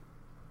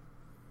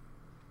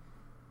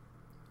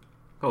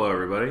Hello,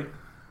 everybody.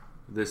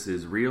 This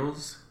is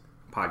Reels,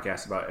 a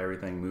podcast about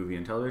everything movie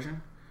and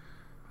television.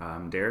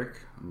 I'm Derek.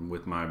 I'm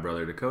with my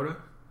brother Dakota.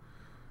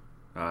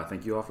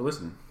 Thank you all for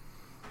listening.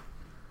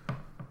 All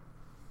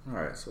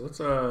right, so let's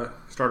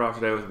start off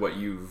today with what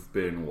you've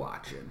been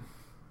watching.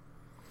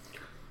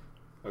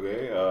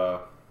 Okay,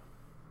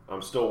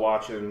 I'm still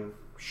watching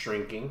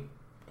Shrinking.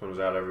 Comes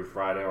out every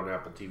Friday on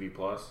Apple TV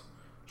Plus.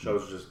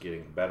 Show's just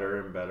getting better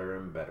and better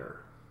and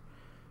better.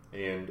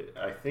 And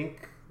I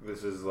think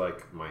this is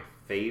like my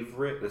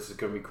favorite. This is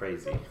going to be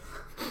crazy.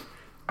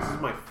 This is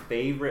my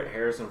favorite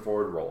Harrison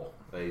Ford role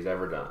that he's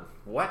ever done.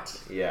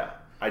 What? Yeah.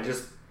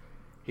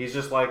 He's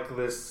just like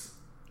this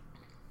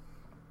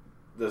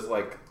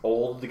like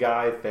old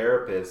guy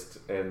therapist,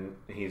 and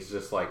it's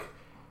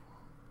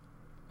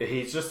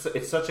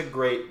such a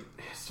great,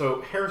 so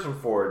Harrison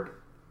Ford,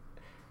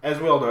 as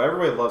we all know,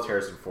 everybody loves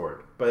Harrison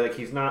Ford, but like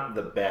he's not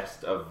the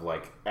best of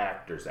like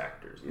actors,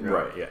 you know?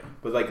 Right, yeah.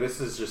 But like this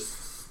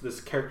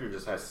character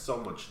just has so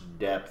much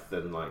depth,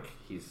 and like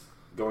he's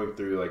going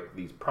through like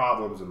these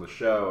problems in the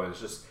show, and it's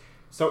just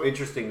so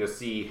interesting to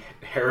see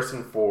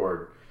Harrison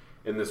Ford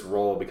in this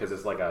role, because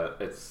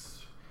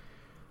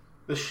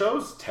the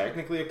show's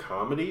technically a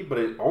comedy, but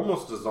it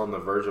almost is on the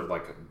verge of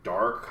like a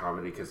dark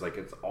comedy, because like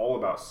it's all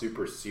about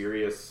super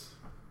serious,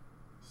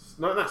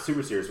 not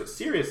super serious, but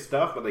serious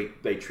stuff, but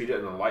they treat it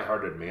in a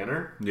lighthearted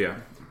manner. Yeah.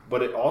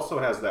 But it also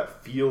has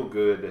that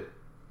feel-good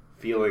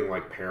feeling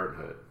like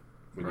Parenthood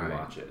when you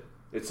watch it.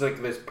 It's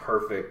like this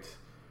perfect.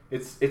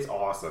 It's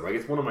awesome. Like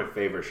it's one of my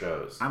favorite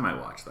shows. I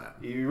might watch that.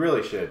 You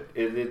really should.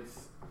 It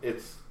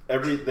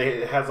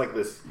has like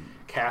this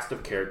cast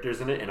of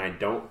characters in it, and I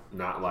don't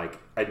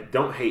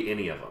hate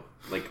any of them.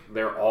 Like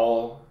they're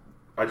all.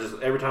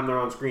 Every time they're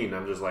on screen,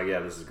 I'm just like, yeah,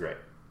 this is great.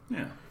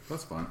 Yeah,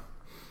 that's fun.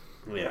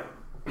 Yeah.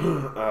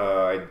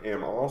 I've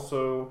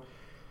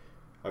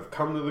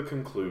come to the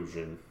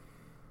conclusion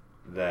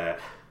that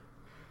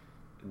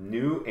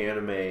new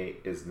anime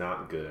is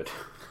not good.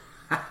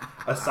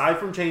 Aside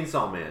from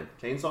Chainsaw Man.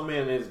 Chainsaw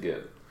Man is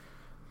good.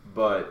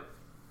 But,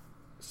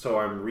 so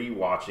I'm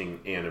rewatching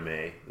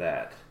anime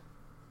that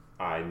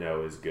I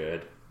know is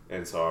good.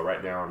 And so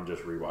right now I'm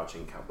just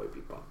rewatching Cowboy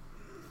Bebop.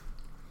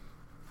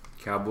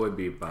 Cowboy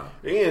Bebop.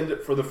 And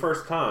for the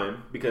first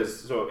time,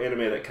 because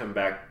anime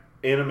back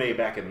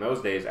in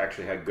those days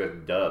actually had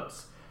good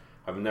dubs.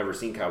 I've never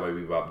seen Cowboy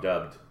Bebop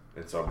dubbed,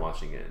 and so I'm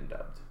watching it in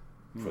dubbed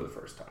for the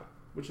first time,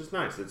 which is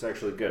nice. It's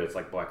actually good. It's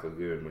like Black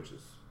Lagoon, which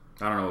is...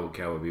 I don't know what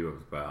Cowboy Bebop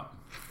is about.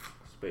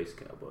 Space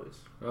cowboys.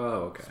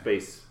 Oh, okay.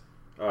 Space.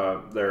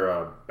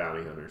 They're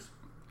bounty hunters.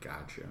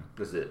 Gotcha.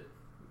 That's it.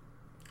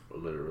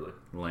 Literally.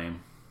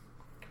 Lame.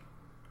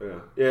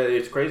 Yeah.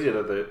 It's crazy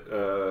that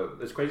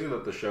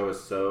the show is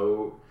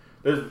so.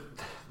 The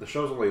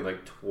show's only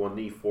like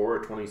 24 or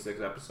 26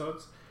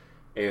 episodes,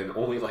 and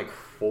only like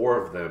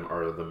 4 of them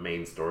are the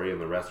main story, and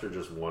the rest are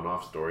just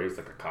one-off stories,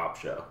 like a cop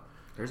show.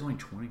 There's only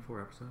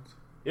 24 episodes.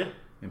 Yeah.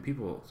 And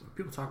people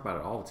talk about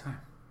it all the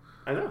time.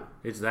 I know.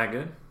 It's that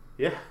good?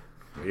 Yeah.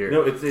 Weird.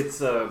 No, it's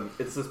this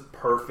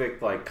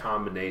perfect like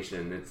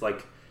combination. It's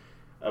like,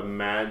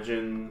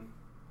 imagine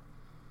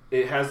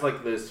it has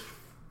like this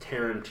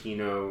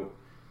Tarantino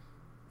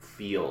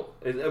feel.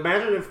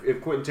 Imagine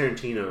if Quentin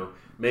Tarantino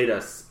made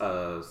a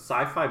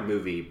sci-fi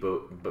movie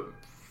but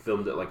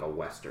filmed it like a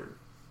Western.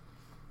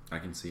 I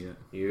can see it.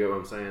 You get what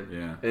I'm saying?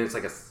 Yeah. And it's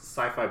like a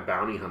sci-fi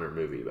bounty hunter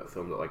movie but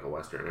filmed it like a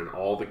Western, and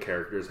all the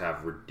characters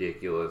have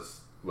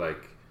ridiculous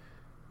like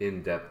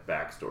in-depth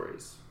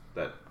backstories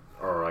that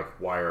are like,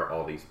 why are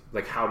all these,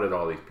 like, how did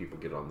all these people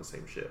get on the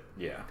same ship?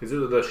 Yeah. Because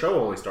the show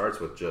only starts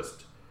with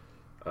just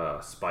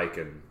Spike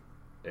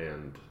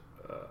and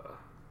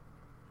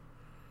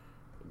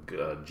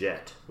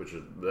Jet, which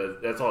is,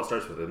 that's all it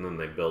starts with, and then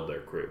they build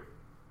their crew.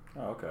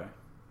 Oh, okay.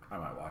 I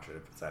might watch it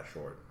if it's that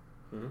short.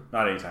 Mm-hmm.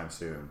 Not anytime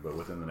soon, but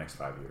within the next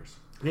 5 years.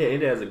 Yeah,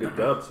 and it has a good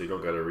dub, so you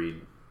don't got to read.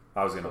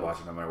 I was going to watch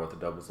it no matter what the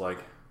dub was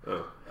like.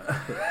 Oh.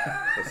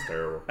 That's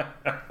terrible.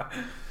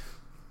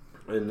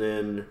 And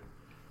then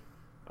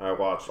I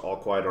watched All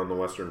Quiet on the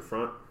Western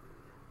Front.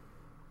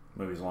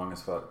 Movie's long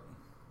as fuck.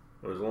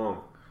 It was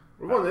long.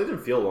 Well, it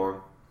didn't feel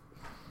long.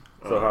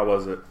 So how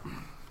was it?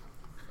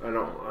 I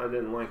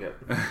didn't like it.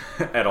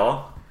 At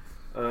all?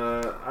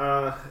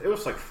 It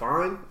was like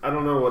fine. I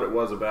don't know what it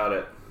was about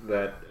it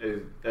that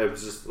it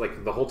was just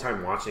like the whole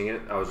time watching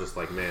it, I was just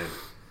like, man,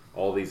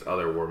 all these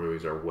other war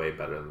movies are way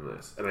better than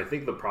this. And I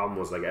think the problem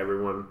was like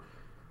everyone,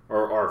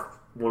 or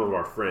one of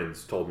our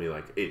friends told me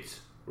like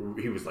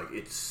he was like,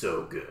 it's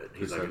so good.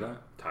 He's like, that?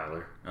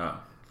 Tyler. Oh.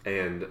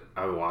 And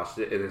I watched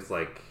it, and it's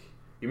like,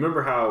 you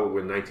remember how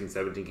when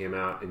 1917 came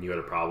out and you had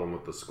a problem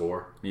with the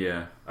score?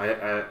 Yeah. I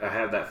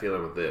had that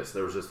feeling with this.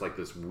 There was just like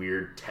this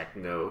weird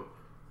techno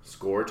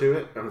score to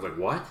it. I was like,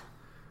 what?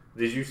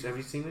 Have you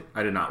seen it?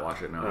 I did not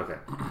watch it, no. Okay.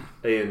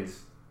 And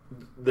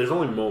there's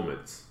only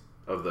moments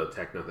of the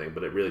techno thing,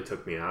 but it really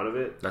took me out of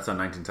it. That's how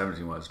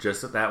 1917 was.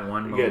 Just at that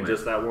one moment. Yeah,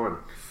 just that one.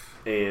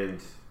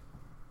 And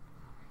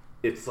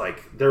it's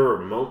like there were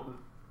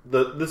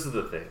this is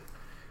the thing.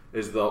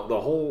 Is the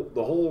whole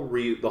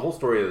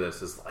story of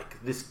this is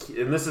like this,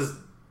 and this is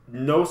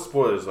no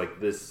spoilers. Like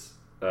this,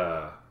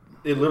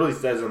 it literally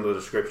says in the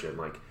description,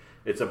 like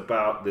it's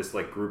about this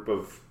like group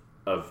of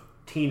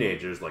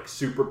teenagers, like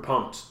super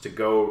pumped to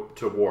go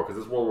to war because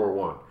it's World War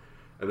One,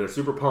 and they're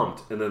super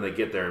pumped, and then they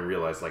get there and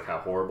realize like how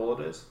horrible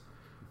it is,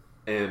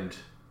 and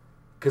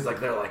because like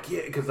they're like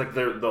because like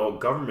the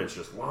government's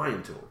just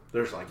lying to them.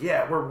 They're just like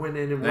we're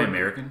winning. And Are they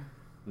American?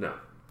 No,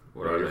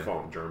 What are you're they?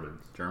 falling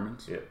Germans.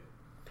 Germans? Yeah.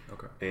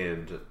 Okay.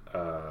 And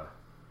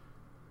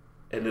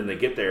then they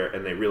get there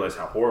and they realize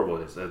how horrible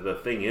it is. The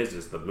thing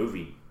is the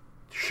movie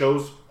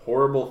shows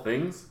horrible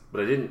things,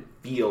 but I didn't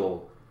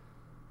feel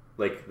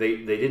like they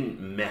didn't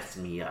mess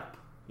me up.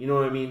 You know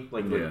what I mean?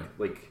 Like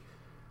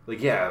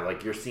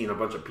you're seeing a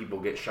bunch of people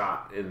get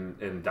shot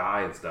and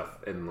die and stuff,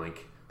 and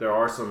like there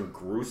are some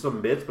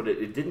gruesome bits, but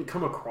it didn't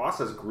come across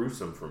as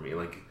gruesome for me.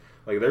 Like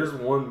there's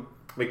one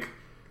like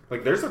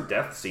there's a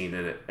death scene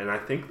in it, and I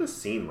think the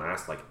scene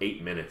lasts like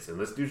 8 minutes, and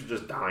this dude's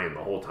just dying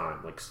the whole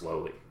time, like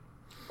slowly,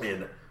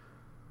 and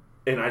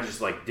I just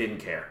like didn't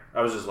care.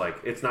 I was just like,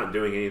 it's not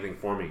doing anything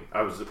for me.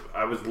 I was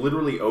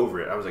literally over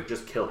it. I was like,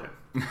 just kill him,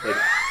 like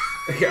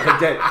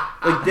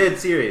dead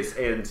serious,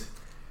 and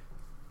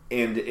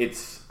it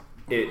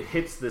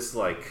hits this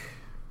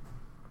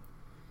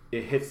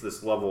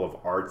level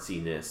of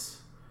artsiness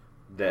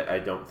that I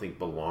don't think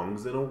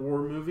belongs in a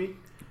war movie.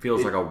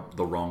 Feels like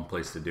the wrong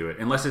place to do it,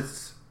 unless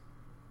it's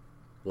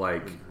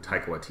like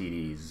Taika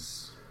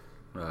Waititi's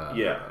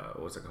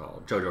what's it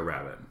called, Jojo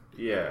Rabbit.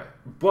 Yeah,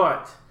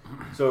 but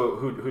so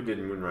who did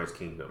Moonrise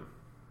Kingdom?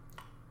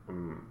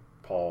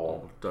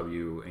 Paul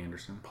W.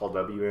 Anderson. Paul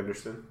W.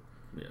 Anderson.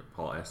 Yeah,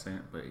 Paul S.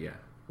 Anderson, but yeah,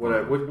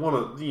 Which one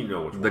of which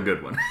one? The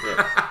good one.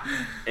 Yeah.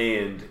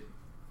 And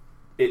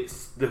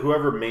it's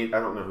whoever made, I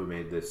don't know who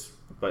made this,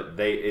 but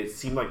it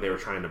seemed like they were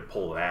trying to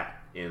pull that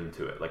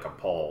into it, like a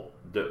Paul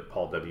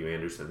W.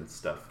 Anderson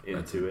stuff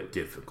into it.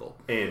 Difficult,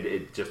 and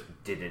it just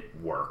didn't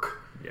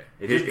work. Yeah,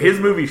 his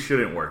movie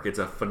shouldn't work. It's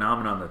a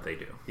phenomenon that they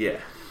do. Yeah,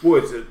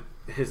 well,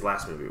 his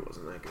last movie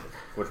wasn't that good.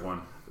 Which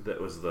one?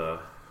 That was the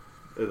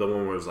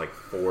one where it was like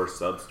 4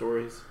 sub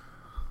stories.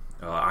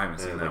 Oh, I haven't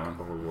seen that like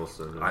one. Owen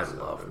Wilson. I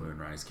love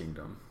Moonrise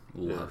Kingdom.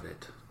 Love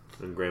it.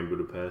 And Grand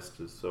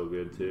Budapest is so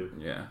good too.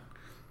 Yeah.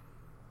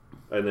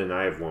 And then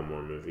I have one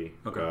more movie.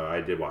 Okay.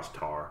 I did watch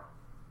Tar.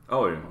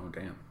 Oh,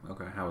 damn.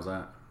 Okay, how was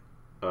that?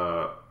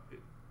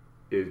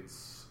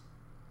 It's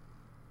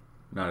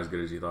not as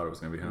good as you thought it was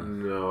going to be, huh?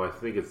 No, I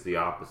think it's the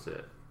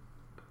opposite.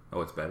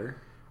 Oh, it's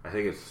better? I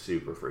think it's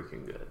super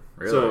freaking good.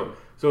 Really?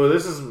 So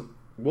this is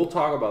we're going to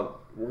talk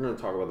about the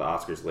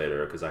Oscars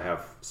later because I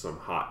have some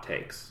hot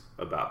takes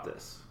about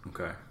this.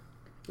 Okay.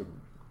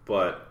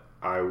 But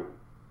I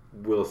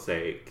will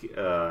say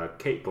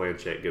Cate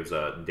Blanchett gives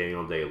a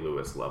Daniel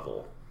Day-Lewis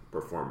level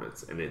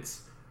performance, and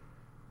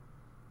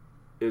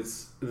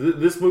this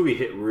movie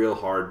hit real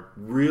hard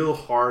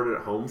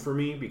at home for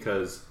me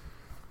because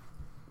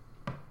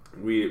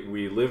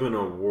we live in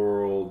a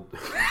world.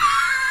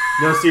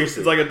 No,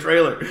 seriously, it's like a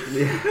trailer.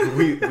 Yeah,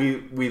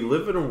 we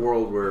live in a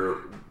world where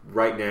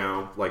right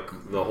now, like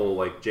the whole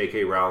like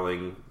J.K.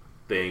 Rowling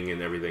thing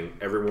and everything,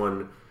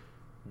 everyone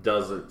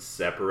doesn't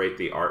separate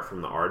the art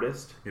from the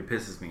artist. It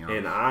pisses me off,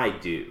 and I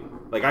do.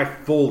 Like I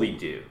fully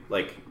do.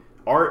 Like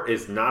art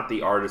is not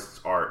the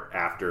artist's art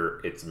after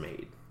it's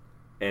made.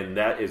 And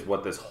that is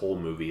what this whole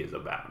movie is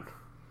about.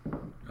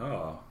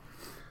 Oh.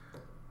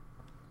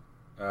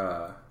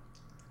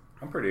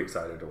 I'm pretty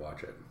excited to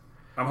watch it.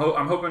 I'm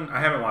hoping, I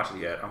haven't watched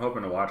it yet. I'm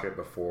hoping to watch it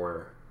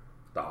before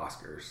the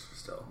Oscars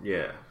still.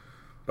 Yeah.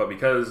 But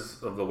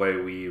because of the way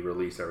we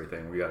release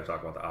everything, we got to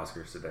talk about the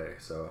Oscars today.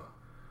 So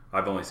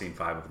I've only seen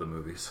 5 of the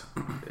movies.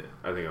 Yeah,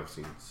 I think I've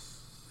seen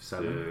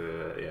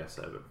 7.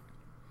 7.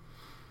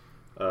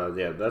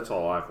 Yeah, that's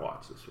all I've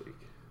watched this week.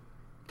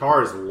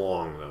 Tar is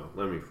long though.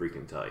 Let me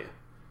freaking tell you.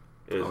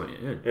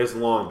 It's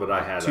long, but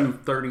I had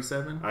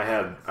 2:37. I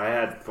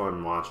had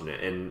fun watching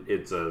it, and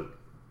it's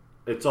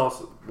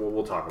also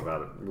we'll talk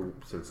about it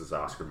since it's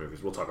Oscar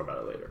movies. We'll talk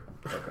about it later.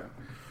 Okay.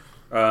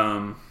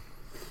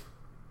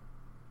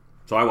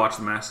 So I watched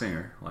The Masked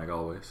Singer, like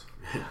always.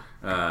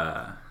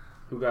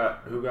 Who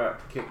got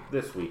kicked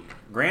this week?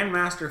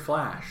 Grandmaster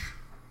Flash.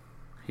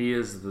 He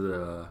is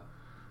the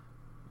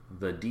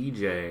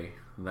DJ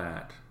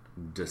that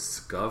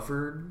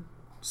discovered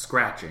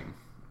scratching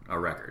a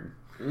record.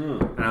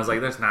 And I was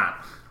like, "That's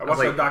not." I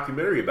watched a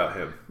documentary about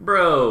him,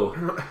 bro.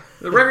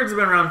 The records have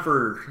been around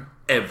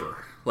forever,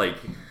 like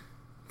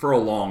for a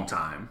long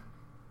time.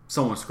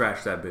 Someone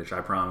scratched that bitch.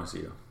 I promise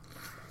you.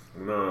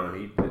 No,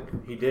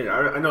 he did.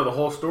 I know the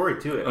whole story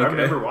to it. Okay. I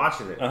remember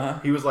watching it. Uh-huh.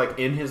 He was like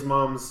in his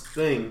mom's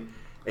thing,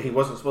 and he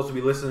wasn't supposed to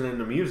be listening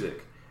to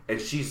music.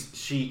 And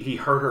he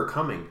heard her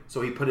coming,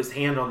 so he put his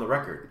hand on the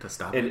record to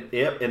stop and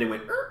it. And it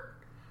went,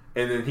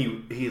 and then he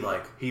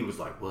was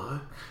like,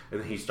 what?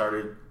 And then he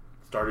started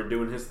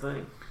doing his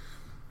thing.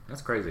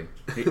 That's crazy.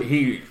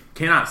 He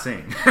cannot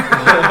sing.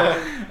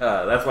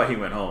 That's why he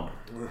went home.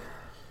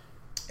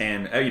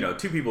 And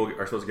 2 people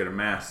are supposed to get a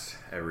mask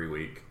every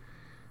week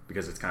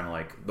because it's kind of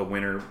like the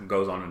winner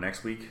goes on to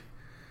next week.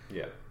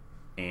 Yeah.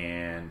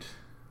 And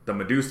the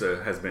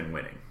Medusa has been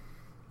winning.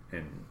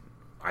 and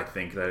I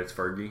think that it's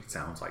Fergie.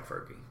 Sounds like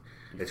Fergie.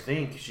 You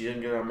think she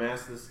didn't get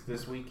unmasked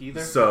this week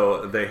either?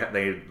 So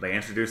they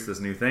introduced this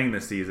new thing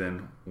this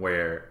season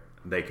where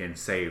they can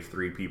save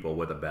 3 people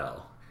with a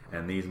bell,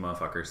 and these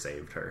motherfuckers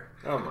saved her.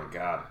 Oh my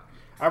god!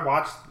 I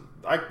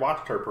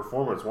watched her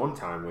performance one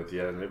time with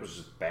you, and it was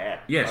just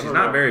bad. Yeah, she's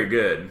not very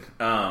good.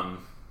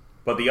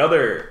 But the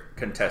other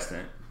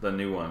contestant, the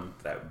new one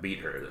that beat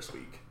her this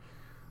week,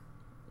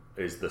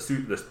 is their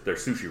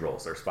sushi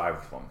rolls. There's 5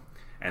 of them,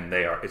 and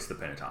it's the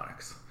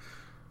Pentatonics.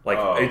 Like,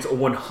 it's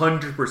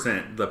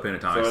 100% the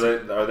Pentatonics.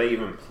 So are they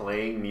even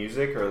playing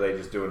music, or are they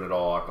just doing it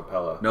all a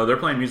cappella? No, they're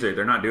playing music.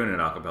 They're not doing it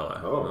a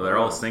cappella. They're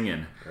all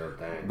singing. Oh,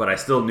 dang. But I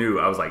still knew,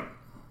 I was like,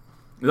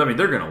 I mean,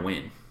 they're going to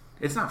win.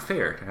 It's not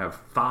fair to have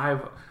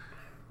 5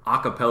 a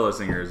cappella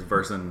singers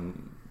versus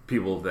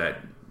people that,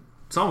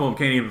 some of them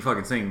can't even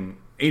fucking sing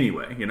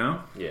anyway, you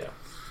know? Yeah.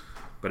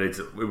 But it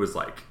was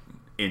like,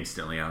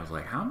 instantly, I was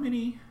like, how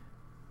many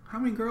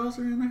girls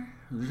are in there?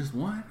 Was it just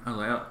one? I was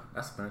like, oh,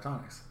 that's the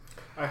Pentatonics.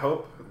 I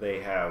hope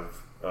they have.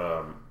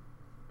 I'm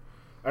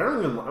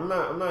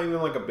not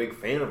even like a big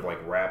fan of like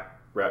rap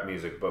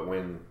music, but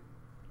when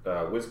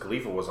Wiz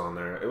Khalifa was on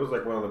there, it was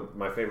like one of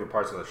my favorite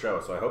parts of the show.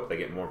 So I hope they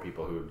get more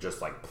people who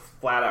just like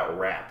flat out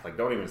rap, like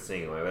don't even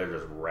sing, like they're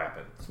just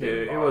rapping. Yeah,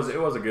 it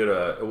was a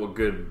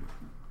good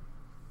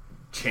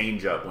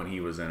change up when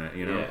he was in it,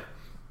 you know.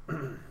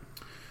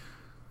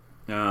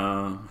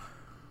 Yeah.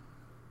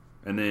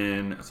 And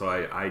then so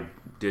I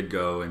did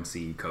go and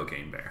see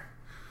Cocaine Bear.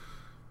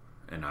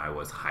 And I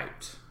was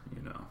hyped,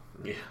 you know.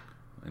 Yeah.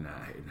 And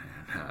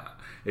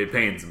it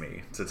pains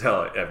me to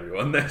tell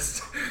everyone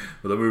this,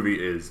 but the movie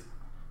is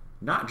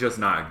not just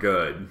not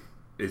good;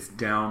 it's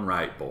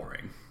downright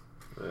boring.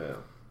 Yeah.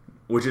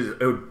 Which is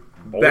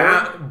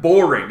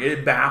boring.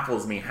 It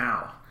baffles me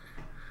how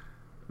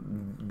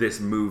this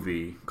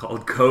movie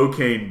called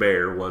Cocaine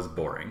Bear was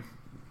boring.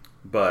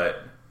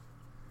 But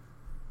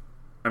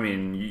I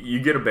mean,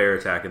 you get a bear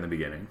attack in the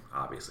beginning.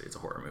 Obviously, it's a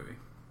horror movie.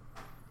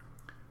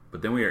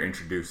 But then we are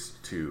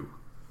introduced to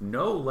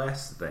no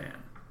less than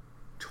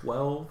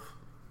 12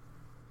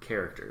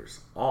 characters,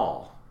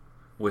 all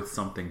with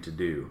something to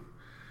do,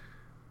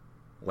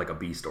 like a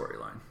B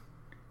storyline,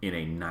 in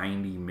a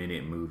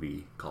 90-minute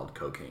movie called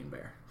Cocaine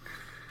Bear.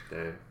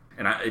 Dang.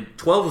 And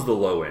 12 is the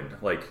low end.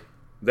 Like,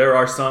 there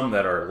are some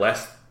that are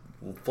less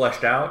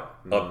fleshed out,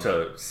 up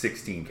to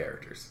 16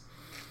 characters.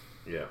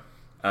 Yeah.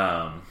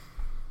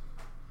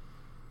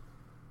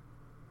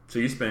 So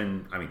you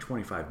spend,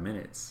 25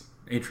 minutes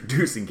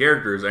introducing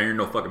characters and you're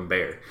no fucking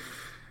bear.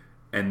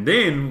 And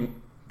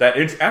then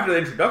after the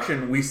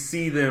introduction, we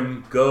see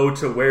them go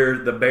to where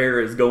the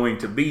bear is going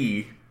to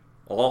be,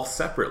 all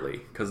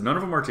separately, because none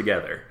of them are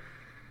together.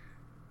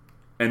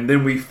 And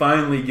then we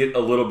finally get a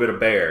little bit of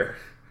bear.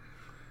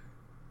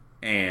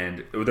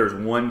 And there's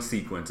one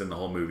sequence in the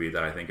whole movie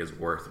that I think is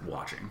worth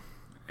watching.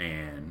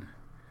 And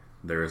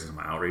there is some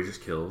outrageous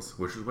kills,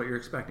 which is what you're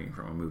expecting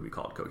from a movie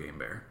called Cocaine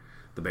Bear.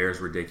 The bear's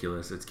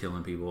ridiculous. It's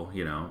killing people,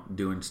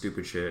 doing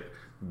stupid shit.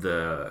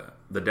 The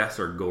deaths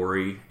are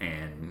gory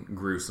and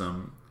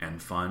gruesome and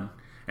fun.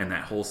 And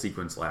that whole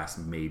sequence lasts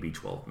maybe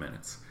 12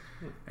 minutes.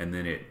 And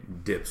then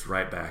it dips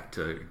right back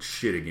to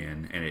shit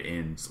again, and it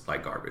ends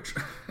like garbage.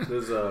 How'd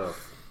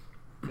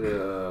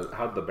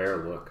the bear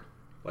look?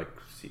 Like,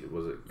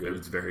 was it good? It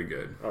was very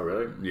good. Oh,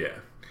 really? Yeah.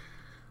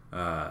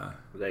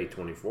 It was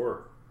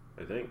A24,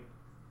 I think.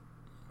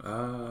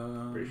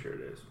 Pretty sure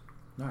it is.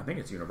 No, I think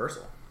it's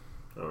Universal.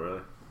 Oh,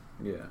 really?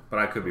 Yeah, but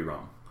I could be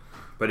wrong.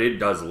 But it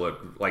does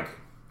look like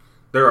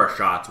there are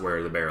shots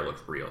where the bear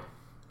looks real,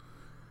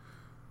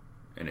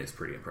 and it's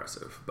pretty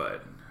impressive.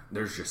 But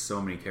there's just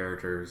so many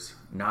characters,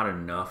 not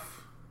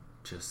enough.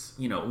 Just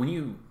when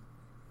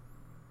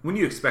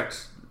you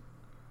expect,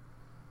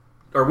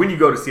 or when you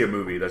go to see a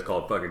movie that's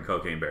called fucking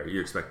Cocaine Bear,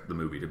 you expect the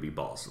movie to be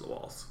balls to the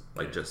walls,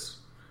 like just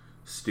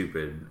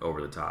stupid,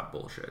 over the top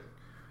bullshit,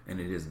 and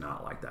it is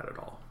not like that at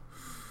all.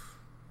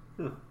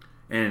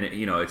 And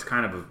it's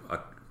kind of a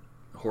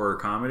horror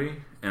comedy,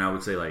 and I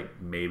would say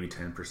like maybe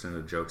 10% of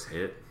the jokes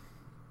hit.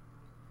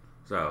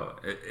 So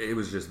it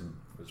was just,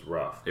 it's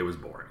rough. It was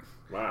boring.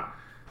 Wow.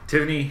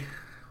 Tiffany,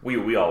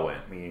 we all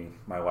went, me,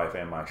 my wife,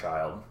 and my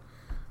child.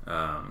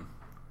 And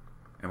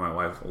my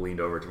wife leaned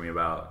over to me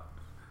about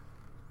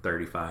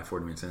 35,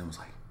 40 minutes in and was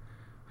like,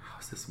 how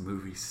is this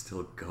movie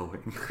still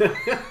going?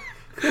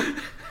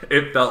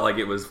 It felt like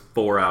it was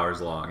 4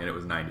 hours long, and it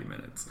was 90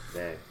 minutes.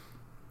 Dang.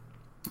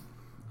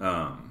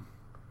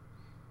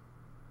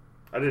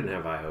 I didn't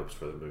have high hopes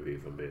for the movie,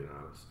 if I'm being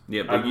honest.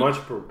 Yeah, I would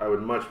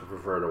much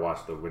prefer to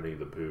watch the Winnie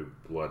the Pooh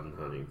Blood and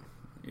Honey.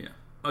 Yeah.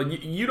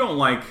 You don't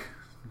like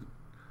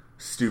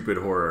stupid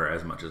horror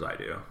as much as I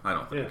do. I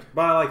don't think. Yeah,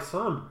 but I like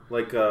some,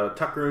 like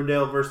Tucker and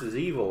Dale versus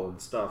Evil and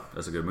stuff.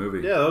 That's a good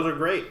movie. Yeah, those are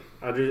great.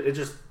 It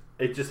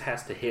just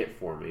has to hit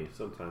for me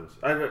sometimes.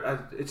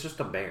 It's just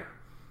a bear.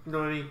 You know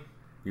what I mean?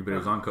 But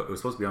it was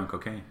supposed to be on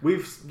cocaine.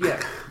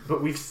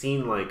 But we've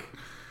seen like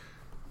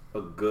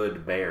a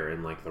good bear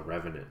in like The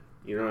Revenant.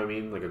 You know what I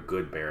mean? Like a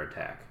good bear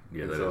attack.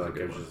 Yeah, that so is like a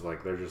good it's one. just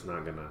like they're just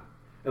not gonna,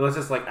 unless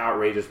it's like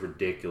outrageous,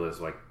 ridiculous,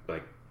 like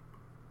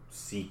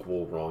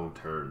sequel wrong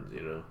turns,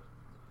 you know?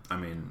 I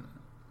mean,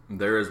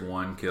 there is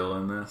one kill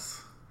in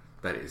this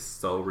that is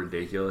so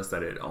ridiculous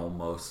that it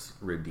almost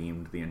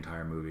redeemed the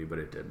entire movie, but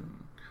it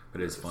didn't. But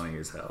it's funny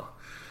as hell.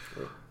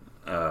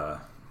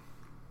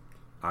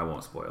 I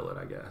won't spoil it,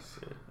 I guess.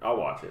 Yeah, I'll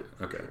watch it.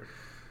 Okay.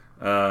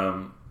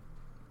 Sure.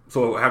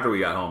 So after we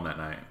got home that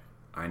night,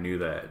 I knew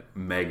that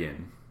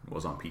Megan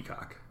was on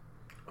Peacock.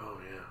 Oh,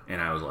 yeah.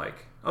 And I was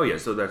like, oh, yeah,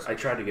 so that's... I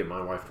tried to get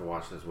my wife to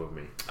watch this with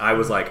me. I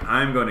was like,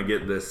 I'm going to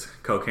get this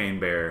Cocaine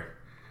Bear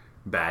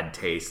bad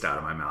taste out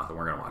of my mouth, and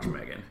we're going to watch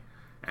Megan.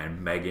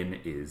 And Megan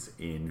is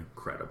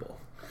incredible.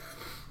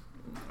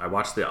 I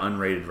watched the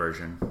unrated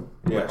version.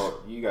 Yeah,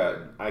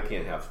 I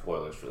can't have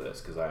spoilers for this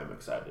because I am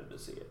excited to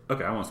see it.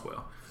 Okay, I won't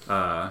spoil.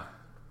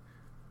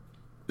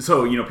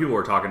 So, you know, people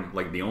were talking,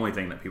 like, the only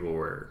thing that people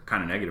were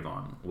kind of negative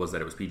on was that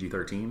it was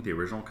PG-13, the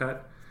original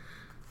cut.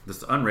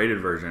 This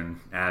unrated version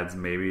adds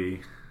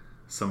maybe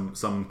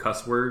some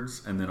cuss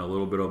words and then a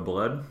little bit of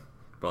blood,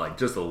 but, like,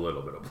 just a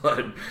little bit of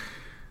blood.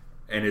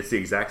 And it's the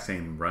exact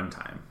same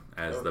runtime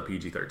as the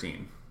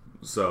PG-13.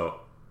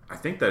 So, I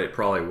think that it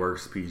probably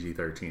works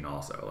PG-13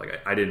 also.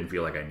 Like, I didn't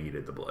feel like I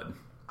needed the blood.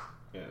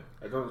 Yeah.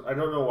 I don't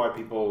know why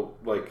people,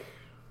 like...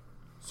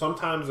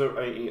 Sometimes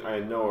I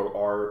know a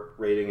R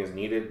rating is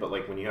needed, but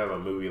like when you have a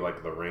movie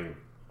like The Ring,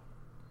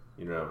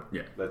 you know,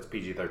 that's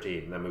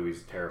PG-13. That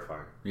movie's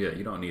terrifying. Yeah,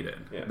 you don't need it.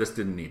 Yeah. This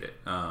didn't need it.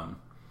 But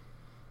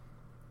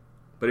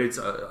it's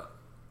a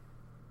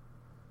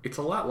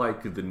lot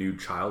like the new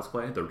Child's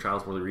Play, the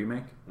Child's Play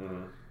remake.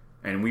 Mm-hmm.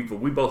 And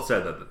we both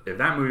said that if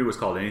that movie was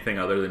called anything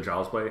other than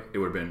Child's Play, we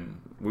would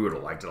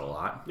have liked it a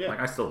lot. Yeah.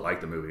 Like, I still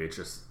like the movie. It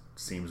just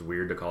seems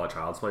weird to call it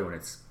Child's Play when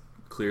it's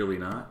clearly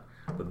not.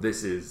 But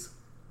this is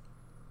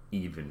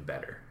even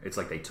better. It's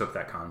like they took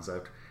that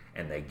concept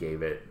and they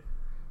gave it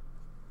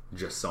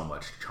just so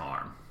much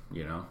charm,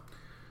 you know?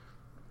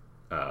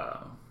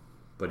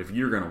 But if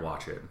you're going to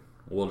watch it,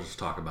 we'll just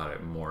talk about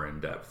it more in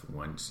depth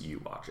once you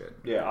watch it.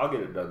 Yeah, I'll get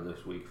it done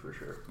this week for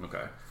sure.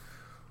 Okay.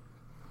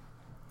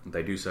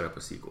 They do set up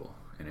a sequel,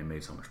 and it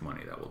made so much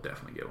money that we'll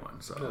definitely get one.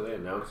 So no, they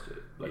announced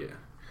it a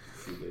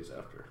few days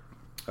after.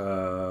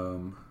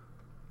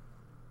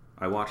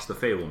 I watched The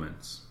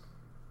Fablemans.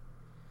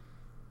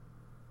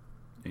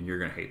 And you're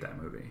going to hate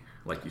that movie,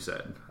 like you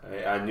said.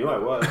 I knew I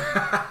was.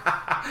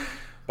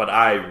 But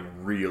I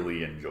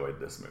really enjoyed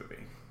this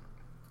movie.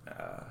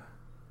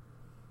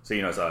 So,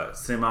 you know, it's a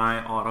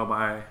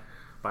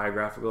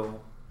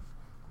semi-autobiographical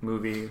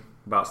movie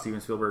about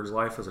Steven Spielberg's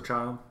life as a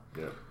child.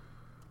 Yeah.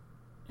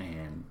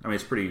 And, I mean,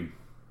 it's pretty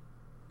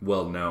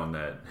well known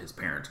that his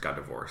parents got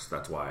divorced.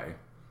 That's why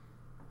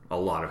a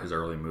lot of his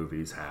early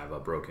movies have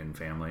a broken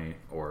family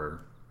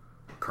or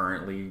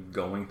currently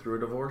going through a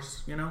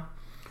divorce, you know?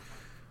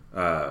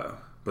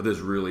 But this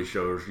really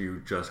shows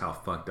you just how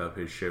fucked up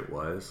his shit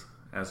was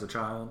as a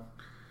child.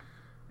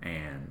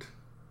 And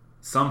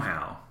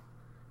somehow,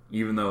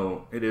 even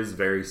though it is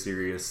very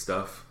serious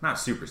stuff, not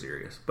super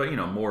serious, but, you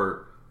know,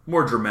 more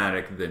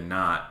dramatic than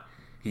not,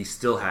 he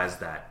still has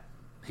that,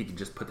 he can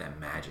just put that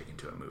magic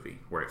into a movie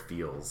where it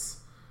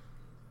feels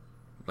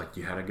like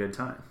you had a good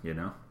time, you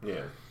know?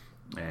 Yeah.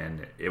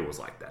 And it was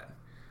like that.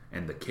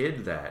 And the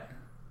kid that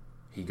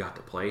he got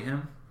to play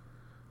him,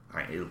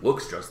 I mean, it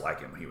looks just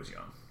like him when he was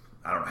young.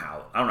 I don't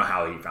know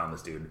how he found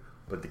this dude,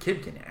 but the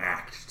kid can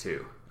act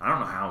too. I don't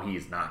know how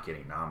he's not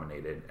getting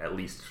nominated, at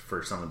least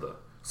for some of the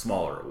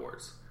smaller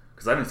awards,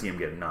 because I didn't see him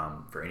get a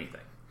nom for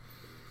anything.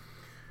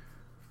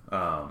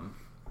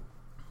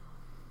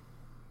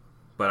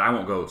 But I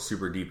won't go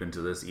super deep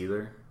into this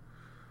either.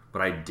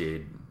 But I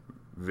did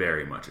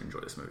very much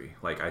enjoy this movie.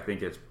 Like, I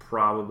think it's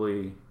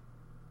probably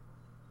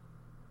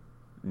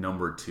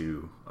number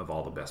 2 of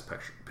all the best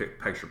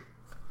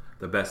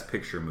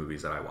picture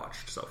movies that I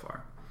watched so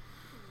far.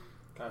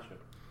 Gotcha.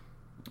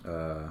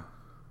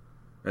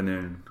 And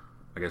then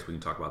I guess we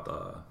can talk about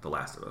the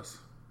Last of Us.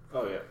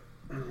 Oh yeah.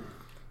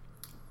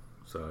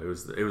 So it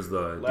was the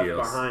Left DLC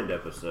Behind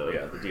episode.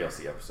 Yeah, the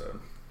DLC episode.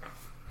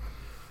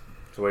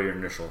 So what are your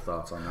initial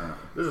thoughts on that?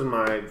 This is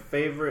my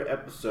favorite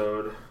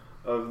episode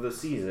of the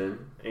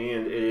season,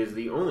 and it is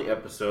the only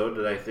episode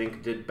that I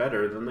think did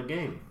better than the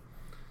game.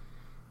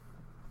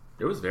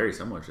 It was very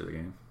similar to the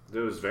game. It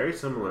was very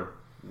similar,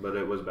 but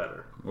it was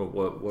better.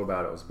 What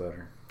about it was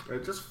better?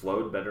 It just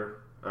flowed better.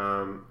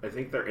 I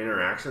think their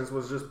interactions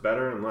was just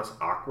better and less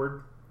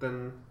awkward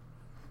than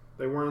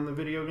they were in the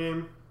video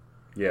game.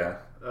 Yeah.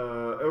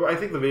 I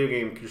think the video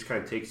game just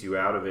kind of takes you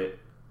out of it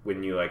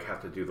when you like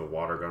have to do the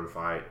water gun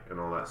fight and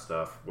all that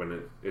stuff.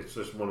 When it's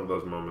just one of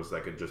those moments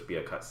that could just be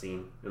a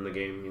cutscene in the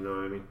game. You know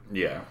what I mean?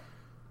 Yeah.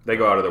 They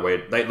go out of their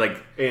way.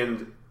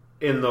 And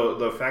in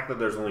the fact that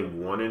there's only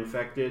one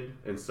infected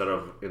instead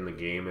of in the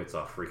game, it's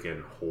a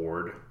freaking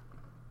horde.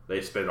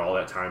 They spend all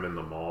that time in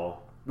the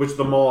mall, which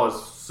the mall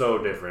is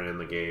so different in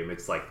the game.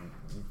 It's like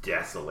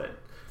desolate,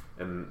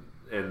 and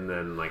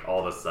then like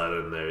all of a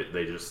sudden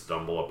they just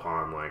stumble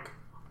upon like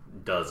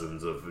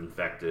dozens of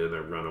infected and they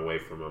run away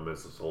from them.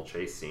 It's this whole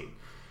chase scene.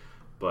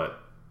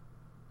 But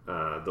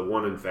the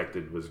one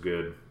infected was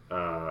good.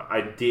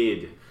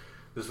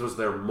 This was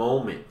their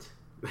moment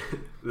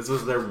this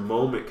was their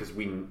moment because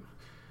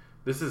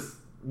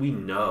we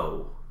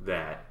know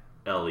that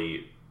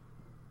Ellie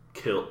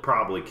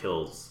probably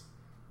kills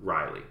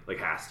Riley, like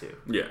has to,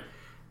 Yeah,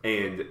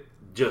 and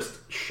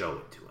just show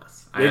it to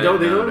us. They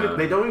don't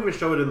even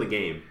show it in the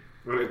game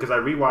because I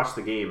rewatched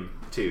the game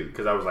too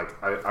because I was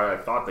like I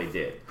thought they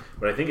did,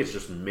 but I think it's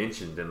just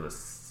mentioned in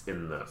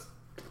the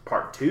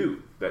part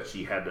 2 that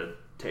she had to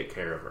take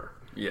care of her.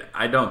 yeah.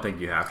 I don't think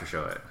you have to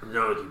show it.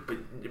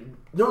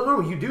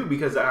 No, you do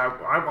because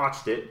I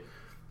watched it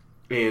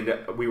and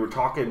we were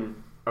talking.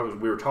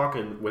 We were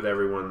talking with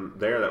everyone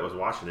there that was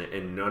watching it,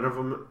 and none of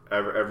them,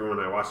 everyone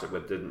I watched it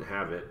with, didn't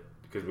have it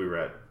because we were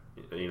at,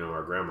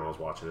 our grandma was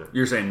watching it.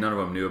 You're saying none of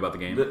them knew about the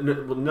game?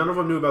 None of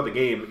them knew about the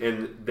game,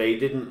 and they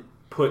didn't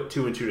put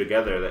 2 and 2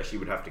 together that she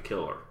would have to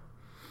kill her.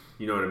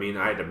 You know what I mean?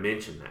 I had to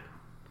mention that,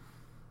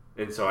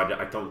 and so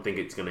I don't think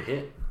it's going to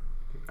hit.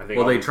 I think.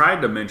 Well, they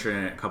tried to mention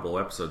it a couple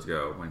episodes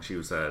ago when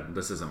she said,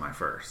 "This isn't my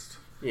first."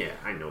 Yeah,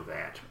 I know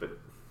that, but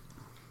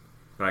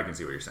I can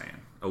see what you're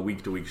saying. A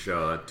week-to-week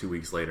show, 2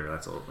 weeks later,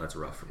 that's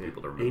rough for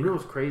people to remember. And you know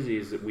what's crazy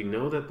is that we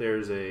know that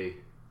there's a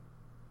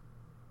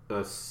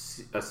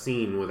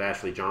scene with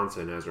Ashley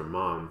Johnson as her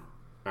mom.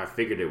 I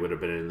figured it would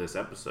have been in this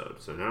episode,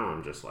 so now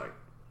I'm just like,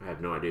 I have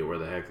no idea where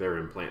the heck they're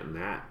implanting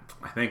that.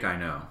 I think I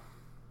know.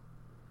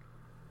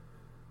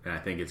 And I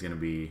think it's going to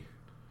be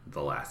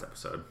the last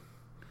episode.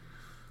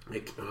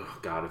 Oh,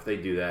 God, if they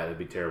do that, it'd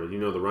be terrible. You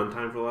know the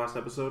runtime for the last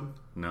episode?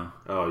 No.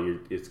 Oh,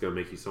 it's going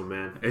to make you so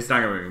mad? It's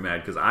not going to make me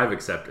mad because I've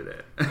accepted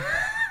it.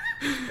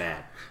 It's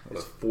bad.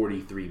 It's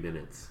 43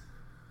 minutes.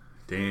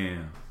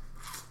 Damn.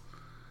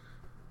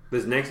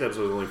 This next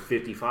episode is only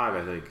 55,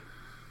 I think.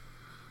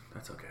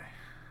 That's okay.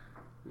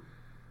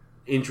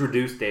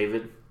 Introduce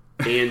David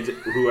and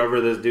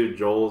whoever this dude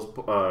Joel's...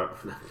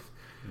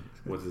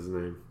 what's his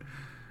name?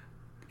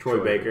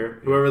 Troy Baker.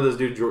 Whoever this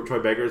dude Troy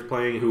Baker is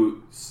playing,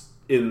 who...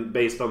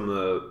 based on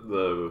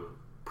the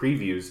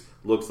previews,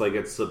 looks like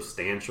it's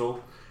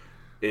substantial,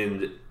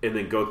 and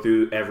then go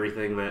through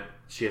everything that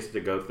she has to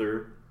go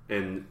through,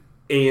 and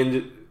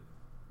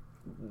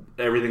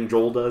everything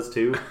Joel does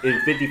too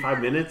in 55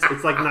 minutes.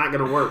 It's like not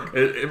gonna work.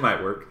 It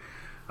might work.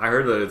 I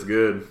heard that it's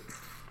good.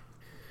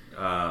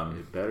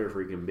 It better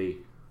freaking be.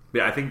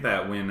 Yeah, I think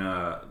that when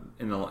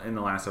in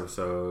the last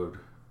episode,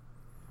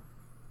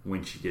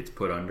 when she gets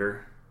put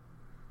under,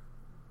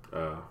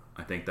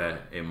 I think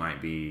that it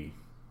might be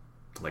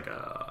like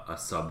a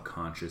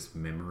subconscious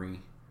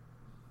memory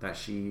that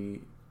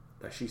she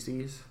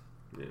sees.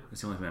 Yeah,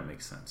 it's the only thing that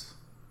makes sense.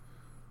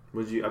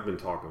 I've been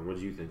talking. What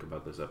did you think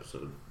about this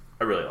episode?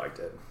 I really liked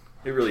it.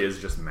 It really is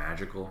just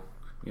magical,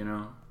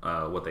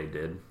 what they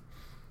did.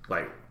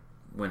 Like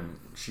when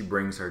she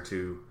brings her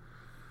to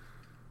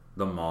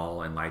the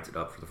mall and lights it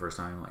up for the first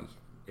time, like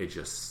it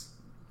just,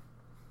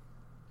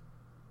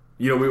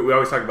 we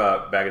always talk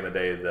about back in the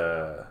day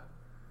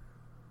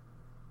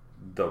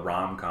the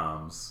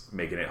rom-coms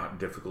making it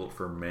difficult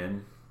for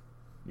men,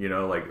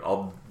 like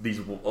all these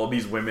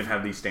women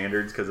have these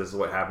standards because this is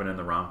what happened in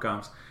the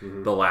rom-coms.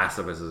 Mm-hmm. The Last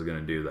of Us is going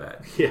to do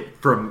that. Yeah.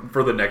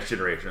 For the next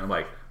generation. I'm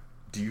like,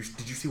 did you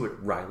see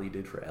what Riley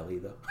did for Ellie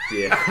though?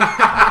 Yeah.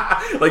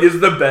 Like it's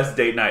the best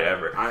date night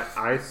ever.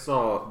 I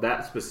saw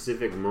that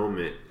specific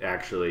moment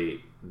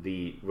actually.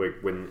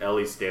 When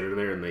Ellie's standing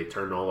there and they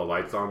turn all the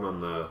lights on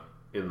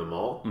in the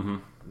mall. Mm-hmm.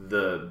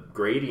 The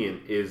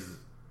gradient is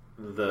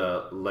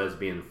the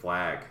lesbian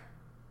flag.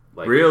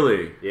 Like,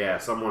 really? Yeah,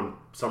 someone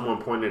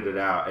pointed it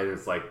out, and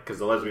it's like because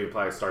the lesbian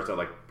flag starts out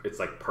like it's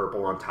like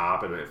purple on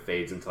top, and it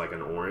fades into like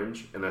an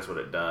orange, and that's what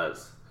it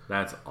does.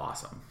 That's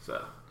awesome.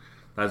 So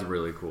that's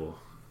really cool.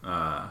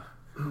 Yeah,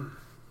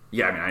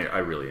 I mean, I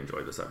really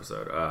enjoyed this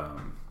episode.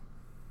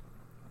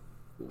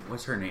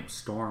 What's her name?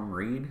 Storm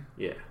Reed?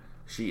 Yeah,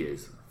 she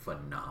is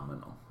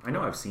phenomenal. I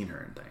know I've seen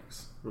her in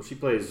things. Well, she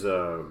plays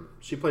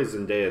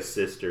Zendaya's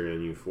sister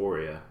in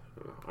Euphoria.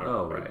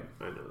 Right.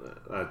 I know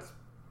that. That's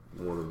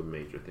one of the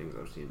major things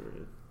I've seen her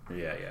in.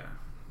 Yeah.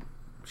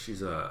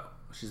 She's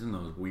in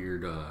those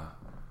weird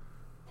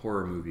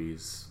horror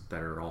movies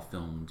that are all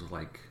filmed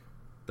like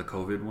the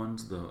COVID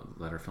ones,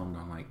 that are filmed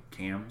on like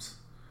cams.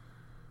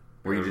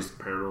 Where you just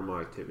Paranormal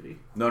Activity.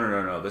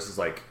 No. This is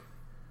like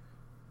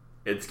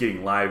it's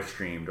getting live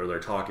streamed, or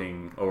they're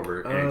talking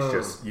over, and it's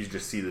just you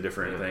just see the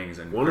different things.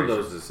 And one of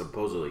those is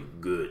supposedly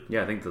good.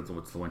 Yeah, I think that's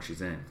what's the one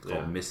she's in. It's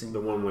called Missing. The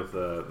one with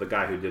the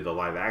guy who did the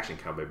live action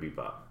Cowboy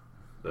Bebop,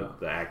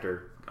 the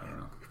actor. I don't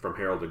know, from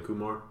Harold and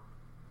Kumar.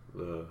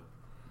 The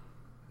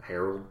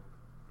Harold,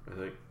 I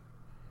think.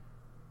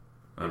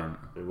 I don't know.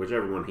 And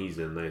whichever one he's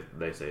in,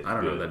 they say it's I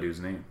don't good. know that dude's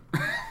name. I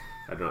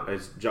don't know.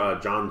 It's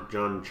John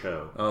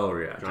Cho. Oh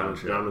yeah,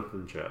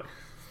 Jonathan Cho.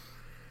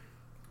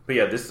 But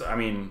yeah, this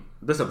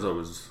episode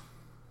was,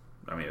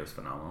 it was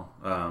phenomenal.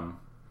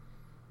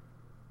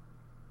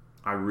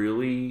 I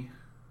really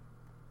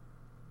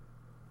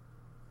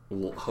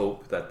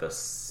hope that the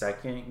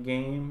second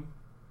game,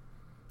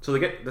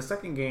 the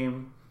second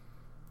game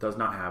does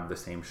not have the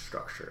same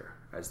structure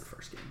as the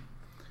first game.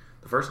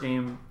 The first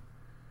game,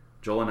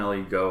 Joel and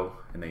Ellie go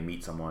and they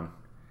meet someone,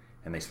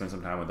 and they spend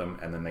some time with them,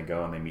 and then they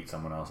go and they meet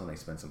someone else and they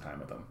spend some time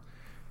with them.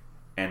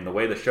 And the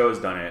way the show's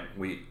done it,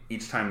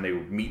 each time they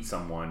meet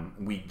someone,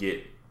 we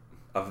get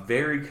a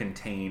very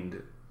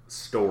contained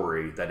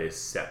story that is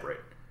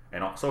separate.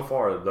 And so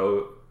far,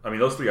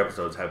 those 3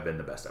 episodes have been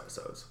the best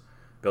episodes.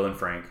 Bill and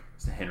Frank,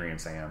 Henry and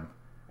Sam,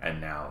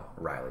 and now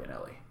Riley and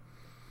Ellie.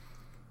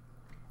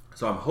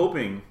 So I'm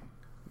hoping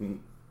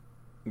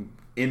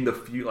in the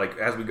few, like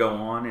as we go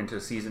on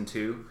into season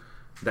 2,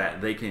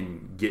 that they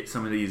can get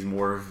some of these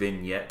more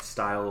vignette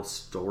style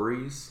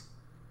stories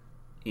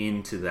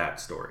into that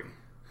story.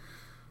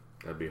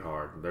 That'd be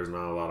hard. There's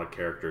not a lot of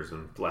characters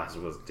in Last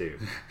of Us 2.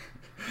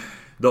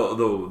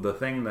 The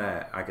thing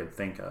that I could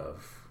think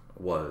of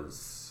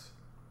was,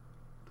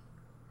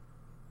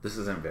 this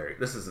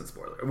isn't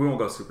spoiler. We won't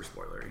go super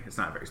spoilery. It's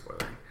not very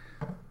spoilery.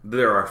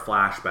 There are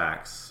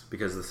flashbacks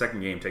because the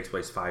second game takes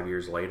place 5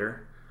 years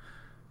later,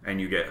 and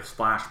you get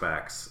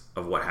flashbacks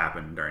of what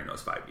happened during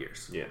those 5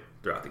 years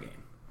throughout the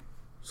game.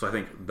 So I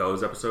think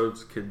those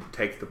episodes could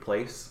take the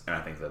place, and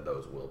I think that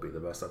those will be the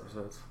best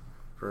episodes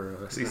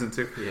for season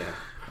 2.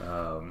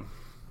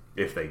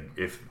 If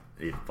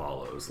it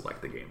follows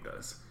like the game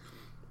does.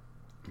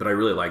 But I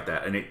really like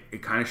that, and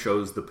it kind of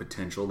shows the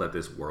potential that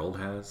this world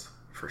has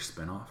for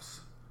spin-offs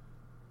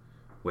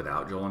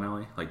without Joel and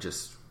Ellie. Like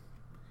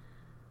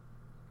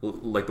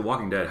The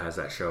Walking Dead has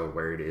that show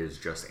where it is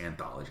just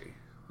anthology.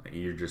 Like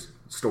you're just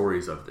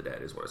stories of the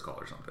dead is what it's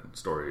called, or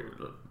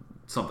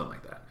something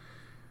like that.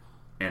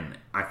 And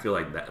I feel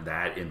like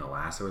that in the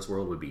Last of Us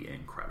world would be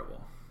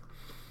incredible.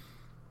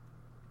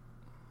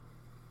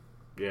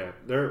 Yeah,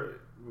 The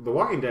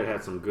Walking Dead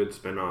had some good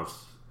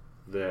spin-offs.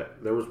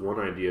 That there was one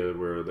idea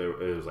where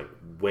it was like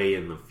way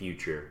in the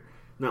future,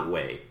 not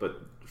way, but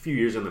a few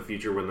years in the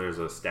future when there's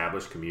an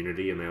established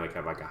community and they like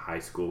have like a high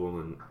school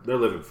and they're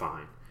living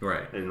fine,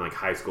 right? And like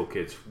high school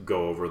kids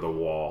go over the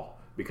wall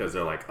because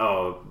they're like,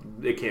 oh,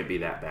 it can't be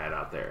that bad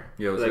out there.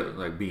 Yeah, was it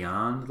like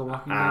Beyond The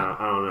Walking Dead?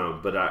 I don't know,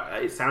 but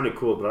it sounded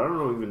cool, but I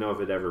don't even know if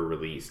it ever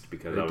released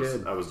because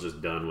I was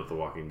just done with The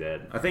Walking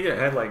Dead. I think it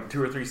had like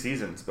 2 or 3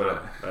 seasons,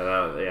 but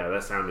yeah,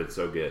 that sounded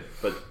so good.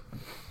 But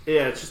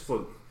yeah, it's just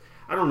like,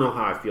 I don't know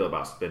how I feel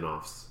about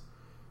spin-offs.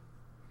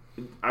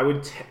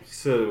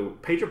 So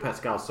Pedro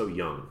Pascal's so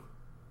young.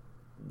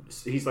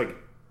 He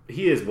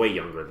is way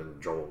younger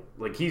than Joel.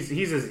 Like he's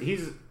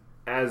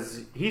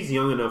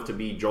young enough to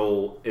be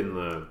Joel in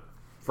the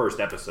first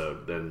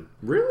episode. Then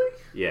really,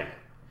 yeah,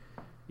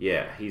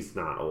 he's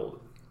not old.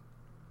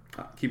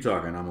 Keep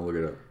talking. I'm gonna look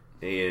it up.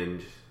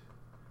 And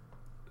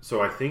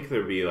so I think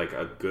there'd be like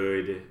a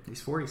good. He's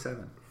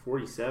 47.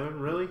 47,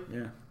 really?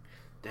 Yeah.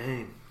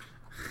 Dang.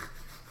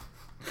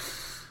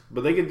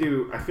 But they could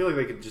do... I feel like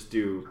they could just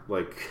do,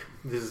 like...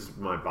 This is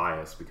my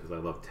bias because I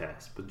love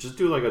Tess. But just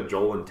do, like, a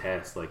Joel and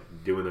Tess, like,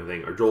 doing their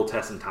thing. Or Joel,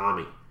 Tess, and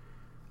Tommy.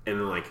 And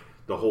then, like,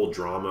 the whole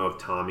drama of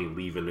Tommy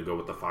leaving to go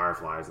with the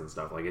Fireflies and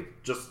stuff. Like,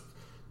 it just...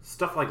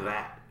 Stuff like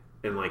that.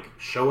 And, like,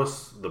 show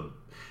us the...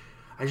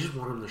 I just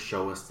want them to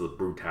show us the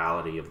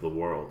brutality of the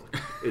world.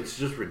 It's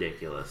just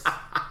ridiculous.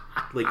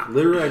 Like,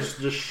 literally, I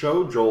just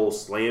show Joel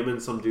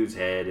slamming some dude's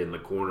head in the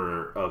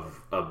corner of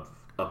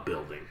a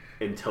building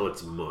until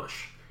it's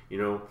mush.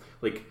 You know,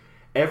 like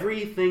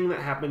everything that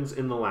happens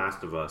in The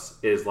Last of Us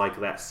is like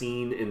that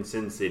scene in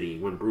Sin City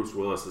when Bruce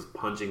Willis is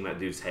punching that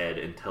dude's head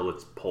until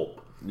it's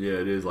pulp. Yeah,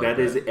 it is like that.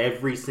 That is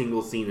every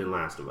single scene in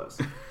Last of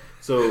Us.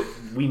 So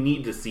we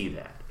need to see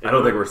that. And I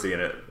don't think we're seeing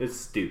it. It's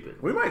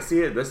stupid. We might see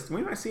it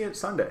We might see it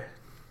Sunday.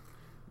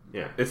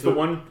 Yeah, it's the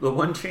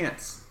one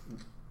chance.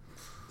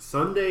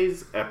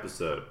 Sunday's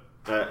episode.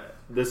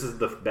 This is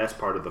the best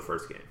part of the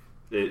first game.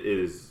 It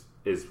is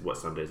what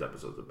Sunday's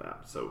episode's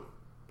about. So.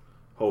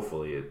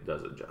 Hopefully it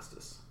does it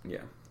justice.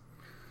 Yeah.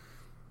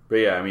 But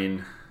yeah, I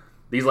mean,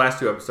 these last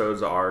 2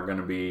 episodes are going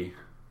to be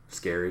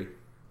scary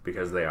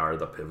because they are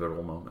the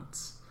pivotal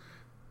moments.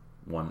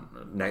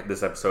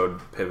 This episode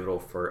pivotal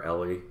for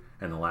Ellie,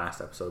 and the last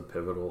episode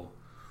pivotal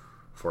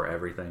for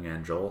everything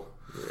and Joel.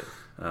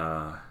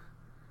 Yeah.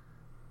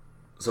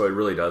 So it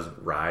really does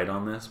ride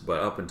on this, but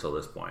up until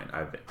this point,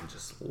 I've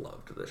just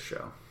loved this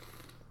show.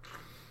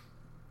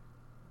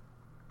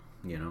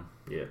 You know?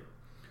 Yeah.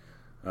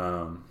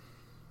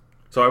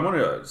 So I want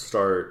to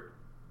start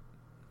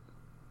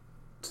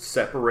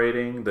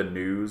separating the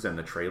news and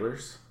the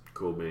trailers.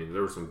 Cool, man.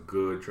 There were some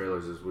good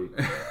trailers this week.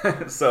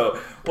 So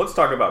let's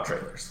talk about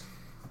trailers.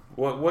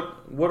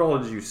 What all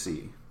did you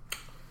see?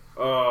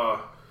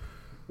 Well,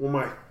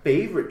 my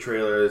favorite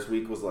trailer this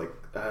week was like,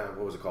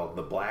 what was it called?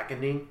 The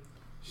Blackening. Did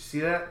you see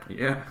that?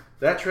 Yeah.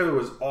 That trailer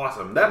was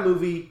awesome. That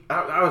movie,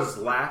 I was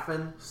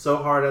laughing so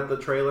hard at the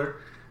trailer.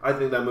 I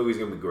think that movie's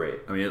going to be great.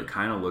 I mean, it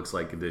kind of looks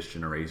like this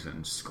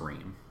generation's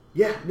Scream.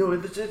 Yeah, no,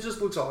 it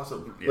just looks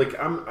awesome. Yeah. Like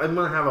I'm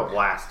gonna have a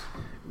blast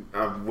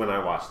when I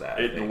watch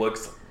that. It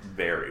looks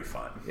very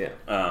fun.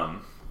 Yeah.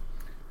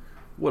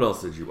 What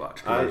else did you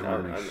watch? I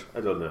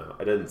don't know.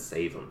 I didn't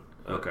save them.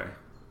 Okay.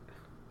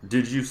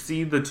 Did you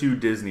see the 2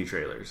 Disney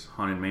trailers,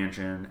 Haunted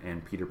Mansion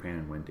and Peter Pan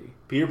and Wendy?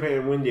 Peter Pan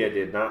and Wendy, I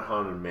did not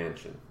Haunted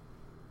Mansion.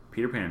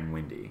 Peter Pan and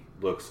Wendy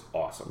looks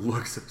awesome.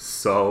 looks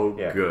so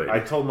good. I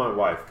told my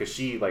wife because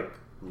she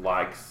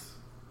likes.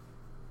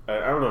 I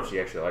don't know if she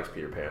actually likes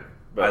Peter Pan,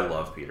 but I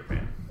love Peter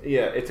Pan.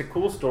 Yeah, it's a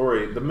cool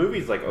story. The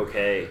movie's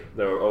okay,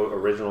 the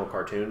original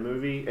cartoon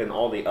movie, and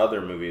all the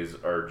other movies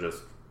are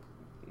just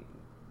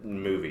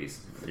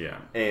movies. Yeah,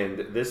 and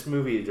this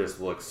movie just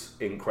looks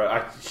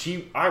incredible.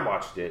 I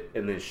watched it,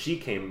 and then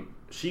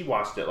she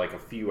watched it a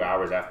few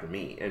hours after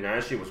me, and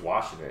as she was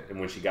watching it, and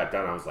when she got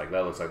done, I was like,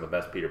 that looks like the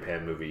best Peter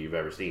Pan movie you've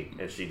ever seen,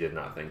 and she did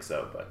not think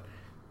so, but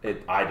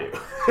I do.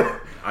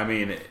 I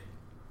mean,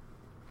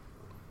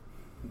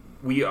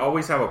 we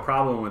always have a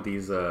problem with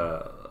these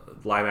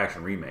live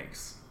action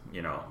remakes.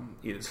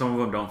 Some of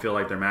them don't feel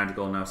like they're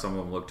magical enough, some of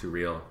them look too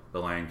real. The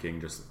Lion King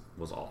just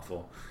was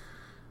awful.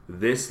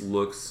 This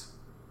looks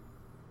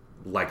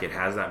like it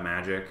has that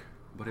magic,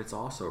 but it's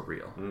also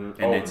real,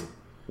 and it's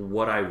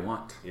what I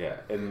want. Yeah,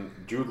 and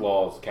Jude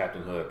Law's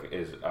Captain Hook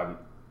is. I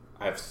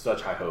have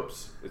such high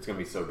hopes. It's gonna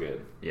be so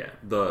good. Yeah,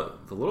 the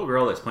little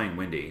girl that's playing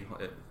Wendy,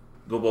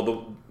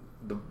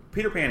 the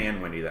Peter Pan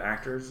and Wendy, the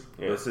actors.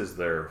 Yeah. This is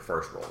their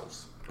first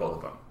roles, both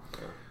of them.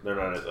 Yeah. They're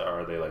not.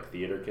 Are they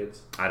theater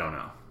kids? I don't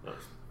know. No.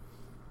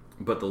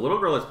 But the little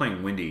girl that's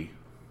playing Wendy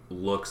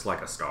looks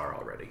like a star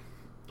already.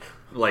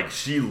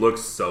 She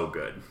looks so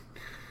good.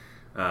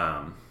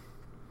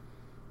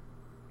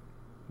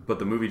 But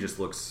the movie just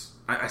looks...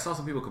 I saw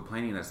some people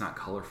complaining that it's not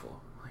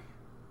colorful. Why?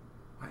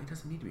 It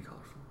doesn't need to be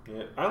colorful.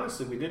 Yeah,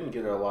 honestly, we didn't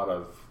get a lot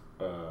of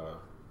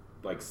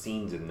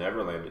scenes in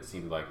Neverland. It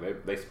seemed like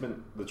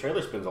the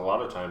trailer spends a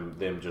lot of time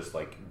them just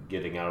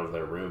getting out of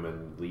their room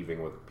and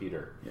leaving with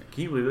Peter. Yeah.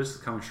 Can you believe this is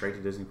coming straight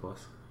to Disney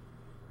Plus?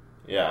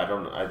 Yeah, I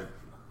don't know.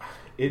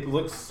 It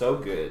looks so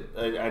good.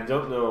 I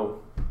don't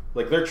know.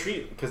 They're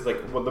because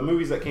the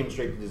movies that came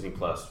straight to Disney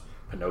Plus,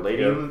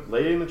 Pinocchio,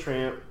 Lady and the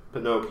Tramp,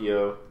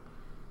 Pinocchio,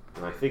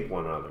 and I think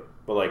one other.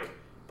 But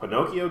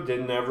Pinocchio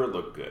did never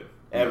look good.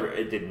 Ever. No.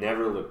 It did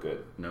never look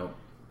good. No.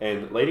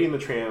 And Lady and the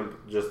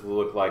Tramp just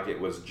looked like it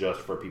was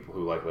just for people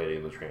who like Lady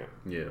and the Tramp.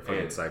 Yeah,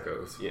 fucking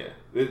psychos. Yeah.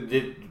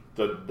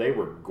 They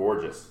were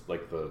gorgeous.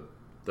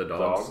 The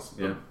dogs.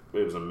 Yeah.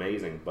 It was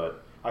amazing,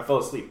 but I fell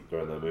asleep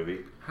during that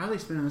movie. How are they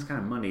spending this kind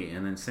of money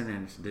and then sending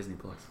it to Disney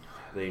Plus?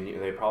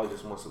 They probably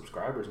just want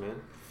subscribers,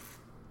 man.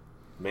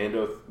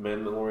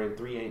 Mandalorian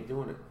 3 ain't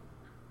doing it.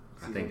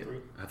 I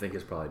think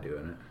it's probably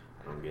doing it.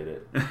 I don't get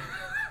it.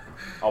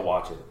 I'll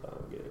watch it if I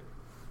don't get it.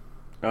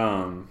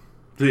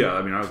 So yeah,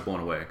 I was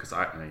blown away because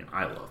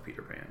I love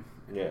Peter Pan.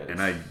 Yeah,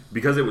 and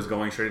because it was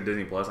going straight to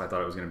Disney Plus, I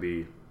thought it was going to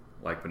be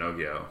like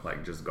Pinocchio,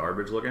 just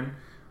garbage looking.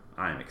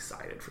 I am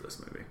excited for this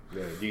movie.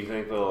 Yeah. Do you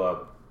think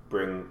they'll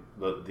do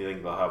you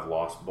think they'll have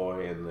Lost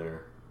Boy in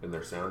their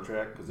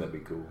soundtrack? Because that'd be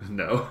cool.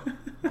 No.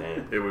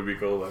 Damn. It would be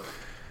cool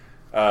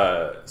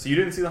though. So you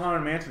didn't see the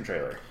Haunted Mansion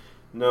trailer?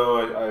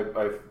 No,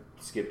 I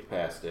skipped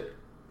past it.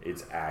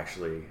 It's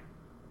actually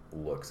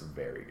looks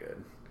very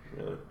good.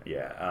 Really?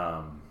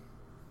 Yeah.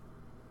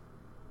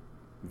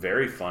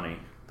 Very funny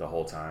the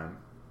whole time.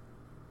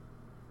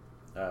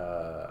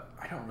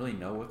 I don't really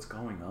know what's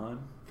going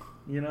on,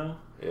 Yeah.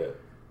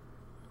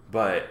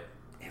 But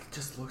it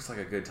just looks like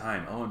a good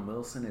time. Owen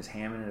Wilson is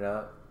hamming it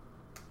up.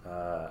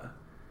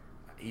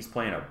 He's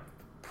playing a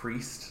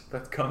priest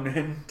that's coming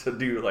in to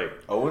do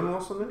Owen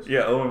Wilson is?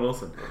 Yeah, Owen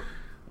Wilson.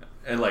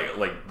 And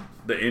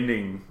the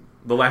ending,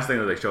 the last thing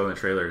that they show in the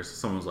trailers,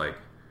 someone's like,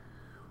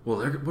 "Well,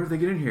 what if they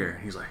get in here?"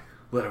 And he's like,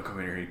 "Let them come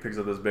in here." He picks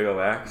up this big old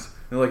axe.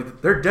 And they're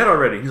like, "They're dead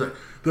already." And he's like,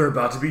 "They're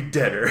about to be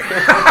deader."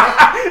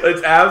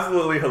 It's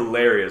absolutely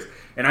hilarious.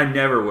 And I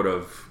never would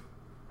have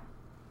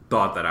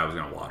thought that I was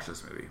going to watch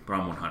this movie, but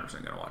I'm 100%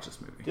 going to watch this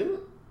movie.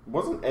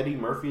 Wasn't Eddie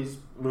Murphy's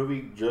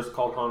movie just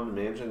called Haunted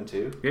Mansion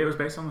too? Yeah, it was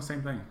based on the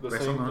same thing.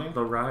 Based on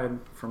the ride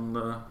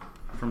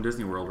from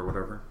Disney World or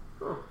whatever.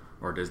 Oh.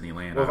 Or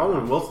Disneyland. Well, if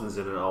Owen Wilson's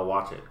in it, I'll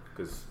watch it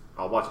because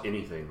I'll watch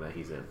anything that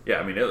he's in.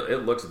 Yeah,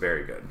 it looks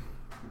very good.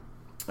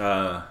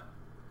 And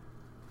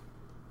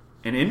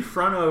in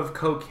front of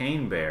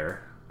Cocaine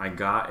Bear, I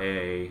got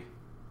a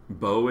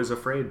Beau is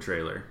Afraid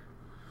trailer.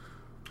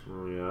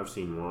 Oh yeah, I've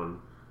seen one.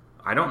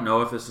 I don't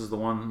know if this is the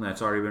one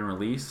that's already been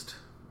released,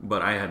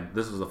 but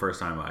this was the first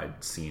time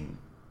I'd seen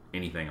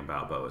anything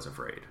about Beau is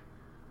Afraid.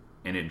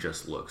 And it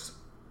just looks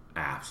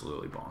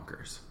absolutely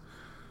bonkers.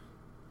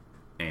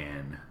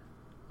 And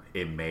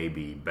it may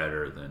be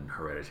better than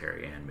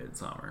Hereditary and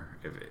Midsommar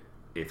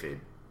if it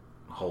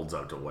holds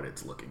up to what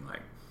it's looking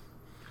like.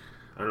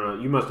 I don't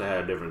know. You must have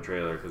had a different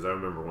trailer because I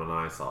remember when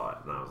I saw it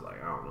and I was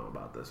like, I don't know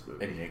about this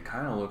movie. And it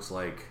kind of looks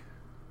like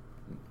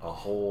a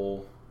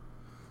whole,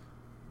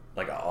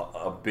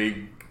 a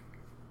big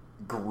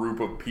group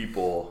of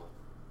people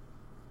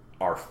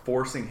are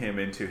forcing him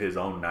into his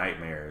own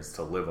nightmares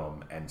to live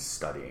them and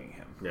studying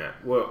him. Yeah.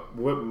 Well,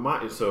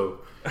 so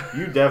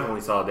you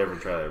definitely saw a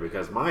different trailer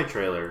because my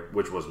trailer,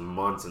 which was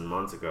months and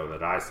months ago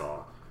that I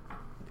saw,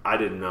 I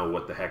didn't know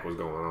what the heck was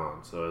going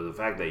on. So the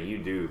fact that you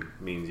do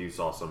means you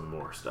saw some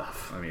more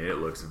stuff. It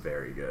looks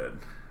very good.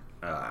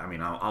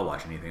 I'll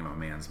watch anything my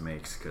man's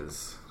makes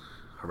because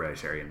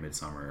Hereditary and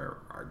Midsommar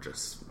are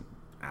just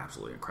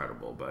absolutely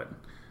incredible. But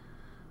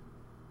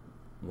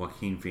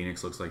Joaquin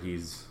Phoenix looks like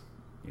he's,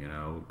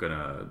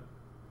 gonna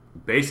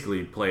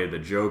basically play the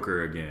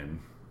Joker again,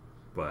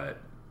 but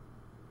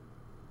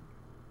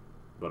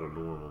a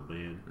normal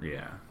man.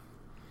 yeah.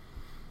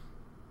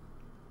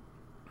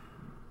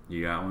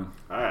 You got one?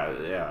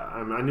 Yeah.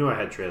 I knew I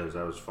had trailers.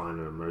 I was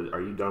finding them.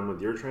 Are you done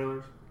with your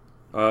trailers?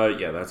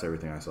 Yeah, that's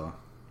everything I saw.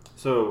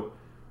 So,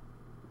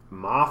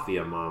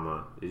 Mafia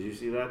Mama. Did you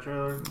see that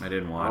trailer? I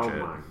didn't watch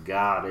it. Oh my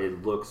god,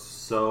 it looks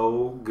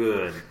so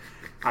good.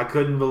 I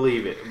couldn't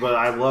believe it. But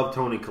I love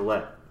Toni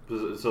Collette.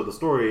 So the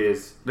story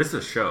is... This is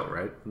a show,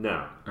 right?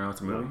 No. Oh,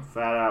 it's a movie? No,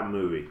 fat out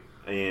movie.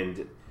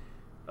 And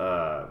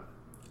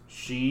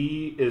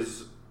she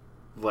is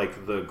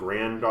like the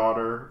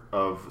granddaughter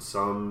of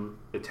some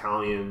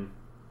Italian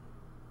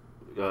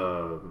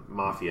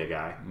mafia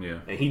guy. Yeah.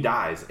 And he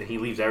dies, and he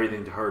leaves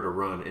everything to her to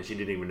run, and she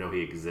didn't even know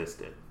he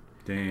existed.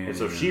 Damn. And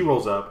so she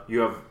rolls up. You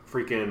have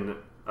freaking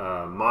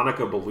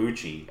Monica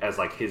Bellucci as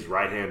like his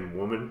right hand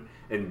woman,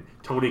 and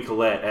Toni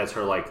Collette as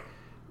her like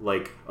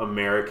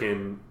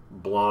American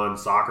blonde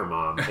soccer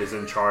mom is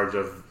in charge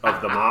of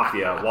the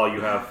mafia, while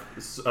you have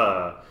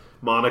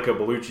Monica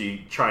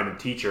Bellucci trying to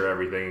teach her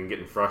everything and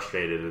getting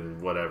frustrated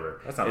and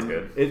whatever. That sounds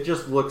good. It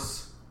just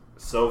looks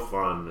so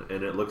fun,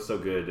 and it looks so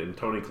good. And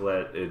Toni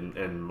Collette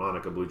and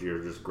Monica Bellucci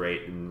are just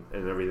great in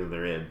everything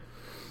they're in.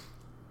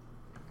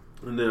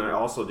 And then I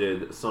also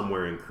did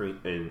Somewhere in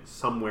Queens.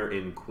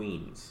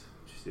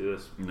 Did you see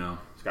this? No.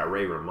 It's got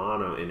Ray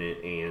Romano in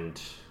it,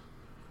 and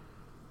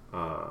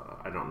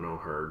I don't know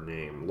her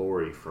name,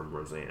 Lori from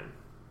Roseanne.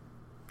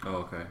 Oh,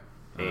 okay.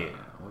 And,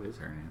 what is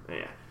her name?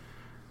 Yeah,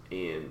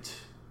 and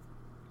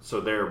so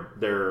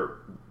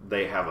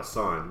they have a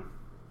son,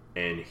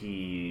 and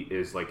he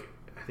is like,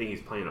 I think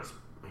he's playing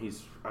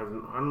I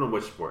don't know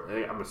which sport.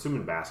 I'm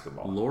assuming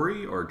basketball.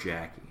 Lori or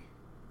Jackie?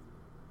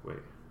 Wait.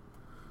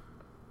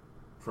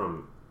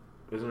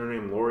 Isn't her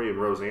name Lori and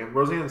Roseanne?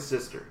 Roseanne's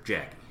sister.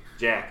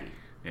 Jackie.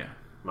 Yeah.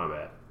 My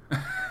bad.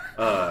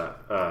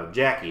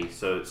 Jackie.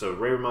 So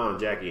Ray Romano and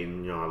Jackie,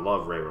 and I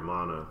love Ray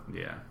Romano.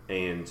 Yeah.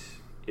 And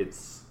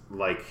it's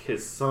like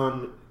his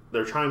son.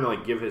 They're trying to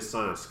like give his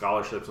son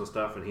scholarships and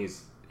stuff, and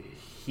he's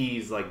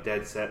like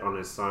dead set on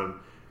his son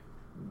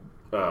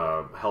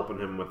helping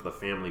him with the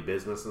family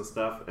business and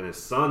stuff, and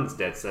his son's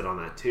dead set on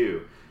that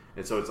too.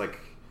 And so it's like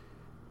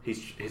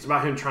it's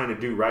about him trying to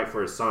do right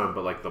for his son,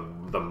 but like the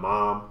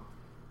mom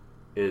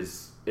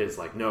is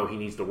like, no, he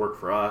needs to work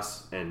for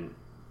us, and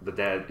the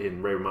dad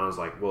in Ray Romano's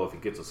like, well, if he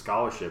gets a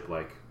scholarship,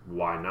 like,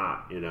 why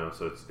not?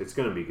 So it's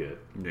going to be good.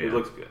 Yeah. It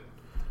looks good.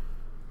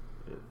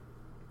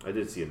 I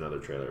did see another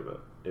trailer,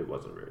 but it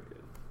wasn't very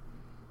good.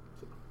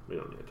 So we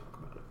don't need to talk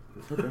about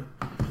it.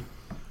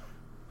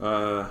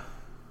 Okay.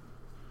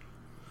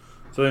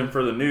 So then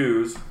for the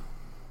news,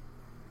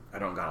 I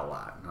don't got a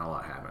lot. Not a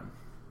lot happened.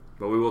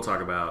 But we will talk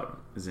about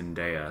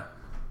Zendaya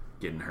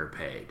getting her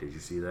pay. Did you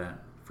see that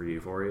for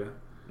Euphoria?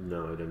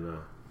 No, I didn't know.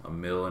 $1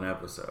 million an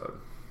episode.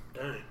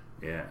 Dang.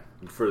 Yeah.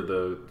 For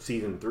the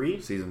season 3?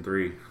 Season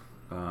 3.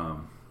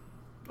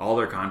 All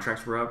their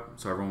contracts were up,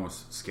 so everyone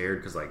was scared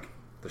because, like,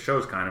 the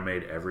show's kind of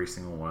made every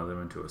single one of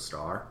them into a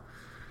star.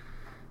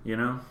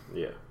 Yeah.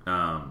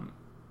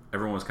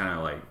 Everyone was kind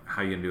of like,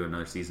 how are you going to do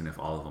another season if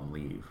all of them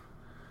leave?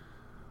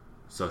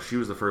 So she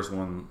was the first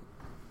one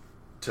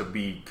to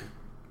be,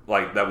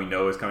 like, that we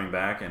know is coming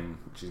back, and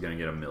she's going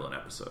to get $1 million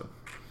episode.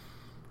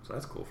 So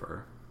that's cool for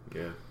her.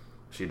 Yeah.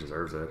 She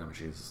deserves it. I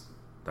mean,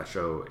 that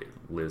show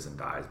lives and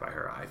dies by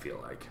her, I feel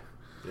like.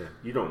 Yeah.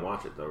 You don't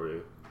watch it, though,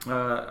 really?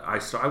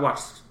 I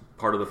watched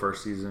part of the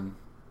first season.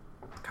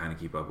 Kind of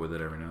keep up with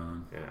it every now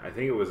and then. Yeah, I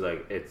think it was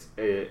like, it's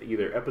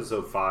either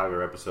episode 5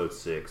 or episode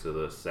 6 of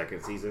the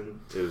second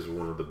season. It was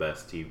one of the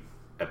best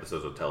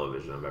episodes of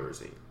television I've ever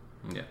seen.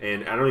 Yeah.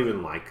 And I don't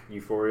even like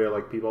Euphoria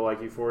like people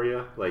like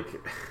Euphoria. Like,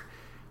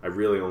 I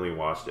really only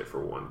watched it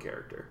for one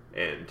character,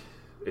 and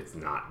it's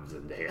not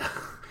Zendaya.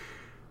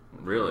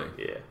 Really?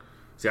 Yeah.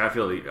 See, I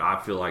feel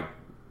like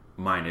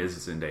mine is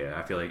Zendaya.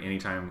 I feel like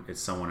anytime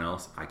it's someone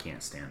else, I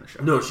can't stand the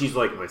show. No, she's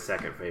like my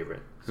second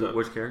favorite. So,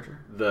 which character?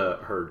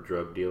 Her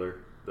drug dealer.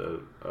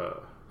 Oh,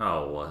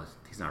 well,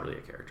 he's not really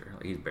a character.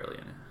 Like, he's barely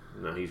in it.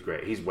 No, he's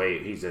great. He's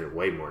in it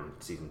way more in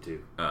season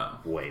 2. Oh.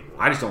 Way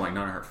more. I just don't like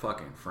none of her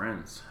fucking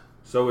friends.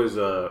 So is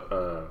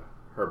her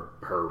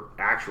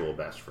actual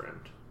best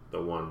friend,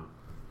 the one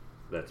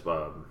that's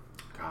God,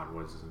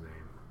 what's his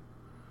name?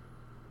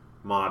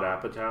 Maude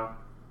Apatow,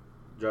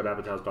 Judd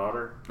Apatow's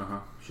daughter.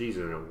 She's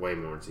in it way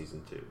more in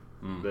season 2,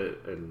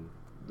 and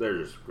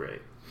they're just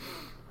great.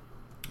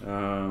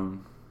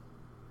 And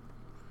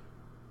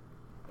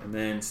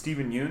then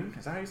Steven Yeun,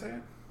 is that how you say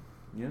it?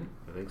 Yeun?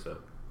 I think so.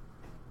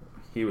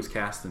 He was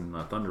cast in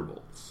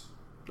Thunderbolts.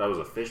 That was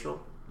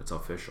official? It's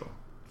official.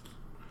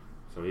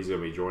 So he's going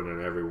to be joining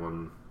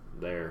everyone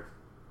there.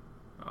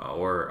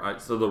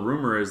 So the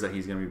rumor is that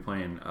he's going to be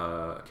playing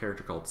a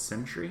character called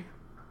Sentry.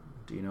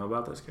 Do you know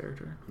about this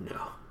character?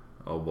 No.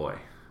 Oh boy.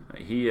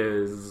 He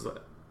is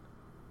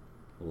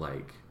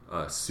like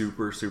a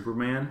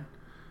Superman,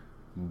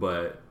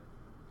 but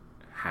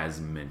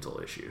has mental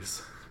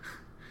issues.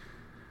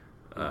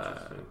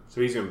 So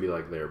he's going to be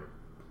like their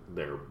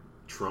their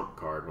trump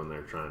card when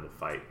they're trying to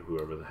fight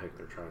whoever the heck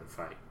they're trying to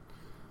fight.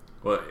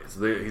 Well,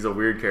 he's a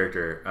weird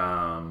character.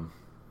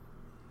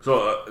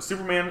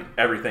 Superman,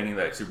 everything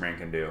that Superman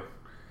can do,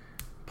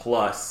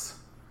 plus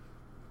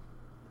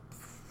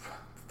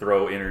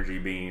throw energy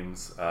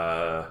beams,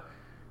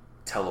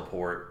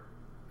 teleport,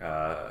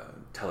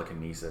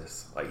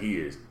 telekinesis. Like, he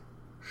is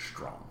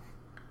strong.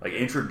 Like,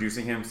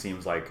 introducing him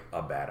seems like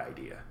a bad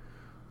idea.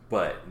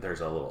 But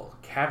there's a little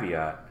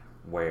caveat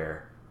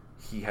where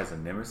he has a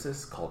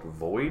nemesis called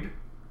Void,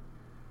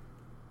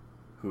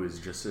 who is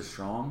just as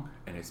strong,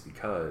 and it's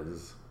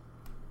because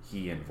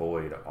he and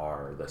Void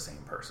are the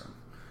same person.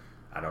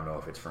 I don't know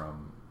if it's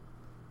from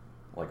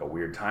like a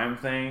weird time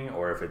thing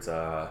or if it's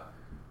a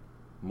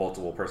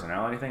multiple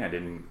personality thing. I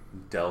didn't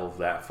delve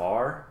that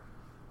far,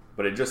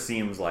 but it just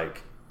seems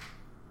like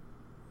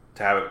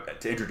to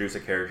introduce a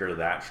character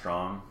that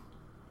strong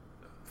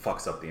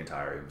fucks up the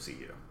entire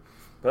MCU.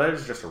 But that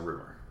is just a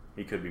rumor.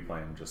 He could be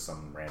playing just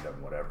some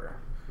random whatever.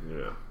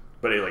 Yeah.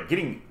 But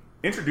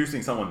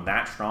introducing someone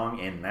that strong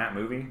in that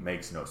movie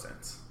makes no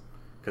sense.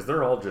 Because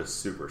they're all just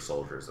super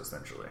soldiers,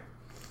 essentially.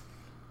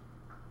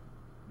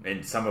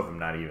 And some of them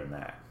not even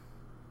that.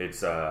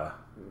 It's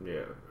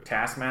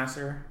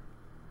Taskmaster,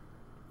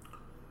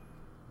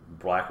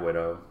 Black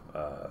Widow,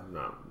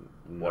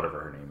 whatever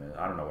her name is.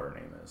 I don't know what her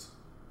name is.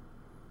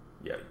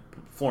 Yeah,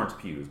 Florence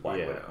Pugh's Black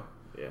Widow.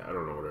 Yeah, I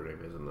don't know what her name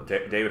is.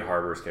 David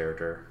Harbour's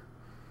character.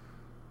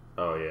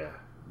 Oh, yeah.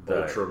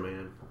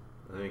 Ultraman,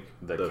 I think.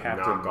 The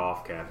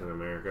knockoff Captain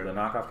America. The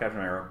knockoff Captain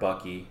America,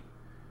 Bucky,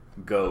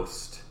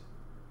 Ghost,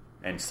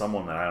 and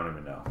someone that I don't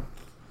even know.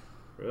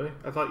 Really?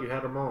 I thought you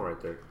had them all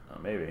right there.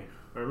 Maybe.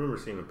 I remember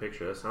seeing a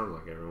picture. That sounds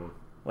like everyone.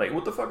 Like,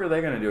 what the fuck are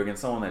they going to do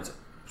against someone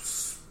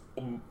that's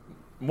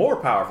more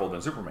powerful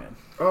than Superman?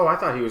 Oh, I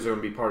thought he was going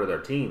to be part of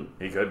their team.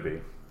 He could be.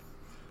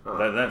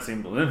 That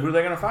seems. Then who are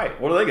they going to fight?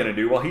 What are they going to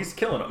do while he's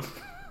killing them?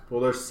 Well,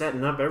 they're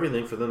setting up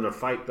everything for them to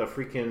fight the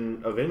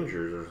freaking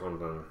Avengers or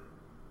something.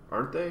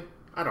 Aren't they?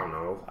 I don't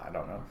know. I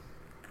don't know.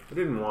 I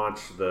didn't watch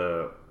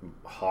the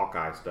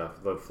Hawkeye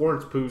stuff. The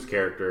Florence Pugh's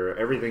character,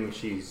 everything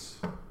she's...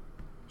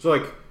 So,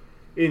 like,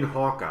 in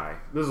Hawkeye,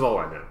 this is all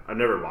I know. I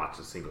never watched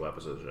a single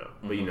episode of the show.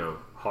 Mm-hmm. But, you know,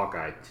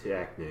 Hawkeye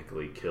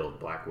technically killed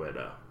Black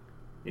Widow.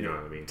 You know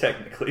what I mean?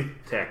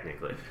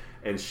 Technically.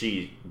 And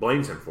she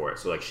blames him for it.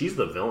 So, like, she's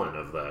the villain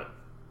of the...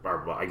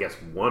 Or, I guess,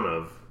 one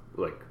of,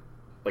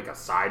 like a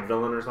side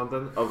villain or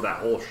something of that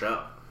whole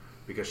show.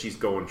 Because she's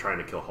trying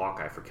to kill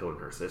Hawkeye for killing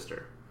her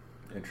sister.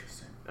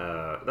 Interesting.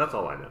 That's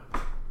all I know.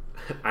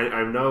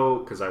 I know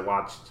because I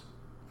watched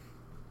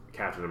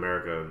Captain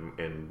America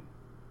and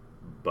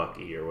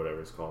Bucky or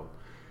whatever it's called,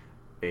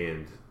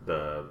 and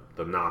the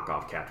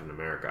knockoff Captain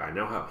America. I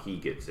know how he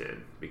gets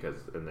in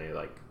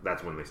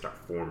that's when they start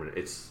forming.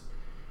 It's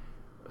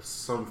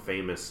some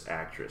famous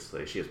actress.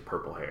 She has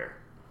purple hair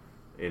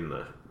in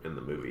the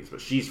movies,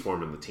 but she's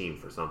forming the team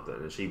for something,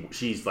 and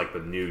she's like the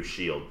new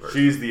Shield person.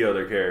 She's the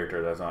other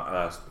character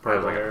that's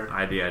purple hair.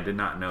 I did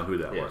not know who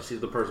that was. She's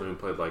the person who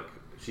played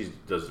she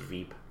does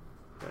Veep,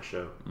 that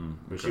show.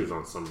 Okay. She was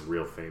on some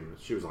real famous.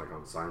 She was like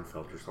on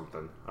Seinfeld or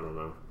something. I don't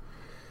know.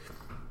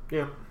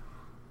 Yeah.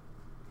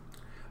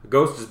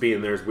 Ghost is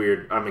being there is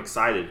weird. I'm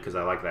excited because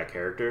I like that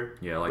character.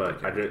 Yeah, I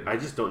like that character. I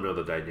just don't know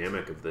the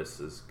dynamic of this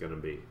is going to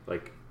be.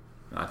 Like,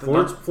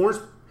 Florence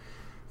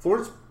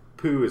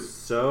Pugh is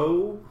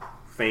so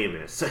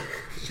famous.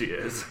 She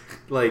is.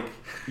 Like,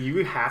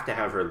 you have to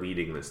have her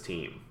leading this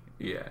team.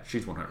 Yeah,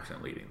 she's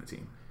 100% leading the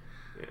team.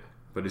 Yeah.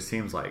 But it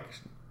seems like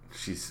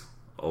she's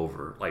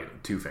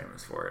too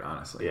famous for it,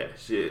 honestly. Yeah,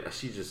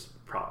 she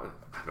just probably,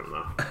 I don't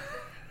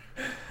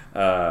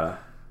know.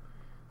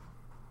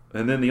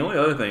 And then the only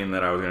other thing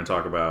that I was going to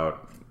talk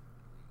about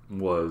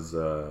was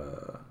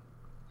the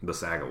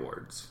SAG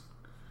Awards.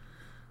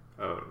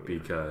 Oh, yeah.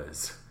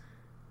 Because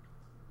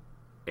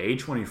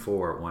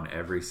A24 won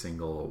every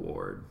single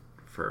award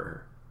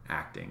for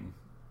acting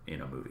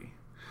in a movie.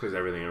 Because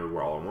Everything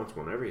Everywhere All at Once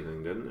won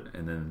everything, didn't it?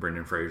 And then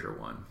Brendan Fraser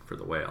won for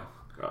The Whale.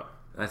 Oh.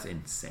 That's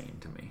insane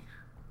to me.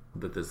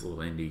 That this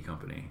little indie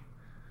company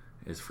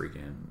is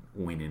freaking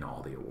winning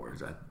all the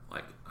awards.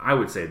 I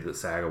would say the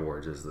SAG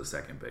Awards is the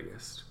second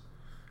biggest.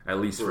 At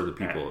least for the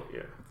people.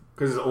 Yeah.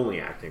 Because it's only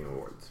acting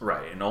awards.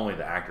 Right, and only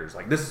the actors.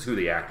 Like, this is who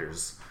the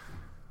actors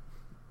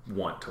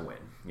want to win,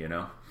 you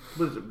know?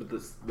 But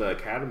the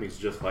Academy's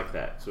just like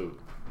that. So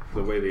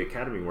the way the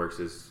Academy works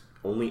is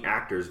only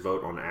actors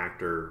vote on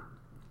actor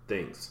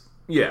things.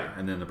 Yeah,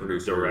 and then the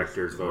producers.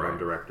 Directors vote on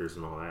directors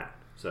and all that.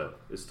 So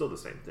it's still the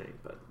same thing.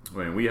 But I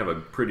mean, we have a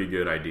pretty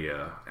good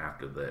idea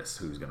after this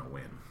who's going to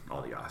win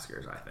all the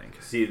Oscars, I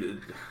think. See,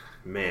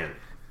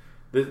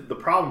 the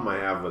problem I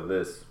have with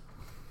this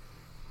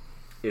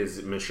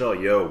is Michelle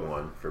Yeoh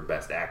won for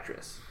Best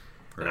Actress.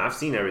 Right. And I've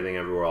seen Everything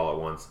Everywhere All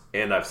at Once,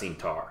 and I've seen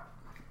Tar.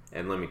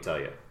 And let me tell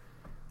you,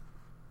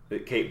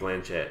 Cate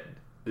Blanchett,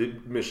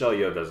 Michelle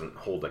Yeoh doesn't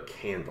hold a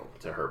candle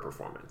to her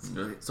performance.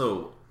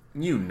 So,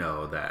 you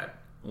know that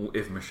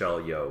if Michelle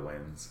Yeoh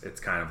wins, it's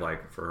kind of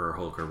like for her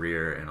whole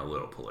career and a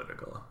little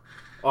political.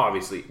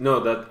 Obviously. No,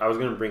 that I was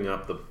going to bring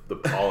up the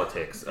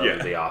politics of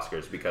the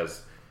Oscars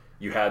because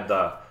you had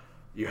the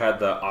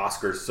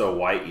Oscars so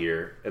white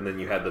year, and then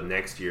you had the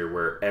next year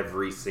where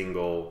every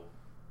single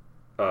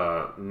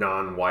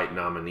non-white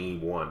nominee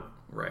won.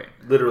 Right.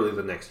 Literally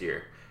the next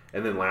year.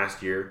 And then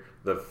last year,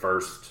 the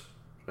first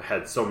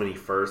had so many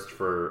firsts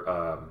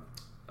for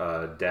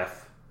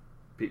deaf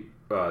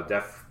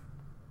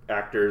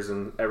actors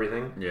and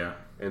everything. Yeah.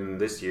 And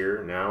this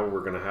year, now we're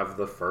going to have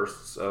the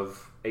firsts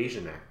of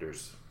Asian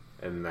actors.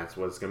 And that's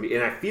what it's going to be.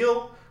 And I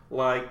feel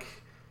like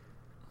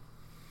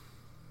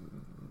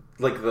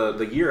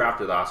the year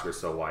after the Oscars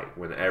So White,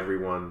 when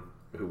everyone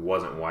who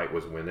wasn't white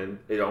was winning,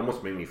 it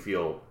almost made me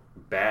feel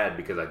bad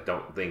because I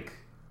don't think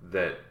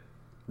that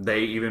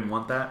they even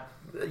want that.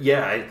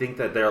 Yeah, I think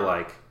that they're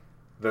like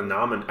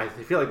I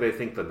feel like they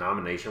think the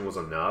nomination was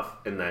enough,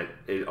 and that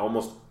it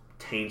almost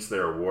taints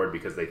their award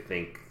because they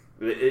think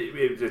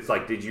it's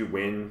like, did you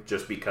win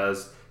just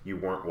because you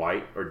weren't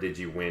white, or did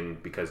you win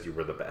because you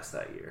were the best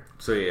that year?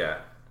 So yeah,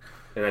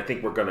 and I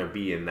think we're going to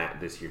be in that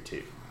this year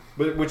too,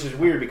 but which is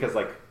weird because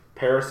like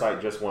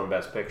Parasite just won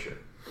Best Picture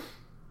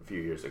a few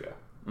years ago.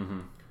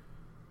 Mm-hmm.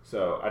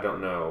 So I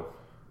don't know.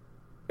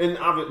 And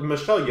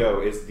Michelle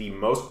Yeoh is the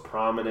most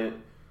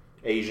prominent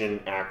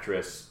Asian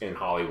actress in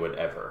Hollywood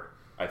ever,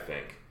 I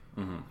think.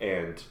 Mm-hmm.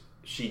 And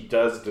she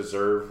does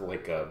deserve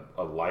like a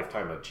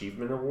Lifetime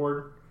Achievement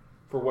Award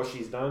for what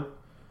she's done.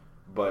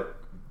 But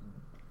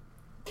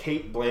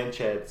Cate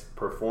Blanchett's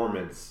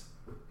performance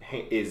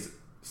is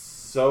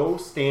so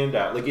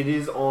standout. Like it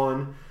is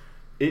on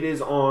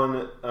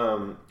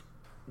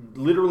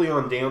literally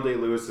on Daniel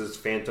Day-Lewis's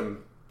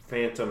Phantom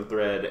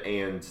Thread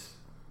and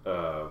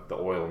the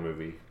Oil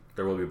movie.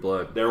 There Will Be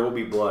Blood. There Will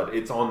Be Blood.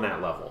 It's on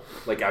that level.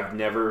 Like, I've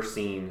never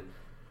seen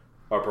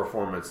a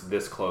performance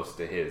this close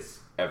to his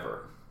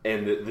ever.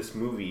 And this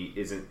movie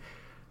isn't...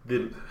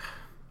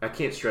 I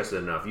can't stress it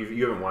enough.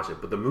 You haven't watched it,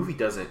 but the movie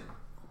doesn't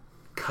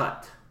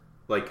cut.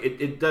 Like,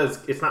 it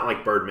does... It's not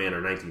like Birdman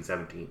or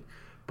 1917,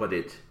 but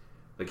it...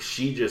 Like,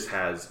 she just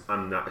has...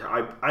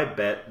 I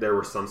bet there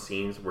were some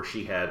scenes where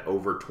she had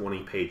over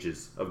 20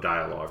 pages of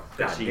dialogue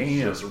that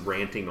she's just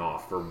ranting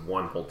off for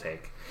one whole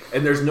take.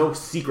 And there's no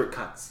secret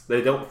cuts.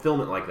 They don't film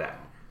it like that.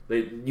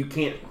 You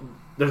can't...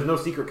 There's no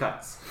secret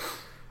cuts.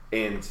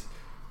 And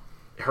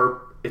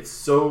it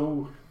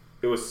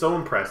was so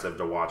impressive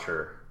to watch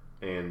her.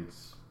 And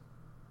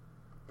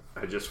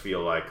I just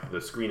feel like the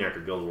Screen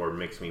Actor Guild Award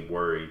makes me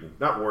worried.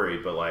 Not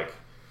worried, but like...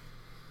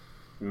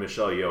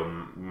 Michelle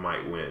Yeoh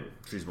might win.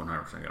 She's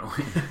 100% going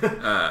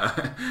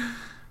to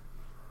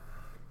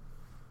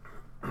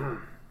win.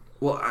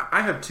 Well,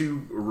 I have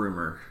two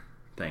rumor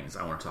things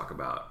I want to talk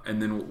about,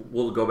 and then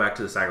we'll go back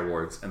to the SAG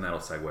Awards, and that'll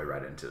segue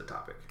right into the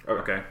topic.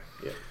 Okay?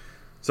 Yeah.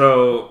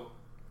 So,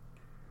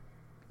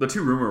 the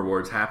two rumor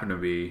awards happen to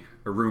be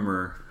a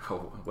rumor...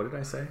 Oh, what did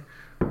I say?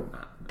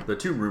 The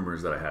two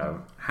rumors that I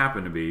have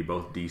happen to be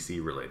both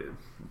DC related,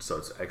 so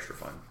it's extra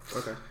fun.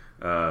 Okay.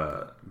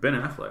 Ben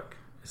Affleck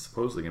is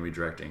supposedly going to be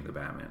directing the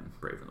Batman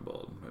Brave and the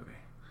Bold movie.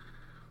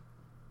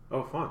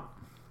 Oh, fun.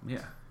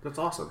 Yeah. That's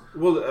awesome.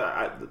 Well,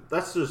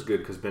 that's just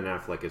good because Ben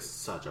Affleck is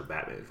such a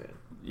Batman fan.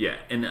 Yeah,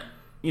 and,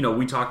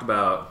 we talked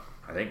about,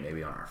 I think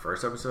maybe on our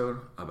first episode,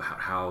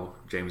 about how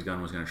James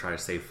Gunn was going to try to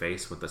save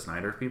face with the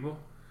Snyder people.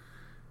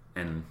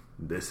 And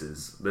this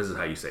is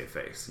how you save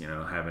face,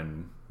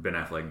 having Ben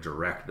Affleck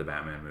direct the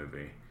Batman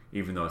movie.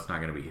 Even though it's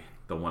not going to be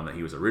the one that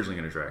he was originally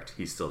going to direct,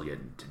 he's still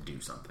getting to do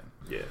something.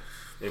 Yeah.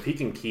 If he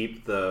can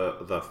keep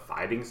the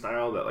fighting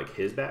style that like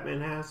his Batman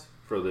has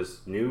for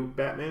this new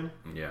Batman,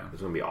 yeah,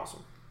 it's gonna be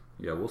awesome.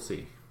 Yeah, we'll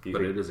see.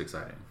 But it is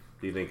exciting.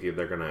 Do you think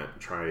they're gonna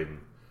try and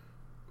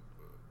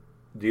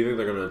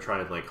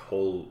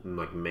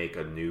make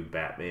a new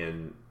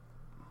Batman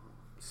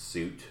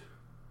suit,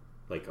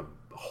 like a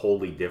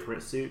wholly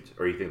different suit,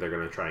 or you think they're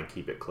gonna try and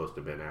keep it close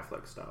to Ben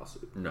Affleck's style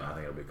suit? No, I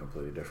think it'll be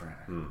completely different.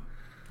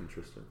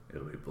 Interesting.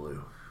 It'll be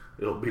blue.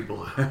 It'll be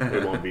blue.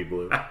 It won't be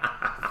blue.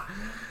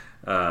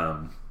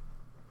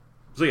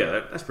 So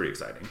yeah, that's pretty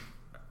exciting.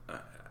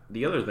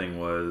 The other thing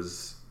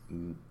was,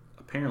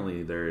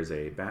 apparently there is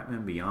a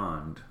Batman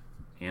Beyond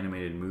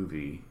animated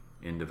movie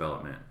in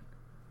development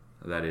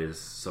that is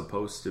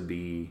supposed to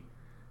be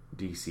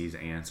DC's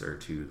answer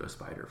to the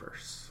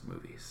Spider-Verse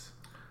movies.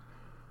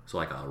 So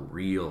like a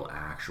real,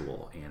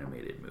 actual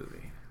animated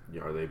movie.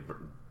 Yeah, do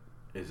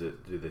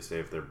they say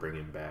if they're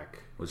bringing back?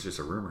 Well, it's just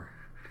a rumor.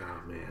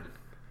 Oh man.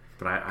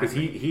 But because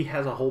he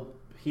has a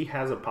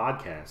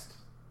podcast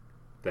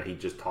that he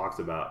just talks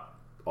about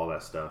all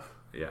that stuff.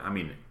 Yeah, I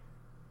mean,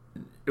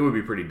 it would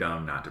be pretty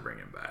dumb not to bring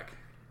him back.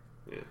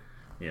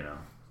 Yeah,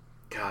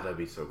 God, that'd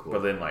be so cool.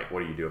 But then, like,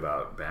 what do you do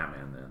about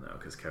Batman then, though?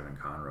 Because Kevin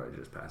Conroy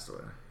just passed away.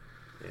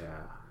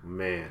 Yeah,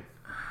 man,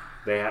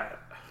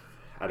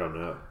 I don't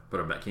know.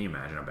 But can you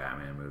imagine a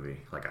Batman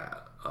movie, like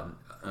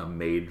a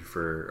made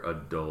for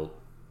adult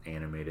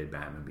animated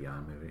Batman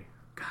Beyond movie?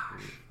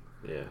 Gosh,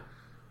 yeah.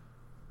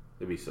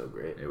 It'd be so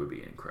great. It would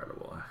be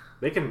incredible.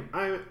 They can.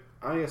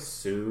 I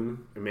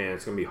assume, man,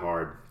 it's gonna be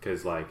hard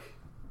because like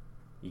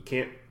you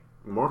can't.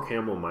 Mark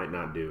Hamill might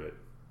not do it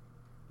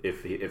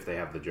if they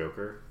have the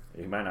Joker.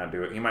 He might not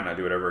do it. He might not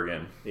do it ever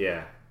again.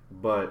 Yeah,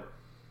 but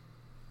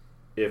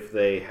if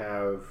they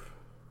have,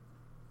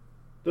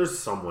 there's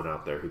someone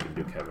out there who can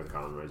do Kevin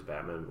Conroy's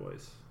Batman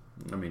voice.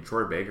 I mean,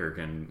 Troy Baker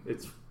can.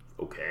 It's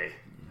okay.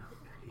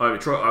 I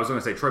was going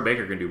to say Troy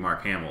Baker can do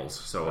Mark Hamill's,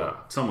 so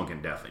someone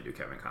can definitely do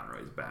Kevin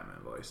Conroy's Batman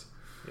voice.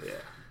 Yeah.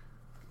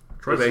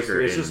 Troy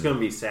Baker. It's just going to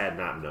be sad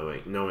not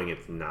knowing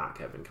it's not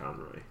Kevin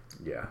Conroy.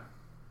 Yeah.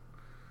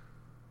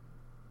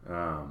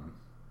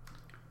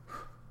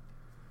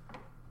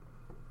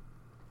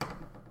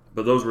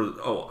 But those were.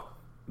 Oh,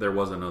 there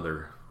was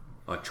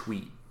a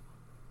tweet.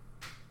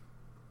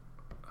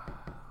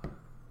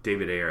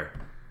 David Ayer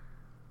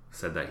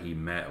said that he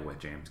met with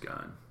James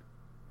Gunn,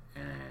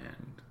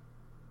 and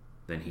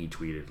then he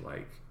tweeted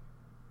like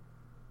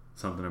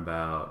something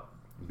about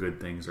good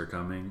things are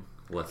coming.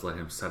 Let's let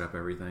him set up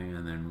everything,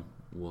 and then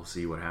we'll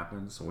see what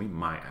happens. So we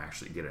might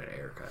actually get an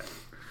Ayer cut.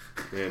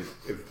 And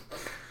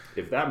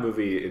if that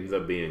movie ends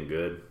up being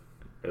good,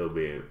 it'll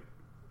be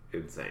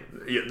insane.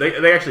 Yeah,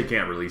 they actually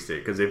can't release it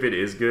because if it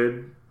is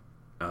good,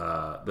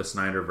 the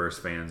Snyderverse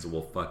fans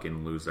will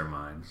fucking lose their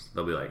minds.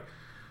 They'll be like,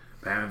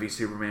 Batman v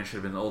Superman should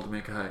have been the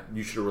ultimate cut.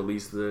 You should have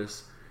released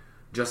this.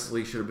 Justice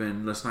League should have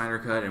been the Snyder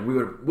cut, and we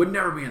would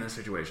never be in this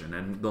situation,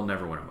 and they'll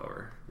never win him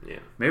over. Yeah,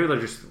 maybe they'll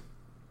just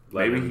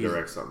let him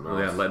direct something else.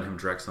 Yeah, letting him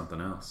direct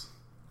something else,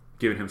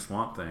 giving him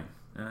Swamp Thing.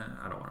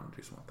 I don't want him to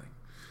do Swamp Thing.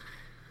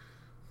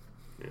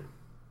 Yeah,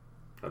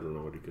 I don't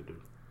know what he could do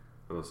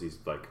unless he's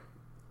like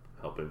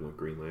helping with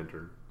Green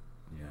Lantern.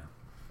 Yeah.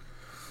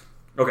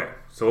 Okay,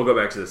 so we'll go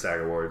back to the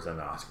SAG Awards and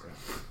the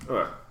Oscars. All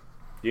right,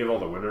 do you have all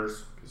the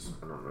winners? Because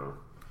I don't know.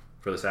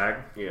 For the SAG?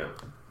 Yeah,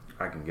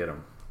 I can get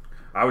them.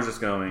 I was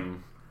just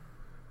going.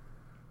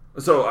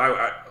 So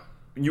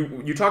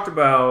you talked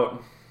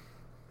about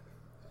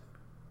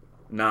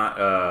not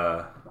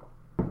are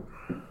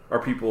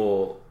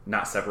people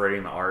not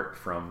separating the art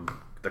from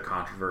the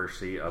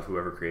controversy of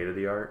whoever created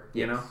the art?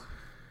 You know,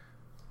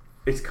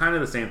 it's kind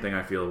of the same thing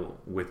I feel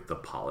with the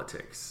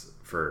politics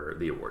for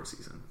the award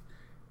season.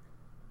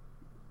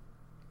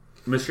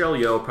 Michelle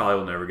Yeoh probably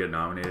will never get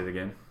nominated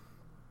again,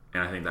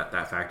 and I think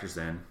that factors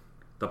in.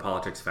 The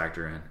politics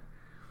factor in,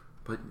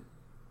 but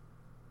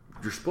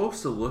you're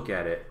supposed to look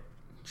at it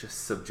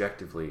just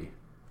subjectively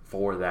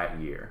for that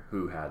year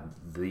who had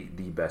the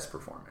best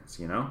performance,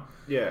 you know?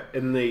 Yeah,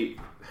 and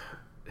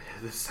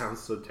this sounds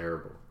so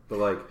terrible, but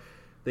like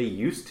they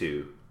used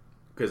to,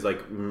 because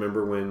like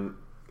remember when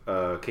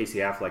Casey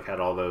Affleck had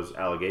all those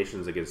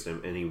allegations against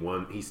him and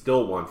he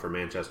still won for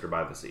Manchester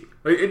by the Sea.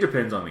 It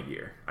depends on the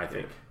year, I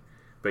think. Yeah.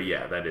 But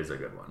yeah, that is a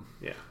good one.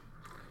 Yeah.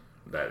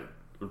 That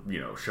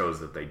shows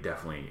that they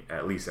definitely,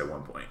 at least at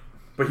one point.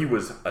 But he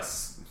was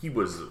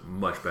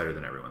much better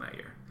than everyone that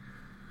year.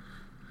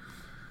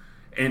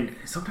 And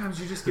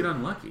sometimes you just get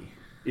unlucky.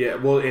 Yeah,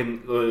 well,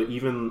 and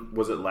even,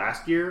 was it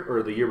last year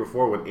or the year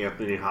before when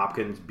Anthony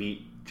Hopkins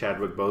beat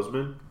Chadwick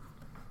Boseman?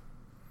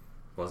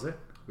 Was it?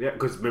 Yeah,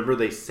 because remember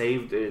they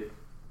saved it.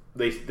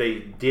 They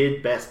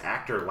did Best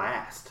Actor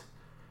last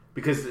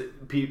because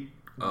they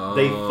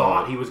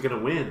thought he was going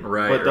to win.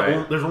 Right, but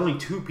there's only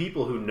two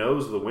people who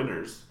knows the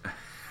winners.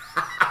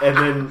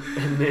 and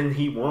then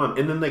he won,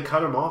 and then they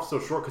cut him off so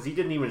short because he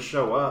didn't even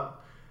show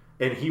up,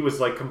 and he was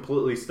like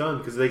completely stunned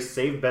because they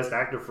saved Best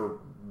Actor for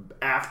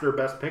after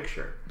Best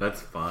Picture. That's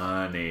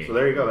funny. So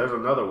there you go. There's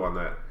another one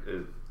that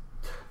is,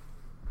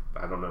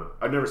 I don't know.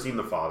 I've never seen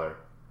The Father.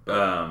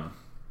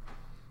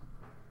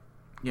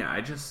 Yeah,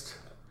 I just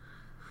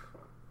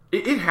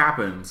it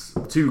happens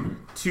to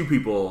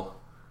people.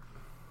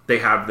 They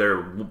have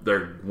their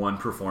one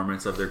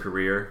performance of their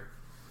career,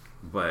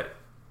 but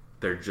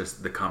they're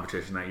just, the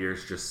competition that year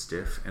is just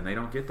stiff, and they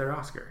don't get their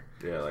Oscar.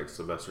 Yeah, like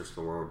Sylvester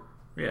Stallone.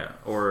 Yeah,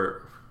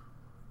 or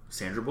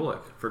Sandra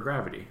Bullock for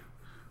Gravity.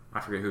 I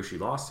forget who she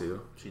lost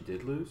to. She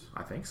did lose?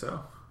 I think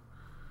so.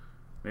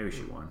 Maybe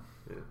she won.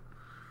 Yeah.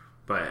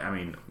 But, I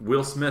mean,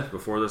 Will Smith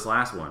before this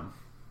last one,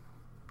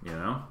 you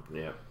know?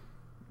 Yeah.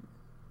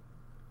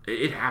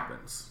 It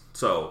happens.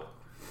 So,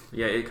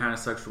 yeah, it kind of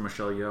sucks for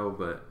Michelle Yeoh,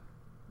 but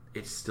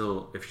it's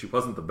still, if she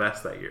wasn't the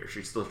best that year,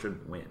 she still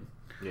shouldn't win.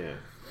 Yeah.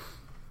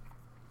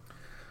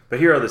 But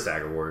here are the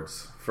SAG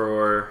Awards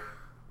for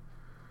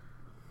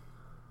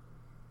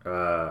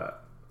a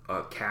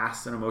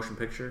cast in a motion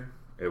picture.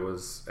 It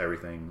was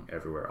Everything,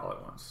 Everywhere, All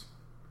at Once.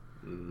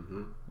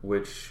 Mm-hmm.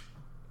 Which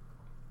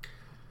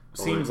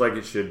seems like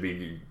it should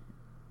be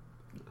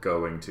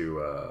going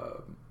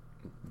to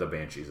the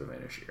Banshees of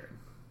Inisherin.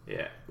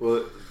 Yeah.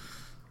 Well,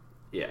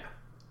 yeah.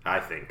 I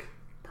think,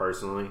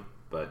 personally,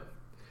 but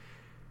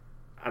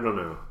I don't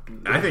know.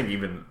 I think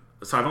even...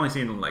 So I've only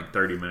seen like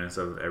 30 minutes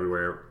of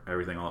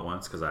Everything, All at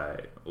Once because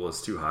I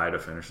was too high to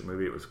finish the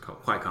movie. It was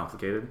quite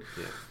complicated.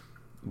 Yeah.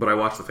 But I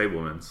watched The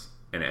Fabelmans,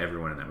 and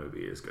everyone in that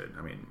movie is good.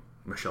 I mean,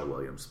 Michelle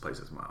Williams plays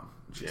his mom.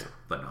 She's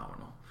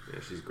phenomenal.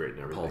 Yeah, she's great in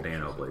everything. Paul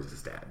Dano plays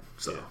his dad.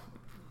 So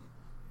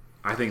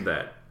I think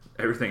that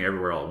Everything,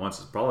 Everywhere, All at Once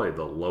is probably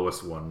the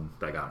lowest one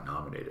that got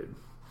nominated.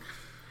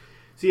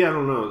 See, I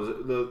don't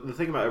know. The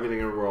thing about Everything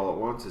Everywhere All at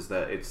Once is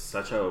that it's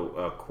such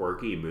a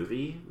quirky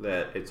movie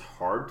that it's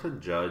hard to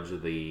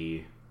judge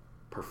the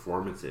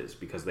performances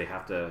because they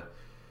have to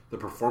the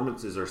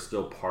performances are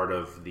still part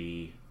of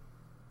the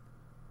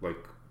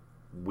like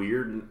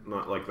weird,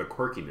 not like the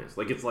quirkiness.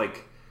 Like it's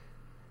like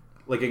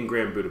in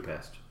Grand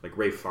Budapest, like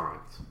Ralph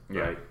Fiennes,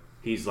 right?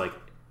 He's like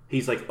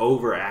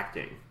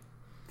overacting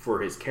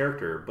for his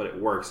character, but it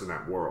works in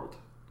that world.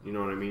 You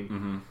know what I mean?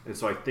 Mm-hmm. And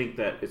so I think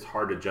that it's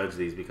hard to judge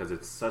these because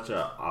it's such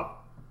a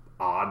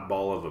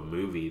oddball of a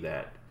movie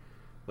that,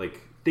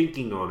 like,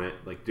 thinking on it,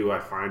 like, do I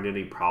find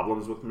any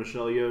problems with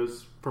Michelle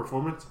Yeoh's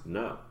performance?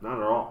 No, not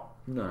at all.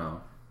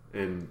 No.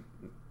 And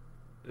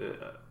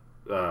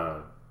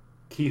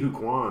Ki Hu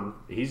Kwan,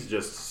 he's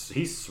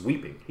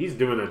sweeping. He's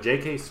doing a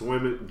J.K.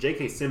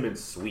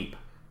 Simmons sweep.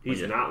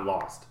 He's not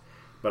lost.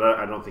 But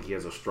I don't think he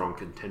has a strong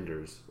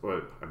contenders.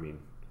 Well, I mean,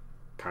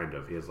 kind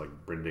of. He has, like,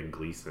 Brendan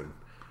Gleeson.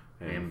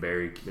 And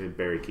Barry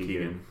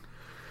Keoghan.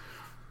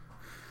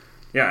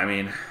 Yeah, I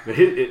mean,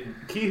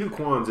 Ki Hu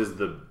Kwan's is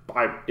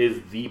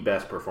the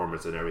best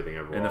performance in Everything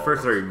Everywhere. In the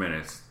first 30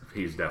 minutes,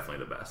 he's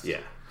definitely the best.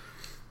 Yeah.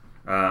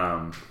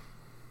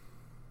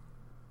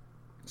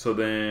 So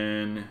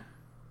then,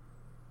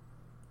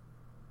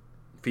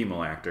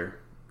 female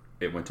actor,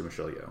 it went to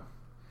Michelle Yeoh.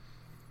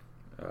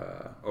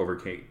 Over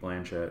Cate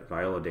Blanchett,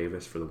 Viola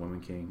Davis for The Woman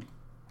King,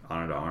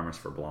 Ana de Armas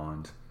for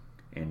Blonde,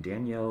 and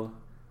Danielle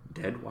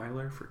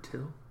Deadwyler for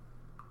Till.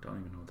 Don't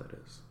even know what that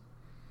is.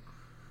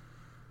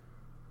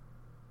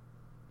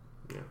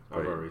 Yeah,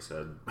 I've already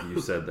said. You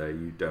said that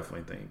you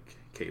definitely think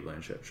Cate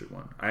Blanchett should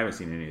win. I haven't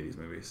seen any of these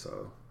movies,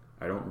 so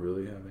I don't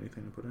really have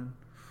anything to put in.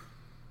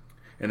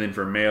 And then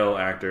for male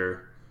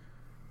actor,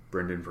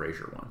 Brendan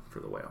Fraser won for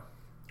The Whale.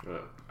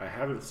 I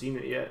haven't seen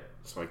it yet,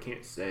 so I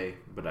can't say,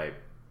 but I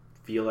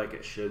feel like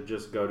it should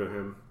just go to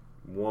him.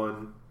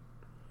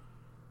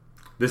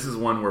 This is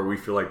one where we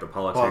feel like the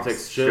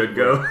politics should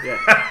go.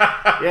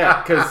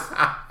 Yeah, because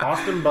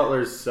Austin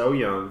Butler's so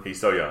young. He's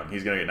so young.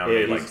 He's going to get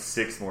nominated like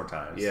 6 more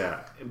times.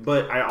 Yeah,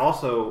 but I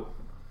also,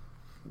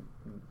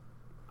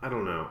 I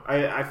don't know.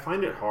 I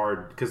find it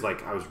hard because,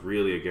 like, I was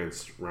really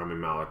against Rami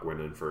Malek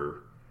winning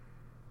for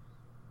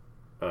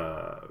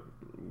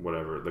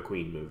the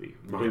Queen movie,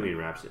 Bohemian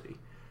Rhapsody.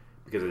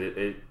 Because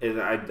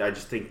I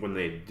just think when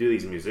they do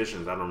these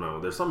musicians, I don't know.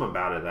 There's something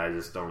about it that I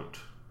just don't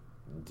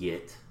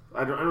get.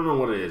 I don't know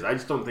what it is. I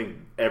just don't think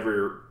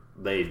ever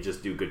they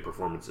just do good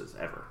performances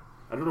ever.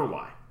 I don't know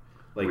why.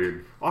 Like,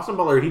 weird. Austin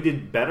Butler, he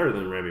did better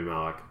than Rami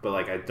Malek, but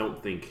like I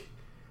don't think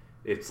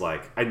it's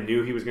like I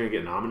knew he was going to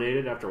get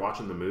nominated after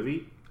watching the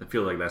movie. I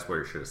feel like that's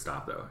where it should have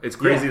stopped though. It's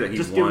crazy that he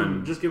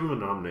won. Just give him a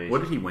nomination.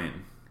 What did he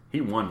win? He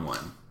won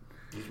one.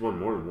 He's won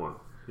more than one.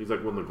 He's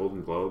like won the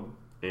Golden Globe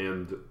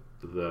and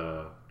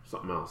the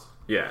something else.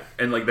 Yeah,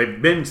 and like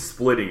they've been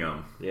splitting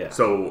them. Yeah.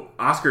 So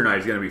Oscar night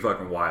is going to be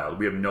fucking wild.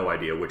 We have no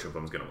idea which of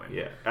them's going to win.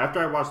 Yeah. After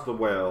I watch The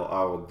Whale,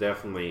 I will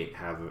definitely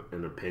have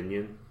an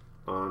opinion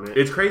on it.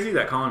 It's crazy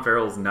that Colin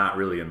Farrell's not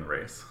really in the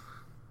race.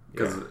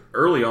 Because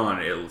early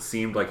on, it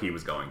seemed like he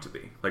was going to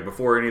be. Like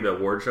before any of the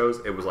award shows,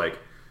 it was like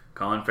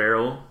Colin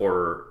Farrell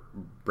or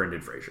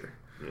Brendan Fraser.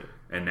 Yeah.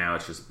 And now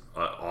it's just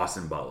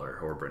Austin Butler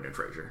or Brendan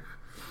Fraser.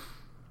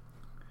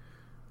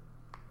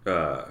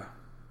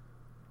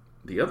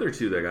 The other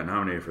two that got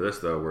nominated for this,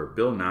 though, were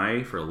Bill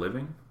Nighy for A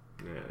Living.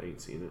 Yeah, I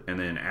ain't seen it. And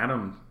then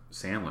Adam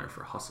Sandler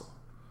for Hustle.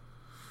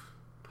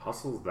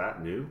 Hustle's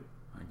that new?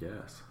 I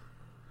guess.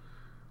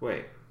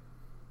 Wait.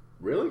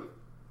 Really?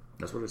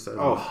 That's what it says.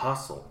 Oh,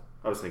 Hustle.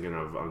 I was thinking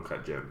of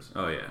Uncut Gems.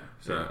 Oh, yeah.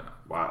 So, yeah.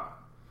 Wow.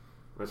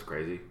 That's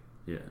crazy.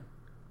 Yeah.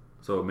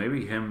 So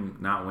maybe him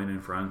not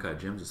winning for Uncut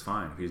Gems is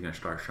fine if he's going to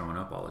start showing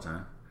up all the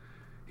time.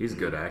 He's a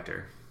good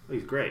actor.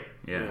 He's great.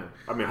 Yeah.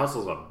 I mean,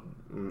 Hustle's a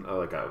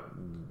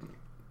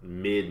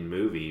mid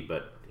movie,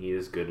 but he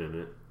is good in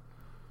it.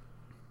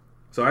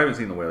 So I haven't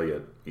seen The Whale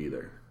yet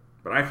either,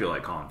 but I feel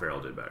like Colin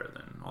Farrell did better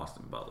than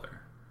Austin Butler.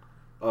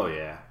 Oh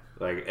yeah,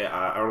 like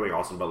I don't think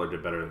Austin Butler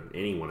did better than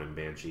anyone in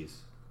Banshees.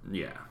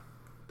 Yeah,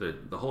 the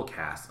whole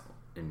cast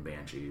in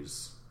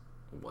Banshees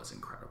was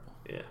incredible.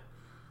 Yeah.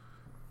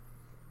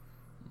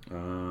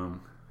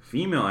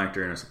 Female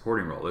actor in a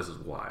supporting role. This is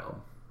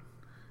wild.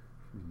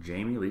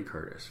 Jamie Lee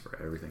Curtis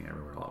for Everything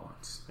Everywhere All at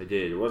Once. I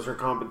did. What's her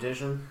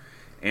competition?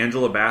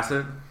 Angela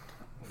Bassett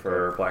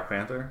for Black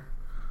Panther.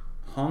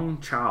 Hong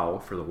Chow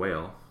for The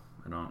Whale.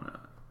 I don't know.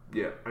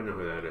 Yeah, I know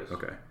who that is.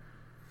 Okay.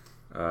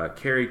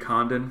 Carrie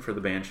Condon for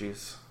The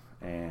Banshees.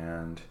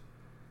 And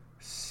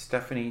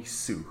Stephanie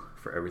Sue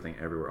for Everything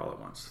Everywhere All at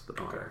Once. The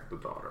daughter. Okay,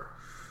 the daughter.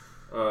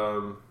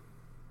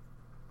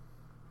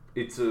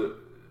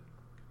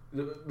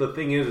 The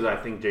thing is I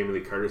think Jamie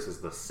Lee Curtis is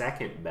the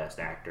second best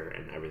actor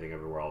in Everything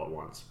Everywhere All at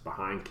Once,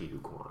 behind Ki Hu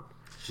Kwan.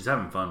 She's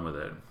having fun with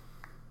it,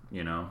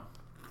 you know?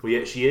 Well,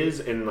 yeah, she is,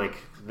 and like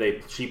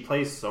she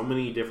plays so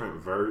many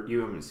different you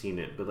haven't seen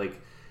it, but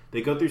like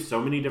they go through so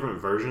many different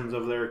versions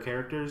of their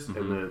characters,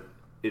 and then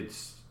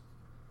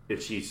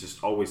she's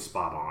just always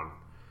spot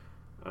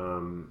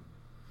on.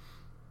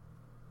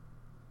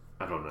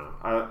 I don't know.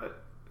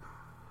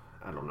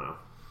 I don't know.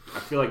 I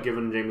feel like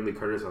giving Jamie Lee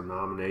Curtis a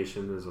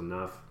nomination is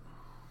enough.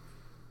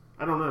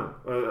 I don't know.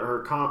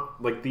 Her comp,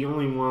 like the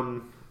only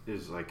one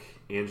is like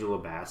Angela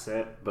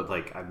Bassett, but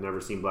like I've never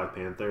seen Black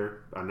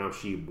Panther. I know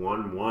she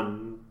won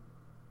one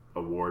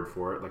award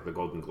for it, like the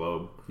Golden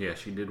Globe. Yeah,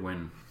 she did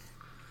win.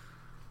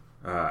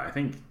 I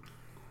think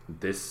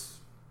this.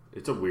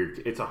 It's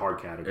a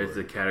hard category. It's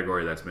a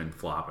category that's been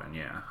flopping.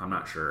 Yeah, I'm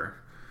not sure,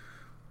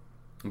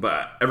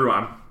 but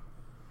everyone.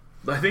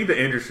 I think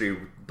the industry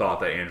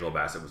thought that Angela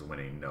Bassett was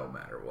winning no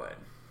matter what.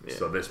 Yeah.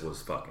 So this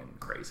was fucking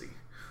crazy.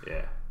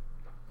 Yeah.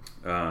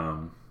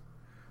 And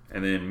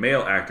then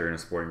male actor in a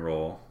supporting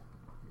role,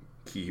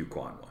 Ke Huy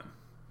Quan won.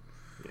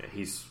 Yeah,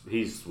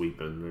 he's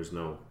sweeping. There's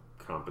no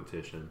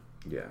competition.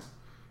 Yeah.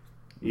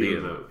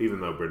 Even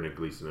though Brendan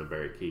Gleeson and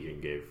Barry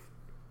Keoghan gave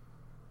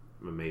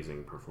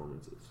amazing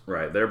performances.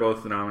 Right. They're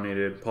both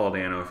nominated. Paul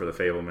Dano for The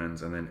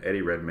Fabelmans, and then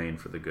Eddie Redmayne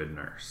for The Good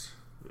Nurse.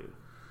 Yeah.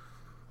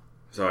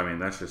 So I mean,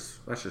 that's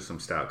just some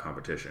stout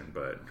competition,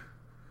 but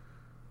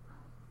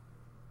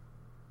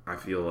I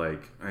feel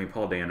like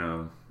Paul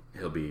Dano,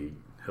 he'll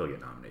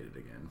get nominated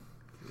again.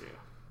 Yeah.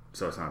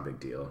 So it's not a big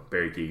deal.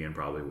 Barry Keoghan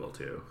probably will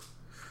too.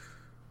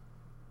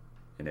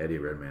 And Eddie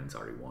Redmayne's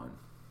already won.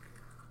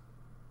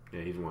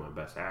 Yeah, he's won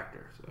Best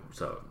Actor.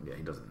 So yeah,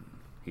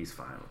 he's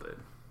fine with it.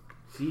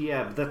 See,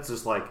 yeah, but that's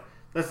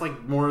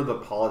more of the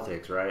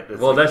politics, right?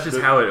 That's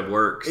just how it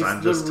works.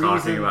 I'm just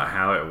talking about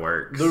how it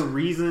works. The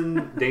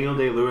reason Daniel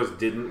Day-Lewis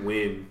didn't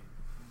win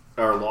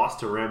or lost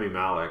to Rami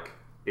Malek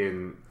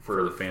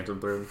for the Phantom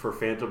Thread for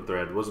Phantom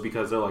Thread was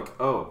because they're like,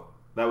 oh,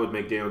 that would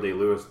make Daniel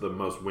Day-Lewis the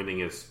most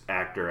winningest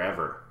actor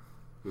ever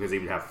because he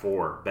would have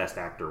 4 Best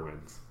Actor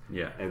wins.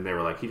 Yeah, and they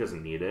were like, he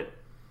doesn't need it.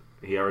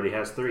 He already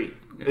has 3.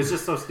 It's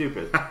just so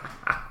stupid.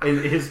 And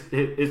it's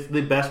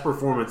the best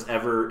performance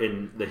ever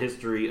in the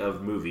history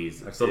of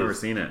movies. I've still never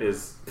seen it.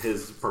 Is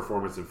his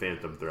performance in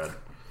Phantom Thread.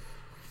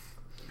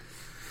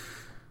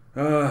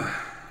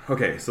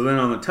 Okay, so then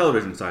on the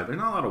television side, there's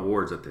not a lot of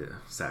awards at the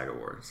SAG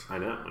Awards. I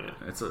know. Yeah.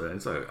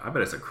 I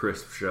bet it's a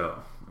crisp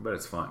show. I bet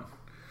it's fun.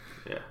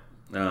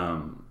 Yeah.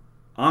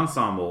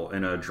 Ensemble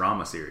in a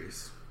drama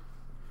series.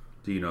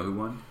 Do you know who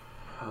won?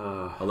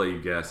 I'll let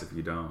you guess if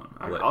you don't.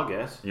 I'll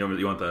guess. You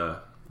want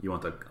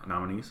the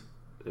nominees?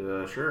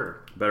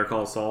 Sure. Better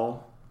Call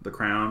Saul, The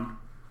Crown,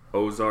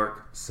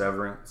 Ozark,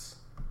 Severance,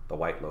 The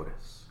White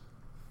Lotus.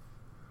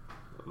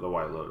 The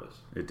White Lotus.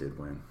 It did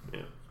win.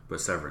 Yeah.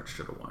 But Severance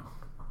should have won.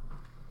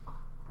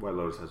 White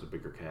Lotus has a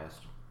bigger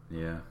cast.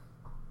 Yeah.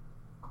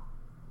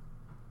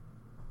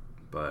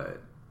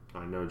 But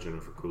I know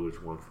Jennifer Coolidge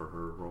won for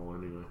her role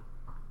anyway.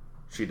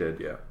 She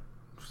did, yeah.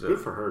 So, good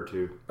for her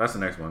too. That's the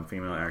next one.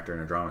 Female actor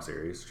in a drama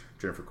series.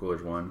 Jennifer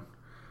Coolidge won.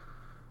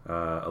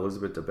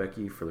 Elizabeth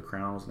Debicki for The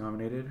Crown was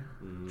nominated.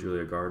 Mm-hmm.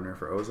 Julia Gardner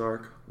for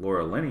Ozark.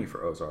 Laura Linney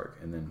for Ozark,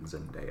 and then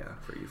Zendaya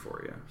for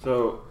Euphoria.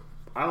 So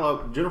I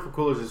love Jennifer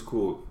Coolidge is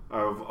cool.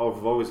 I've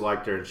always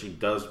liked her, and she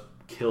does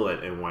kill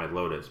it in White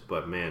Lotus.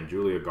 But man,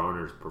 Julia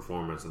Garner's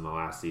performance in the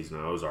last season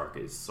of Ozark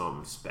is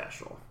something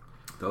special.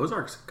 The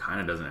Ozarks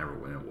kind of doesn't ever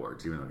win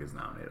awards, even though it gets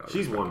nominated.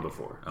 She's won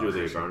before.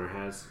 Julia Garner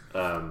has.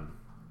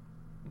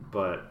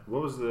 But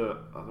what was the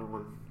other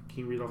one? Can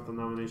you read off the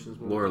nominations?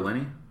 Laura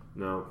Linney?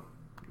 No.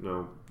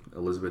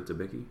 Elizabeth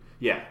Debicki?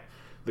 Yeah.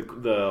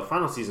 The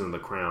final season of The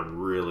Crown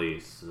really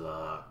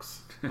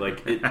sucks.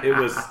 Like, it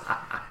was...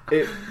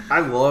 I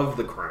love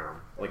The Crown.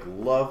 Like,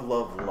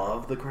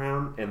 love The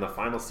Crown. And the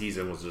final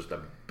season was just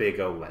a big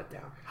old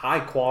letdown. High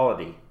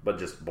quality, but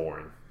just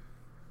boring.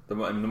 The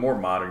more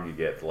modern you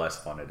get, the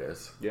less fun it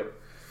is. Yep.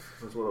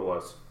 That's what it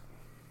was.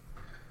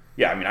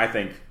 Yeah,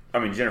 I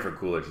mean, Jennifer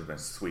Coolidge has been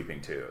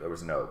sweeping too. There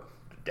was no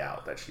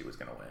doubt that she was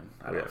going to win.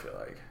 I don't feel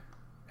like,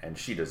 and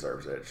she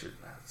deserves it.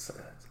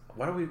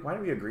 Why do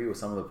we agree with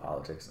some of the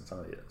politics and some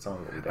of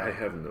what we don't? I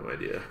have no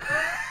idea.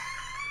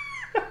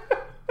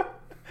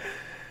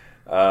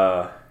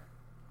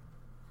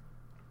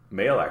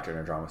 Male actor in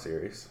a drama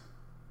series.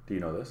 Do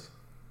you know this?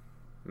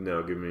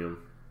 No, give me him.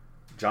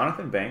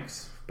 Jonathan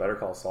Banks, Better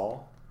Call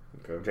Saul.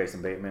 Okay.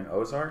 Jason Bateman,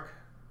 Ozark.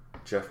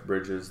 Jeff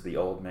Bridges, The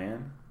Old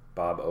Man.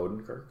 Bob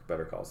Odenkirk,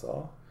 Better Call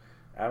Saul.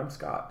 Adam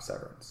Scott,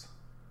 Severance.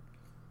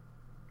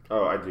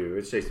 Oh, I do.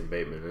 It's Jason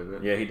Bateman, isn't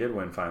it? Yeah, he did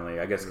win finally.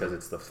 I guess because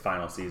it's the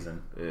final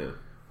season. Yeah.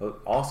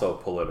 Also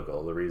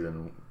political. The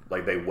reason,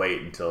 like, they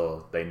wait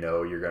until they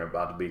know you're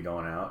about to be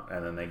going out,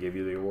 and then they give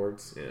you the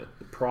awards. Yeah.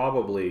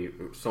 Probably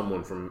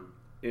someone from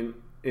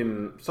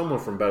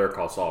Better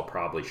Call Saul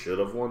probably should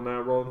have won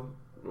that role.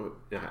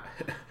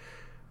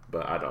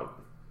 But I don't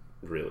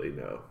really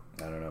know.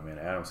 I don't know, man.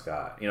 Adam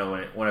Scott. You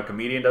know, when a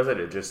comedian does it,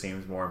 it just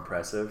seems more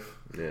impressive.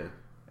 Yeah.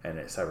 And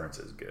Severance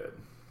is good.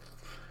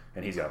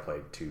 And he's got to play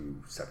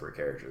 2 separate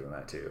characters in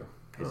that, too.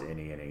 His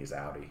innie and his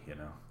outie, you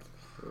know.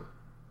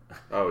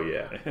 Oh,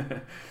 yeah.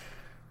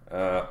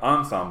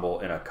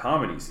 Ensemble in a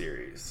comedy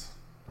series.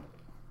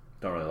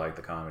 Don't really like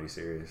the comedy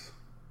series.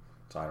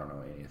 So I don't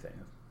know anything.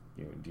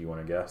 Do you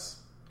want to guess?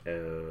 I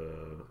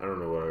don't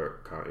know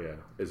what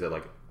Is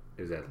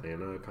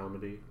Atlanta a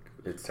comedy?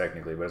 It's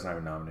technically, but it's not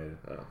even nominated.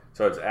 Oh.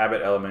 So it's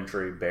Abbott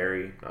Elementary,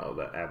 Barry. Oh,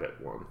 the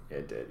Abbott one.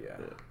 It did, yeah.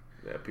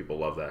 Yeah, people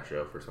love that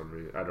show for some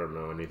reason. I don't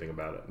know anything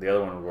about it. The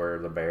other one were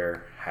The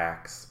Bear,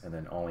 Hacks, and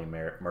then Only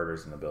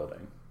Murders in the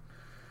Building.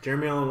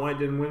 Jeremy Allen White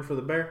didn't win for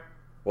The Bear?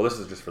 Well, this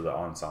is just for the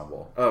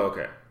ensemble. Oh,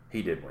 okay.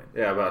 He did win.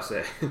 Yeah, I was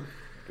about to say.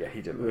 Yeah,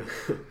 he did win.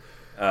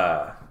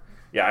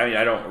 Yeah, I mean,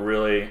 I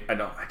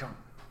don't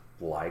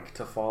like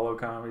to follow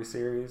comedy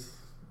series.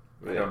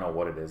 I don't know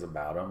what it is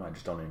about them. I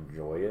just don't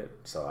enjoy it.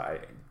 So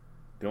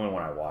the only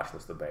one I watched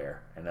was The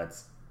Bear, and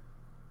that's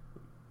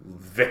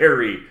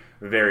very,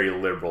 very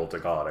liberal to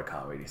call it a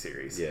comedy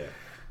series. Yeah.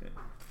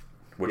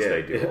 Which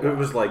they do. It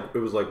was like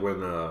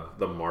when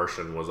The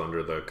Martian was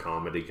under the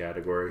comedy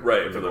category,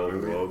 right? For the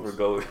Golden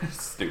Globes.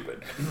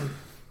 Stupid.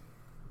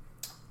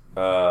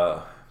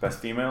 Best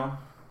female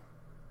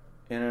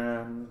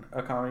in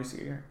a comedy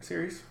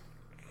series.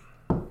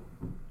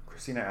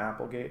 Christina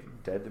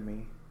Applegate, Dead to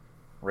Me.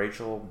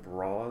 Rachel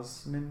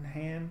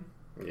Brosnahan,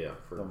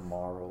 for The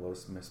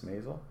Marvelous Miss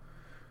Maisel.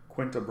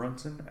 Quinta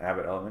Brunson,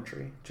 Abbott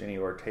Elementary. Jenny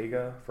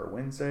Ortega for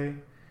Wednesday,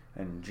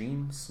 and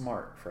Jean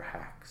Smart for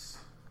Hacks.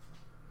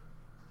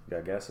 You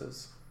got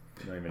guesses?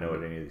 You don't even know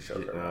what any of these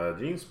shows are.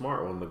 Jean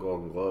Smart won the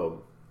Golden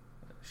Globe.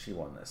 She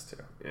won this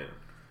too. Yeah.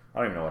 I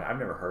don't even know what. I've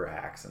never heard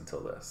Hacks until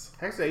this.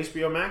 Hacks the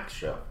HBO Max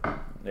show.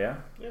 Yeah?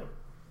 Yeah.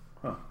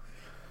 Huh.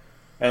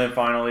 And then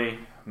finally,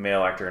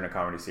 male actor in a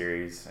comedy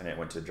series, and it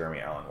went to Jeremy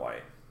Allen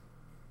White.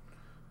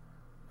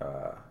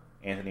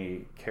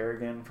 Anthony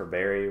Carrigan for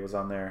Barry was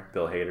on there.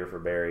 Bill Hader for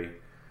Barry.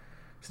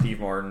 Steve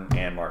Martin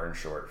and Martin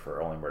Short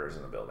for Only Murders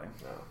in the Building.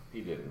 No,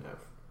 he didn't have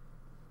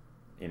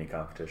any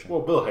competition.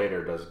 Well, Bill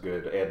Hader does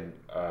good, and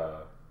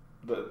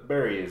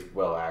Barry is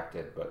well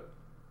acted, but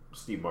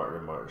Steve Martin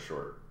and Martin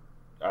Short.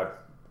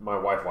 My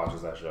wife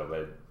watches that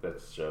show.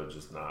 That show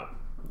just not.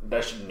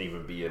 That shouldn't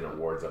even be in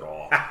awards at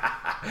all.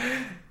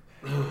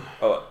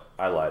 Oh,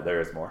 I lied. There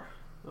is more.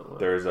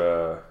 There's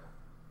a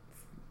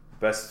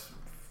best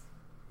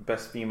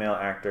female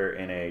actor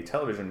in a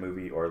television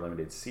movie or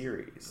limited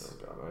series.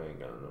 Oh God, I ain't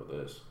gonna know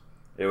this.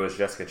 It was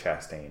Jessica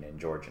Chastain in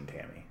George and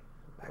Tammy,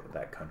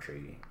 that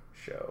country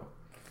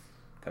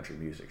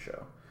music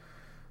show.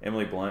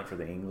 Emily Blunt for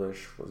The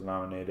English was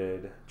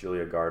nominated.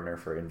 Julia Gardner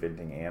for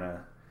Inventing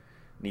Anna.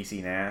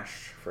 Niecy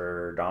Nash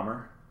for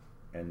Dahmer,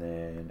 and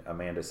then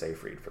Amanda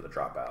Seyfried for The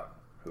Dropout,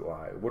 who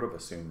I would have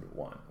assumed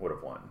would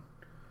have won.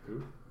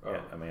 Who? Oh.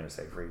 Yeah, Amanda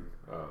Seyfried.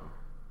 Oh.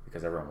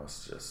 Because everyone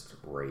was just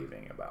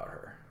raving about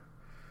her.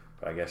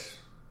 But I guess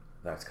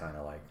that's kind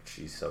of like,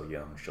 she's so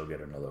young, she'll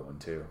get another one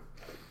too.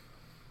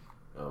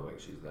 I don't think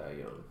she's that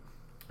young.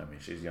 I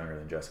mean, she's younger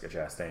than Jessica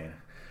Chastain.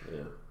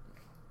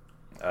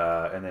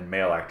 Yeah. And then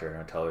male actor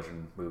in a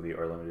television movie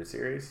or limited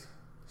series.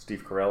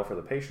 Steve Carell for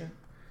The Patient.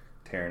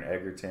 Taron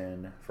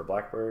Egerton for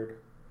Blackbird.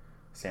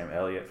 Sam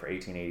Elliott for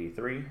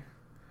 1883.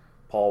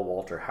 Paul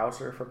Walter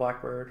Hauser for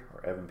Blackbird.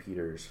 Or Evan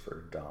Peters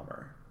for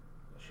Dahmer.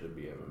 It should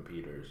be Evan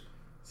Peters.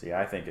 See,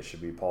 I think it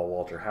should be Paul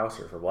Walter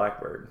Hauser for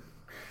Blackbird.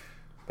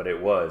 But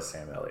it was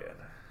Sam Elliott.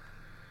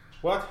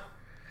 What?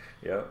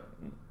 Yep.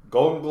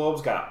 Golden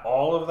Globes got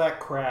all of that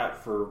crap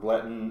for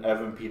letting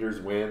Evan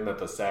Peters win that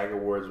the SAG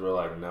Awards were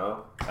like,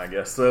 no. I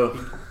guess so.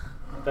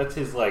 That's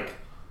his, like...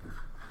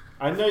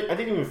 I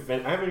haven't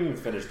even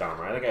finished Dahmer.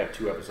 I think I have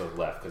 2 episodes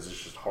left because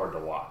it's just hard to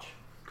watch.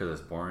 Because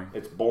it's boring?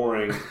 It's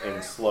boring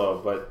and slow,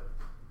 but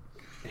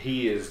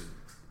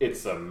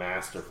it's a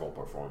masterful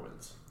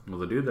performance. Well,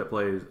 the dude that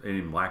plays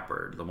in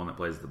Blackbird, the one that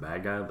plays the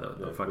bad guy,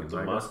 the fucking with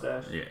the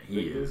mustache? Yeah,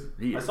 he is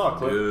I saw a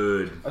clip.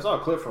 Good. I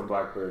saw a clip from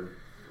Blackbird.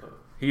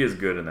 He is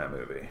good in that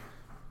movie.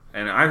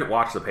 And I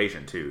watched The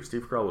Patient, too.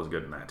 Steve Carell was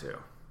good in that, too.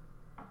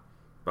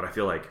 But I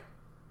feel like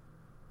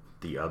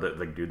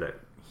the dude that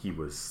he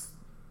was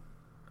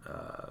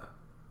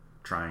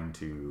trying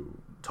to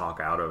talk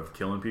out of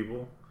killing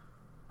people,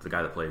 the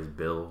guy that plays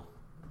Bill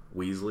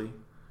Weasley.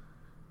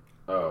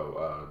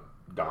 Oh,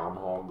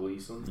 Domhnall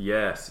Gleeson?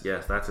 Yes,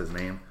 that's his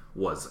name.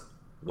 Was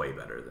way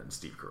better than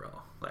Steve Carell.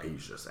 Like,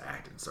 he's just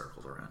acting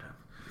circles around him.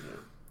 Yeah.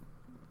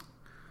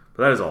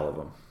 But that is all of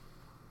them.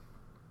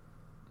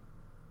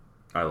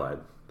 I lied.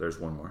 There's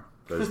one more.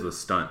 There's the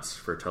stunts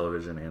for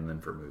television and then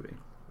for movie.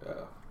 Yeah.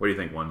 What do you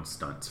think won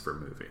stunts for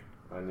movie?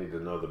 I need to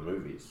know the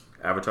movies.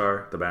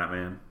 Avatar, The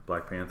Batman,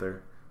 Black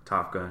Panther,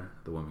 Top Gun,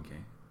 The Woman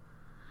King.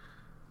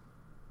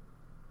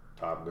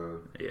 Top Gun.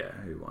 Yeah,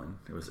 who won?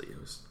 It was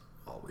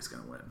always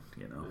going to win,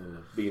 you know. Yeah.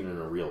 Being in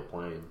a real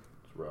plane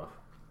is rough.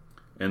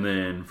 And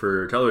then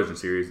for television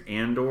series,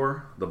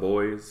 Andor, The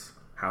Boys,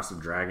 House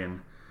of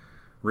Dragon,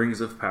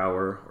 Rings of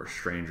Power, or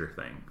Stranger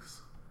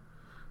Things.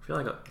 I feel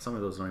like some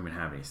of those don't even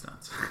have any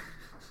stunts.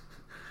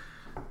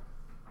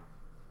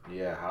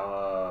 Yeah,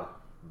 how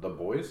The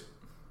Boys?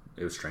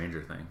 It was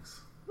Stranger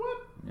Things.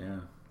 What? Yeah.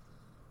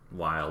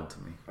 Wild to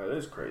me. That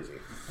is crazy.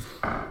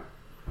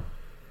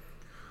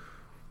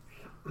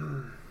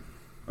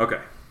 Okay.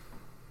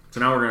 So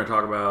now we're going to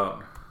talk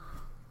about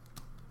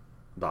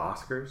the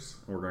Oscars.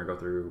 We're going to go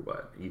through,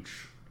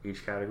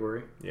 each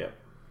category? Yeah.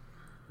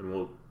 And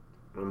we'll...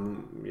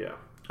 yeah.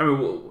 I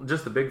mean,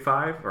 just the big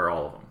 5 or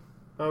all of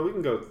them? We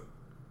can go...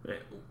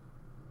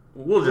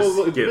 We'll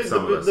just skip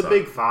some of the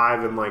big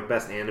 5 and like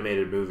best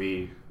animated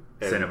movie,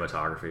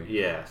 cinematography.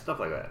 Yeah,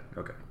 stuff like that.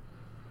 Okay.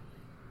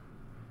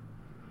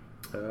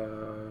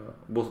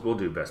 We'll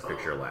do Best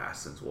Picture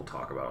last since we'll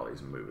talk about all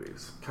these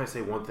movies. Can I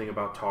say one thing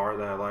about Tar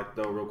that I like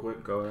though, real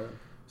quick? Go ahead.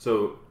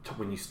 So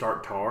when you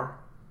start Tar,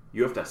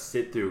 you have to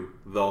sit through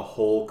the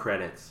whole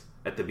credits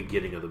at the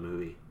beginning of the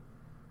movie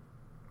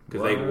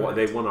because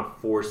they want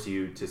to force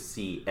you to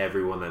see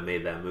everyone that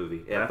made that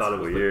movie. That's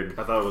weird.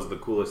 I thought it was the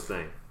coolest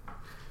thing.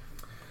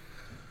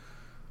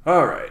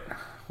 All right,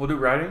 we'll do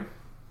writing.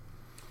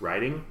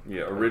 Writing?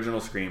 Yeah, original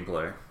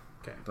screenplay.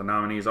 Okay. The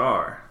nominees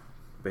are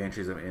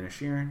Banshees of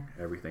Inisherin,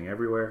 Everything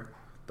Everywhere,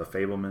 The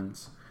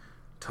Fabelmans,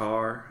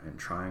 Tar, and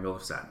Triangle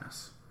of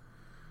Sadness.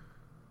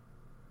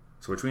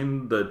 So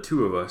between the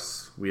two of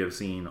us, we have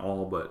seen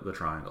all but The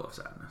Triangle of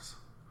Sadness.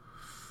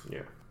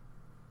 Yeah.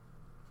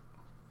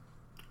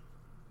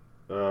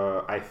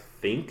 I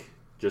think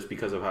just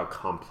because of how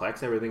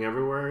complex Everything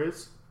Everywhere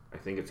is, I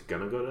think it's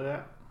gonna go to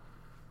that.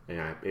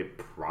 And it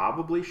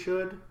probably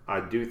should.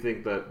 I do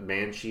think that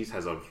Banshees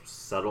has a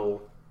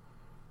subtle.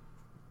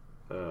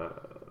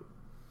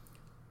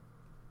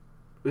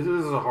 This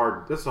is a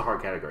hard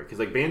category because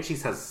like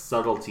Banshees has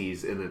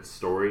subtleties in its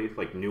story,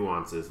 like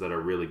nuances that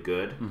are really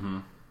good. Mm-hmm.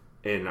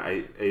 And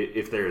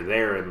if they're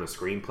there in the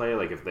screenplay,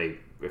 like if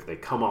they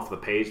come off the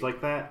page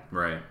like that,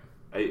 right,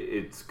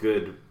 it's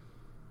good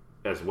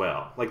as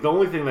well. Like the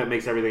only thing that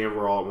makes Everything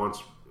Everywhere All at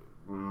Once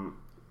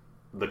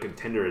the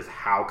contender is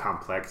how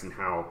complex and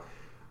how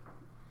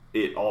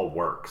it all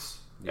works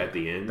at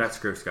the end. That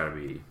script's got to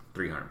be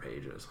 300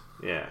 pages.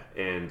 Yeah,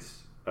 and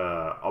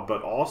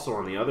but also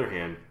on the other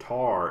hand,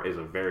 Tar is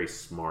a very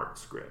smart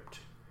script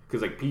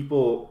because like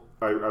people,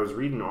 I was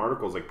reading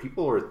articles like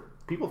people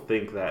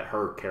think that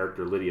her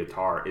character Lydia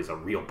Tar is a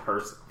real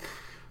person.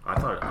 I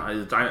thought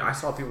I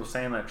saw people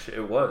saying that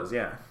it was.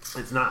 Yeah,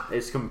 it's not.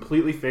 It's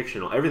completely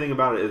fictional. Everything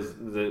about it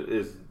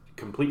is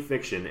complete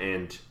fiction,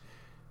 and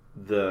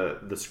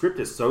the script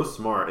is so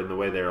smart in the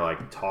way they're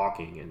like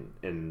talking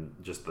and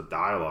just the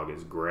dialogue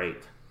is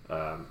great.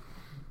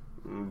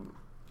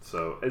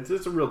 So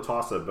it's a real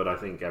toss up, but I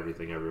think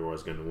Everything Everywhere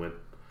is going to win.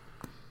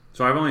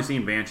 So I've only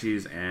seen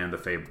Banshees and The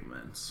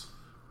Fabelmans,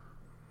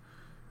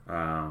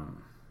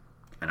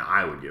 and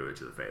I would give it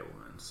to The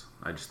Fabelmans.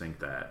 I just think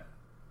that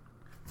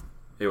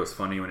it was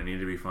funny when it needed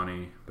to be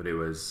funny, but it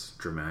was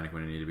dramatic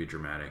when it needed to be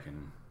dramatic,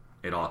 and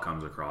it all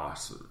comes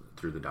across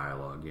through the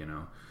dialogue, you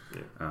know.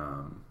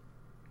 Yeah.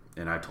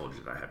 And I told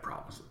you that I had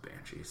problems with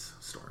Banshee's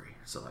story,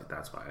 so like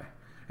that's why.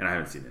 And I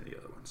haven't seen any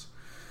other ones.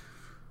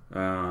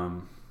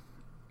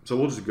 So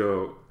we'll just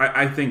go.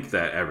 I think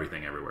that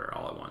Everything Everywhere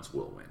All at Once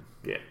will win.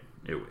 Yeah,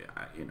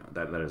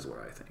 that is what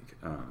I think.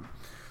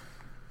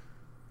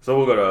 So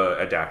we'll go to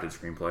adapted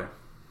screenplay.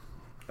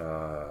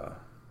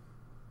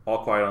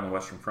 All Quiet on the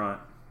Western Front,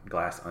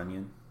 Glass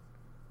Onion,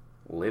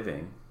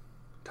 Living,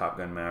 Top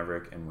Gun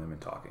Maverick, and Women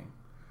Talking.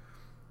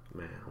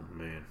 Man, oh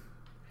man.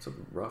 It's a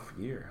rough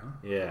year, huh?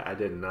 Yeah, I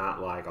did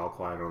not like All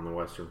Quiet on the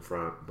Western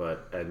Front,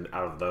 and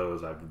out of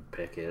those, I'd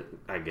pick it,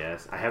 I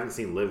guess. I haven't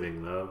seen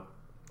Living, though.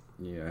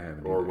 Yeah, I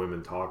haven't. Or either.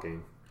 Women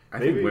Talking. I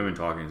think Women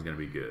Talking is going to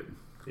be good.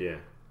 Yeah.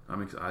 I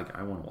want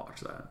to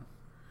watch that.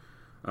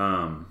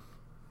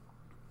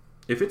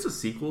 If it's a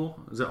sequel,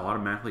 does it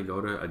automatically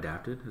go to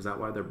adapted? Is that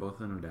why they're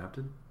both in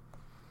adapted?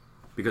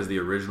 Because the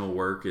original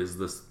work is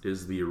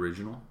the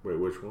original? Wait,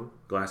 which one?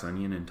 Glass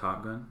Onion and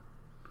Top Gun?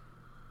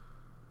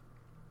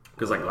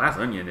 Because like Glass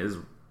Onion is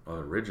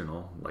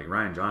original, like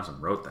Rian Johnson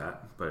wrote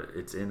that, but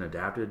it's in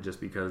adapted just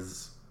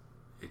because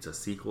it's a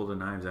sequel to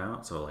Knives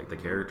Out. So like the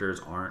characters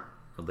are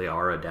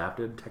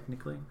adapted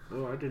technically.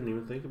 Oh, I didn't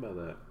even think about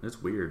that.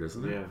 It's weird,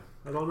 isn't it? Yeah,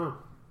 I don't know.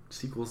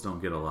 Sequels don't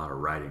get a lot of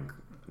writing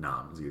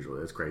noms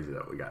usually. It's crazy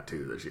that we got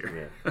 2 this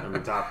year. Yeah, I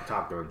mean Top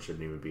Gun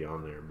shouldn't even be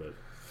on there, but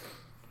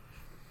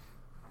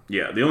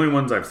yeah, the only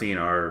ones I've seen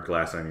are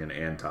Glass Onion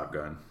and Top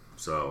Gun.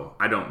 So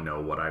I don't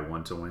know what I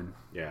want to win.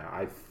 Yeah,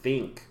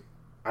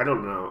 I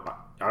don't know.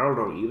 I don't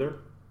know either.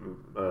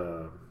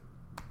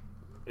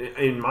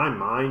 In my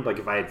mind, like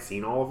if I had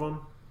seen all of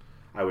them,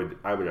 I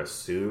would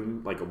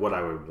assume like what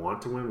I would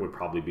want to win would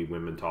probably be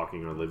Women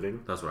Talking or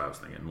Living. That's what I was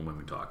thinking.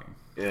 Women Talking.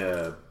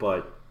 Yeah,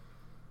 but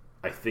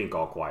I think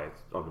All Quiet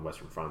on the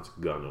Western Front's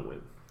gonna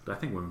win. I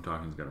think Women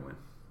Talking is gonna win.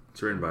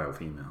 It's written by a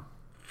female.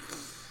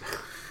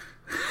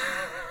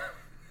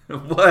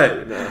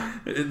 What? No.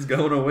 It's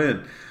going to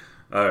win.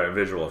 All right,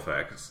 visual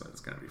effects. It's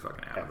going to be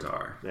fucking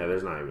Avatar. Yeah,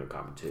 there's not even a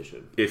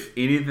competition. If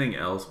anything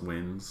else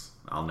wins,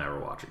 I'll never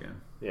watch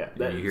again. Yeah,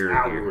 that's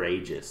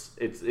outrageous.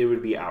 It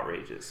would be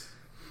outrageous.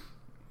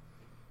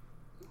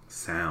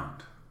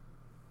 Sound.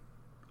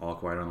 All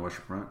Quiet on the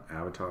Western Front,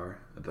 Avatar,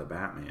 The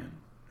Batman,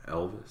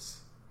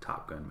 Elvis,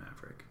 Top Gun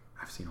Maverick.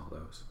 I've seen all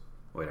those.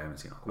 Wait, I haven't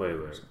seen all Quiet.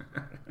 Wait.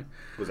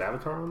 Was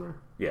Avatar on there?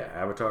 Yeah,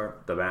 Avatar,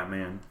 The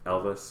Batman,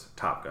 Elvis,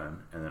 Top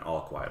Gun, and then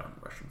All Quiet on the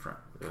Western Front.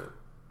 Yeah.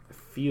 I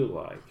feel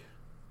like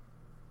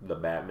The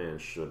Batman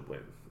should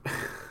win.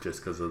 Just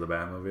because of the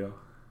Batmobile?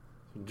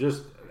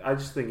 I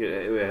just think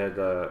it had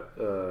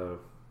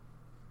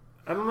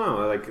I don't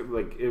know, like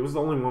it was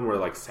the only one where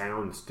like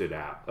sound stood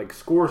out. Like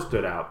score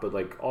stood out, but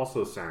like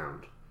also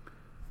sound.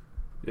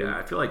 Yeah,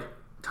 I feel like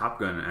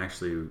Top Gun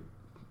actually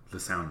the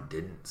sound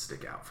didn't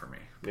stick out for me.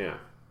 Yeah.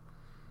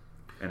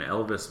 And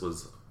Elvis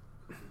was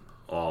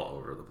all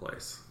over the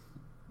place.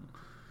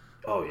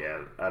 Oh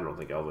yeah, I don't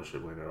think Elvis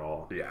should win at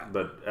all. Yeah.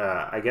 But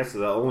I guess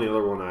the only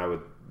other one I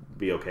would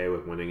be okay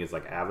with winning is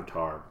like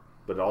Avatar.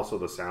 But also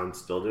the sound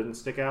still didn't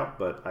stick out.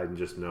 But I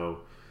just know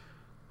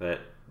that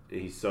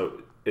it's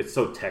so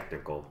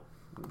technical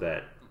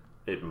that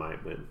it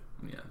might win.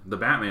 Yeah. The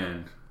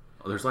Batman,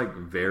 there's like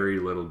very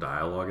little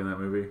dialogue in that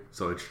movie,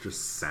 so it's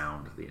just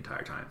sound the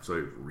entire time. So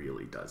it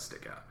really does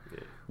stick out.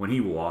 Yeah. When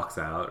he walks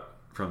out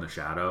from the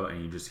shadow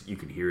and you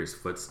can hear his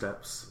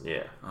footsteps.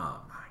 Yeah. Oh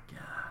my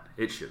god.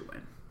 It should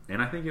win.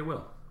 And I think it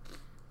will.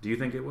 Do you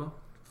think it will?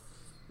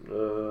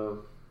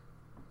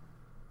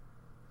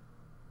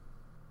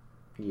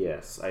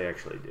 Yes, I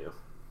actually do.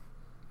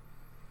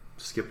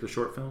 Skip the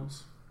short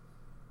films.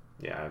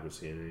 Yeah, I haven't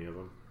seen any of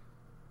them.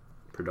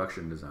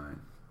 Production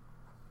design.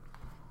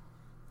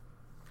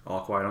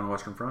 All Quiet on the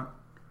Western Front.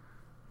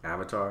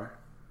 Avatar.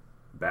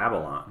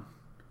 Babylon.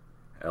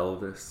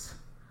 Elvis.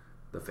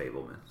 The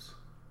Fabelmans.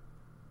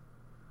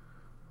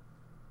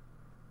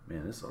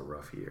 Man, this is a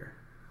rough year.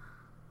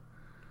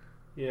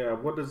 Yeah,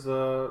 what is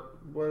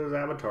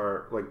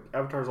Avatar like?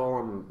 Avatar's all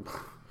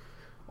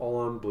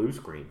on blue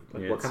screen.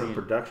 Like, Yeah, what kind of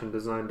production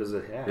design does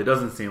it have? It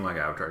doesn't seem like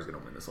Avatar's going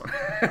to win this one.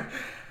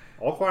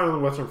 All Quiet on the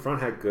Western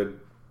Front had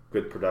good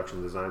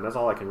production design. That's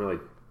all I can really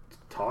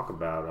talk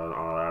about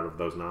out of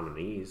those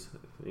nominees,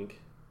 I think.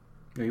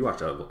 Yeah, you watched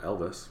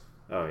Elvis.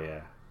 Oh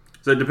yeah.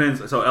 So it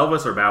depends. So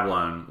Elvis or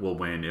Babylon will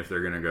win if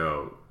they're going to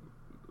go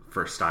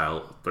for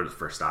style.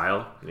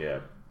 Yeah.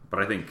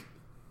 But I think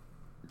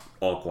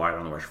All Quiet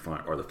on the Western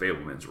Front or the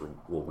Fabelmans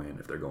will win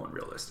if they're going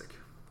realistic.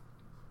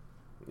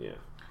 Yeah.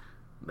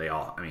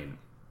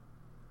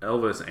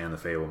 Elvis and the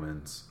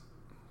Fabelmans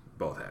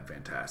both had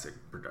fantastic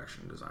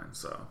production design.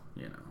 So,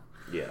 Yeah.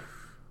 Yeah,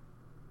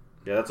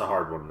 that's a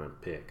hard one to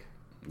pick.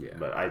 Yeah.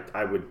 But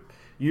I would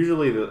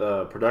usually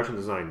the production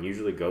design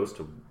usually goes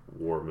to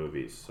war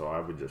movies, so I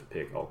would just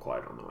pick All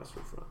Quiet on the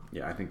Western Front.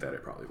 Yeah, I think that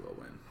it probably will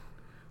win.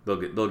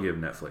 They'll give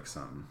Netflix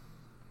something.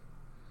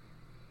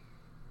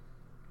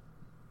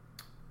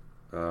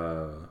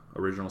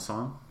 Original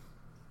song?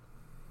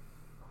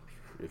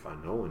 If I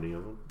know any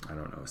of them. I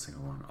don't know a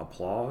single one.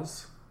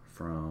 Applause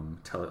from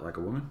Tell It Like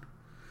a Woman.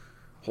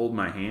 Hold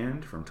My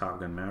Hand from Top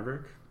Gun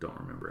Maverick. Don't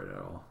remember it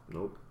at all.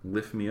 Nope.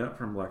 Lift Me Up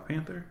from Black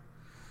Panther.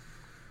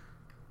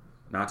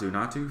 Natu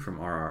Natu from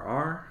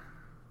RRR.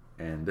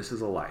 And This Is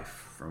a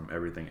Life from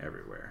Everything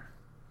Everywhere.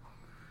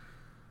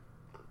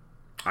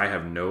 I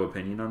have no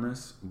opinion on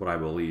this, but I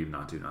believe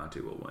Natu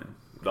Natu will win.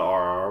 The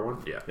RRR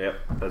one? Yeah. Yep.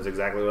 That's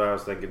exactly what I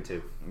was thinking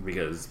too.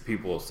 Because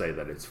people say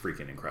that it's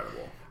freaking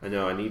incredible. I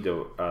know.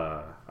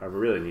 I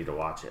really need to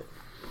watch it.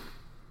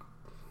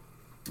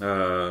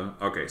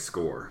 Okay,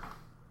 score.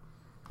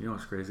 You know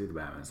what's crazy? The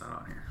Batman's not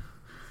on here.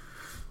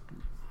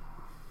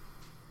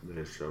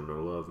 They just show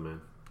no love, man.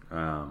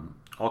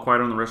 All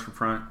Quiet on the Western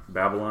Front,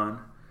 Babylon,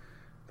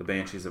 The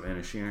Banshees of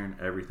Inisherin,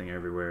 Everything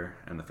Everywhere,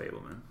 and The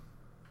Fabelman.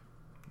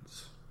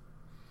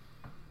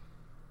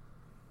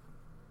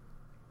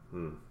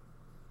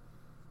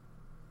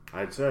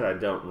 I said I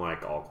don't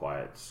like All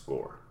Quiet's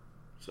score,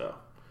 so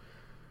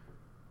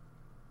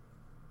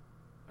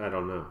I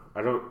don't know.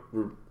 I don't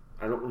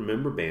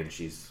remember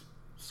Banshee's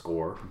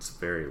score. It's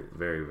very,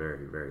 very,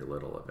 very, very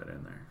little of it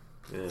in there.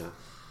 Yeah,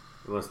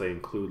 unless they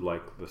include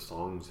like the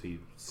songs he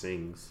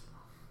sings.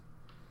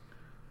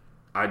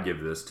 I'd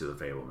give this to The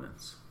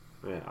Fabelmans.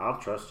 Yeah, I'll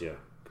trust you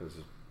because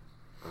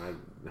I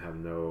have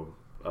no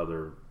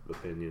other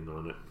opinion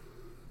on it.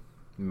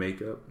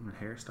 Makeup and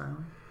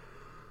hairstyling.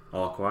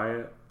 All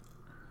Quiet,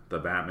 The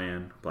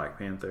Batman, Black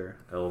Panther,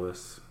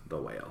 Elvis,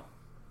 The Whale.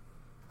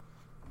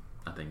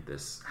 I think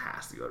this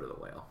has to go to The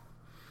Whale.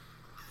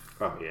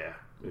 Oh yeah,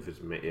 if it's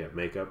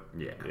makeup.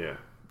 Yeah,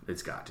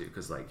 it's got to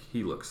because like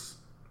he looks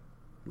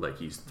like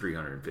he's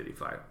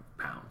 355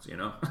 pounds. You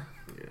know.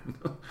 Yeah,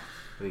 I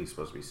think he's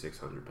supposed to be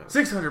 600 pounds.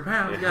 600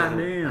 pounds. Yeah,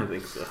 Goddamn. I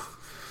think so.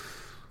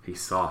 He's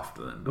soft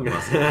then.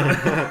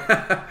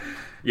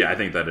 Yeah, I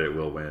think that it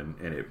will win,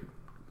 and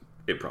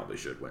it probably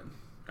should win.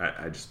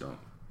 I just don't.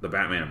 The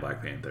Batman and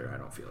Black Panther, I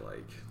don't feel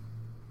like.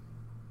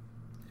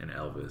 And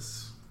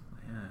Elvis,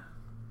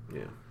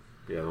 Yeah.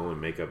 The only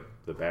makeup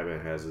the Batman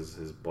has is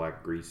his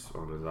black grease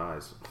on his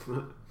eyes.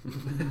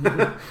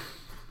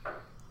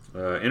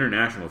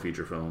 International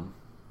feature film.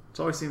 It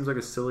always seems like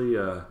a silly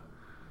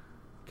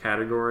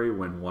category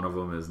when one of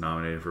them is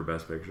nominated for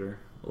Best Picture,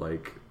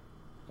 like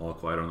All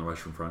Quiet on the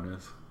Western Front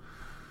is.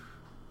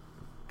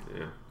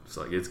 Yeah. It's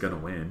like it's gonna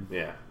win.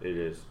 Yeah, it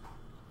is.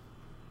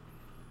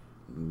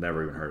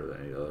 Never even heard of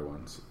any other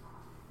ones.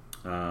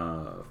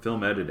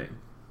 Film editing.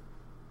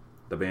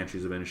 The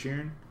Banshees of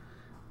Inisherin,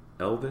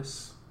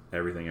 Elvis,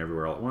 Everything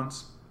Everywhere All at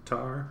Once,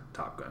 Tar,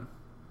 Top Gun.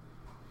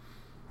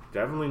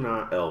 Definitely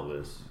not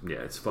Elvis. Yeah,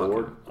 it's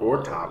fucking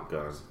or Top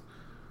Gun.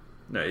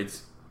 No,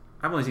 it's.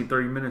 I've only seen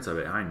 30 minutes of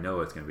it. And I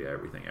know it's gonna be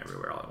Everything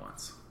Everywhere All at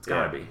Once. It's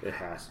gotta be. It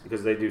has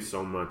because they do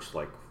so much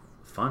like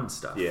Fun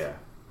stuff. Yeah,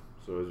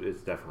 so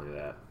it's definitely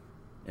that,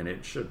 and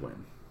it should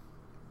win.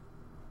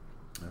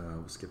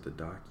 We'll skip the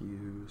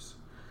docus.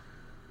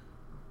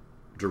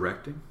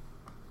 Directing.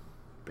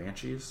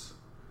 Banshees,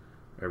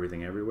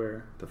 Everything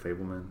Everywhere, The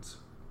Fablemans,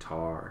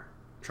 Tar,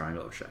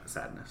 Triangle of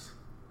Sadness.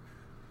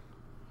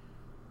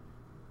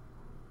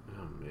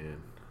 Oh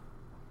man.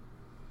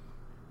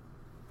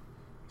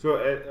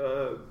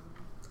 So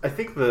I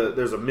think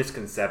there's a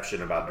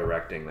misconception about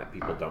directing that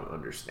people don't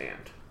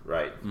understand.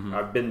 Right. Mm-hmm.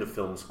 I've been to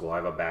film school. I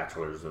have a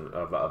bachelor's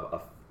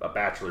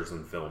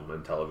in film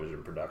and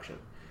television production.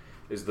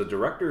 Is the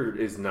director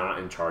is not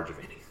in charge of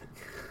anything.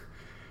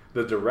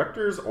 The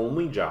director's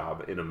only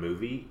job in a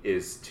movie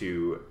is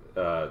to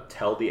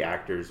tell the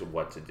actors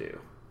what to do.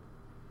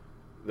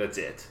 That's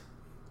it,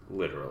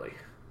 literally.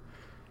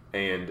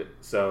 And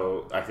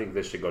so I think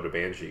this should go to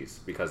Banshees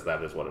because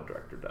that is what a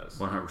director does.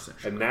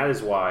 100%. And that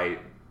is why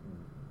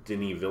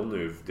Denis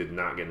Villeneuve did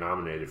not get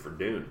nominated for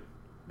Dune,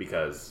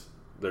 because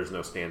there's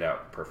no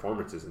standout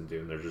performances in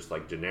Dune. They're just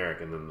like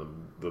generic, and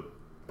then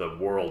the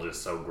world is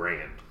so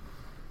grand.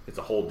 It's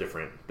a whole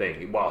different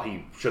thing. While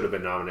he should have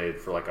been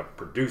nominated for like a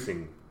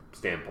producing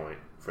standpoint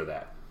for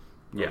that,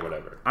 or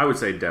whatever. I would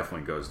say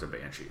definitely goes to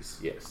Banshees.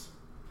 Yes,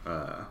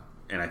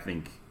 and I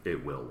think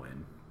it will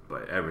win,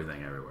 but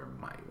Everything Everywhere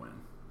might win.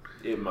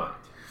 It might.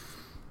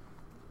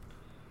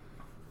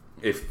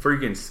 If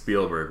freaking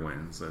Spielberg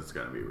wins, that's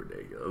gonna be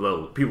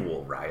ridiculous. People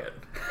will riot.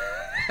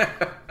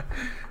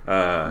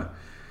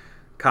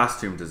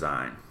 Costume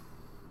design: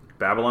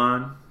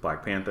 Babylon,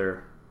 Black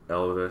Panther,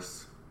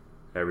 Elvis,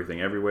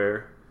 Everything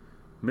Everywhere.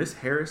 Miss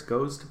Harris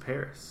Goes to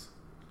Paris.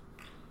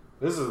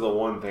 This is the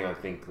one thing I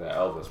think that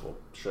Elvis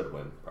should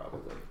win,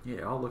 probably. Yeah,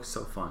 it all looks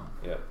so fun.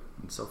 Yeah.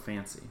 And so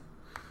fancy.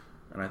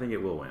 And I think it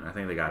will win. I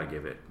think they got to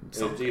give it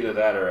something. It's either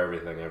that or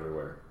Everything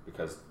Everywhere,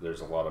 because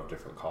there's a lot of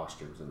different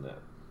costumes in that.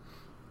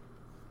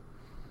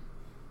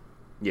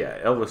 Yeah,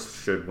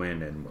 Elvis should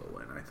win and will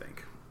win, I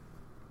think.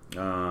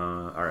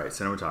 All right,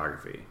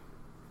 cinematography.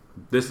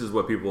 This is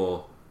what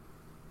people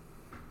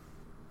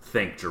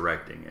think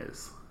directing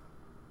is.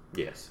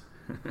 Yes.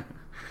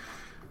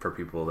 For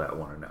people that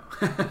want to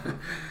know.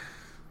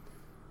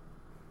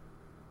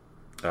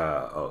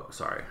 Oh,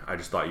 sorry. I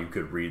just thought you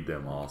could read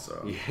them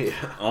also.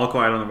 Yeah. All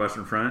Quiet on the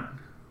Western Front.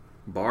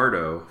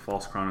 Bardo,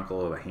 False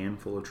Chronicle of a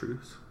Handful of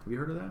Truths. Have you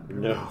heard of that?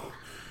 No.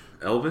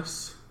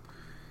 Elvis,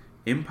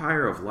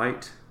 Empire of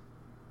Light,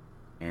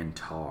 and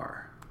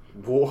Tar.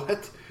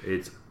 What?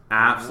 It's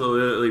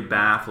absolutely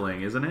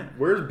baffling, isn't it?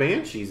 Where's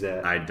Banshees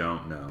at? I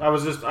don't know. I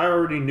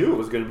already knew it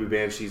was going to be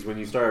Banshees when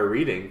you started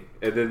reading,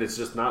 and then it's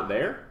just not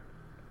there?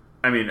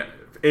 I mean,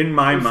 in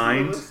my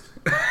mind,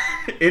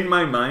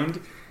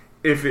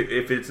 if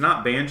it's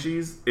not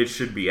Banshees, it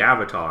should be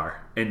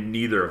Avatar, and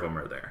neither of them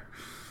are there.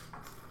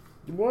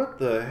 What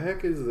the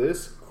heck is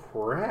this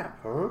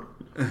crap, huh?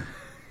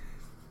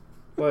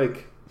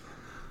 Like,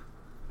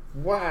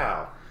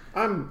 wow.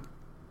 I'm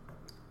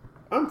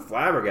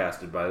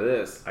flabbergasted by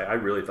this. I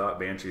really thought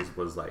Banshees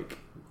was like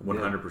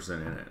 100%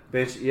 in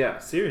it. Yeah,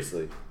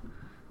 seriously.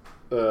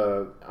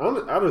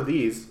 Out of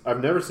these,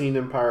 I've never seen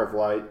Empire of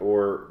Light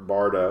or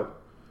Bardo.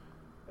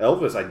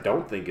 Elvis, I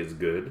don't think is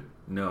good.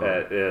 No,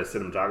 at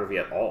cinematography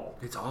at all.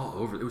 It's all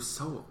over. It was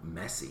so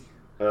messy.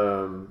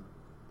 All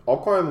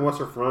Quiet on the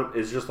Western Front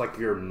is just like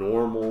your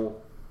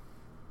normal.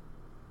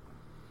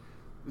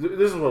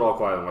 This is what All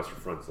Quiet on the Western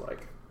Front's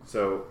like.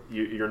 So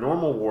your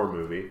normal war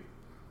movie,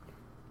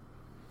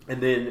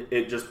 and then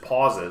it just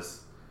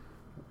pauses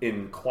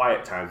in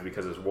quiet times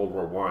because it's World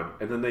War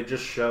I, and then they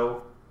just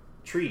show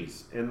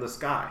trees in the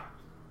sky.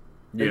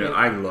 Yeah,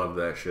 I love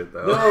that shit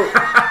though.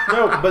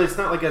 No, but it's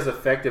not like as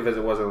effective as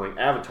it was in like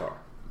Avatar.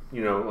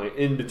 You know, like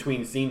in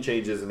between scene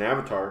changes in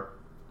Avatar,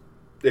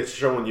 it's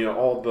showing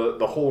all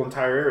the whole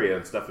entire area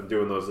and stuff and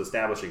doing those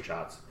establishing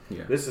shots.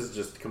 Yeah. This is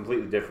just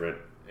completely different,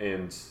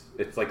 and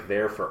it's like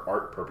there for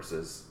art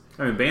purposes.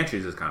 I mean,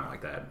 Banshees is kind of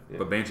like that,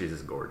 but Banshees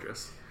is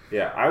gorgeous.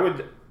 Yeah, I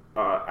would.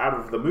 Out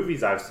of the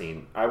movies I've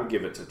seen, I would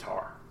give it to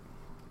Tar,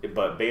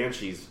 but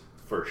Banshees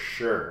for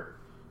sure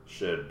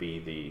should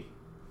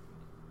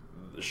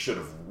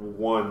have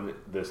won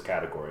this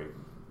category.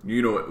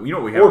 You know what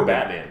we have? Or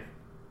Batman.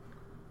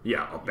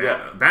 Yeah,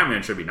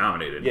 Batman should be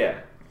nominated.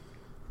 Yeah.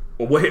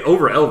 Well, wait,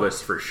 over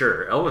Elvis for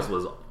sure. Elvis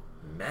was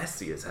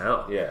messy as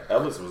hell. Yeah,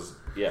 Elvis was.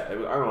 Yeah, I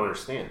don't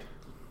understand.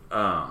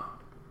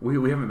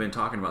 We haven't been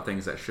talking about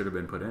things that should have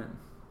been put in.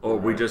 Or are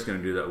we just going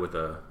to do that with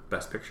a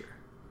Best Picture?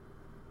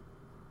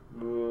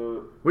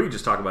 We can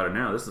just talk about it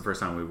now. This is the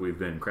first time we've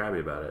been crabby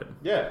about it.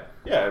 Yeah.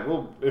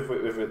 Well, if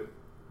it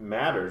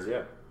matters,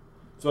 yeah.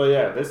 So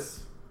yeah,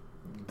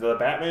 the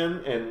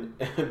Batman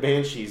and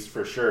Banshees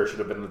for sure should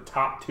have been the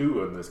top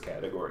two in this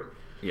category.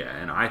 Yeah,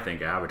 and I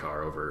think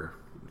Avatar over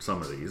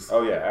some of these.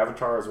 Oh yeah,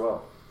 Avatar as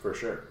well, for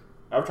sure.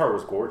 Avatar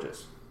was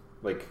gorgeous,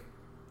 like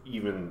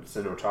even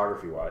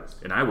cinematography wise.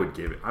 And I would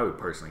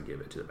personally give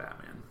it to the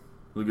Batman.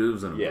 Look, it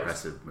was an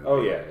impressive movie.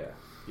 Oh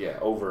yeah.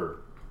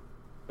 Over,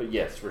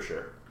 yes, for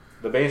sure.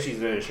 The Banshees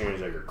of Inisherin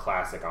is like your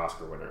classic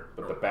Oscar winner,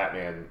 but the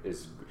Batman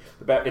is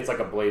it's like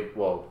a Blade.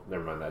 Well,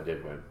 never mind, that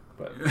did win,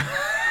 but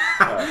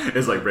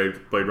it's like Blade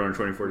Runner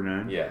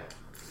 2049. Yeah,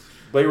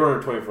 Blade Runner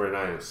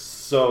 2049 is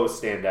so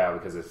stand out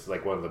because it's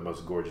like one of the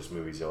most gorgeous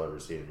movies you'll ever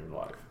see in your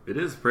life. It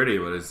is pretty,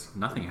 but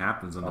nothing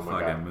happens in the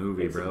fucking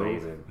movie, it's bro.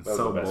 Amazing. It's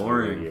so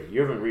boring.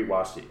 You haven't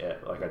rewatched it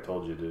yet, like I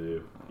told you to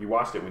do. You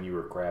watched it when you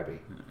were crabby.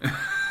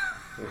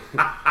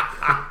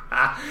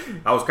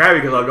 I was crabby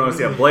because I was going to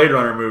see a Blade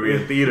Runner movie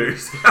in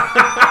theaters.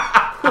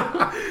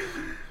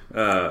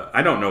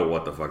 I don't know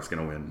what the fuck's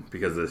going to win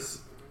because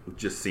this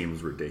just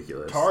seems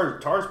ridiculous.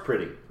 Tar's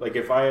pretty. Like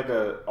if I had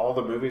to, all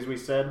the movies we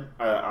said,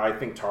 I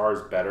think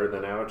Tar's better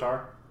than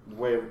Avatar.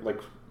 Right.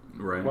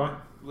 Why?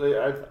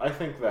 I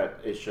think that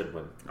it should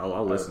win.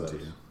 I'll listen to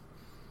you.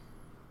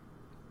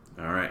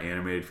 All right,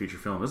 animated feature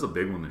film. This is a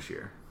big one this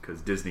year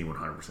because Disney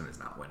 100% is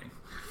not winning.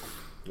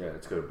 Yeah,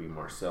 it's going to be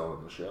Marcel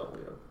in the Shell.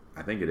 Yeah.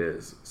 I think it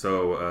is.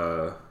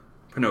 So,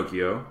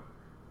 Pinocchio,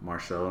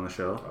 Marcel in the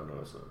Shell. Oh,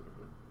 no, it's not.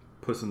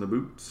 Puss in the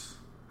Boots.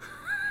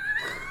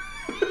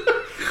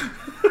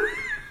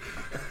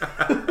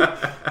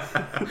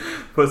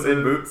 Puss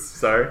in Boots,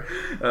 sorry.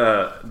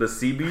 The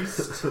Sea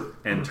Beast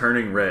and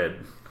Turning Red.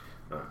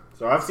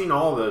 So I've seen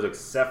all of those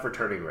except for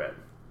Turning Red,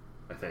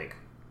 I think.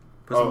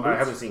 I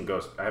haven't seen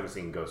Ghost. I haven't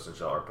seen Ghost in the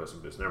Shell or Puss in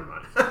Boots. Never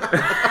mind.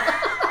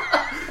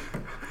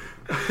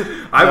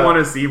 I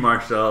want to see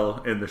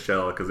Marcel in the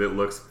Shell because it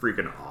looks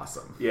freaking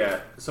awesome.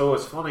 Yeah. So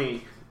it's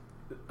funny.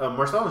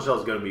 Marcel in the Shell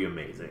is going to be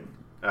amazing.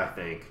 I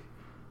think.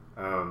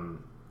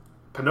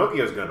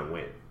 Pinocchio is going to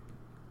win.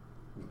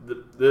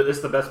 It's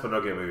the best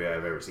Pinocchio movie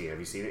I've ever seen. Have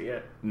you seen it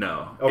yet?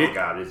 No. Oh my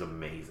god, it's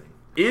amazing.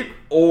 It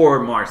or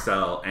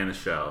Marcel and the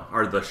Shell,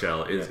 or the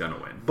Shell, is going to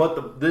win.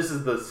 But this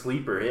is the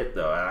sleeper hit,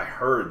 though. And I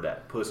heard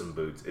that Puss in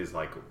Boots is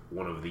like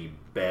one of the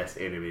best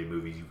animated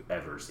movies you've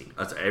ever seen.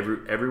 That's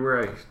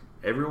everywhere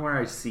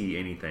I see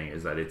anything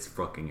is that it's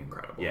fucking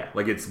incredible. Yeah.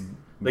 Like it's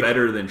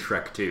better than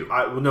Shrek 2.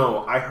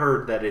 I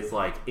heard that it's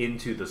like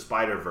Into the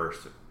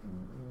Spider-Verse,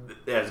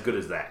 as good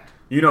as that.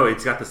 You know,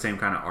 it's got the same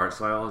kind of art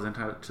style as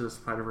Into the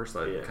Spider-Verse,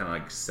 kind of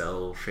like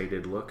cell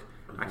shaded look.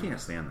 Mm-hmm. I can't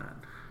stand that.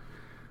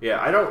 Yeah,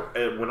 I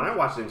don't. When I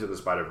watched Into the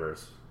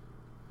Spider-Verse,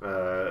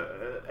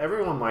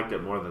 everyone liked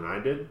it more than I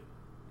did,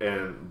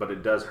 but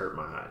it does hurt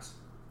my eyes.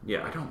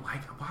 Yeah, I don't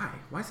like it. Why?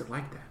 Why is it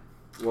like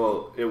that?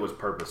 Well, it was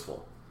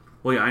purposeful.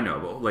 Well, yeah, I know,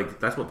 but like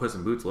that's what Puss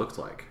in Boots looks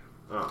like.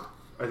 Oh,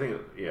 I think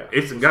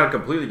it's got a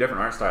completely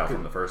different art style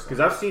from the first one. Because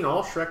I've seen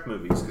all Shrek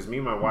movies. Because me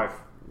and my wife,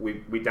 we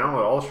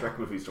downloaded all Shrek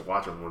movies to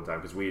watch them one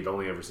time because we had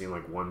only ever seen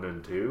like 1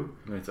 and 2.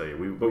 Let me tell you,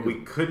 we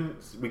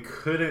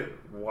couldn't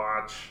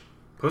watch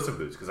Puss in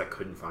Boots because I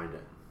couldn't find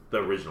it. The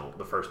original,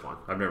 the first one.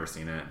 I've never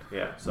seen it.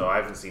 Yeah, so I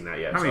haven't seen that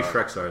yet. How many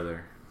Shreks are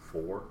there?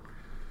 4.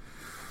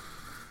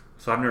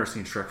 So I've never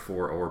seen Shrek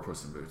 4 or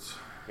Puss in Boots.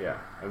 Yeah,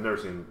 I've never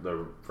seen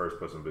the first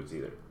Puss in Boots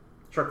either.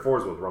 Shrek 4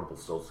 is with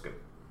Rumpelstiltskin.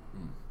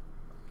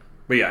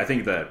 But yeah, I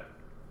think that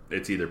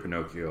it's either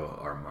Pinocchio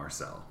or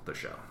Marcel, the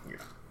Shell. Yeah.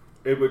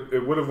 It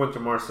would have went to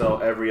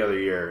Marcel every other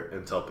year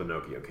until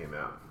Pinocchio came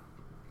out.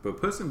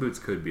 But Puss in Boots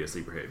could be a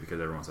sleeper hit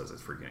because everyone says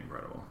it's freaking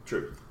incredible.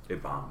 True.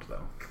 It bombed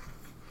though.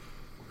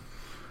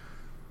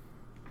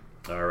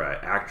 All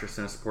right, actress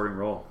in a supporting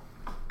role: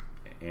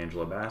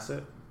 Angela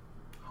Bassett,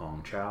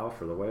 Hong Chow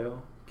for The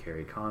Whale,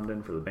 Carrie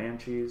Condon for The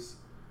Banshees,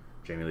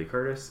 Jamie Lee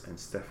Curtis, and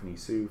Stephanie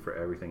Sue for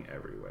Everything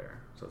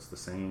Everywhere. So it's the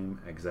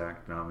same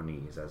exact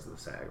nominees as the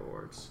SAG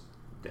Awards.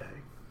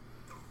 Dang.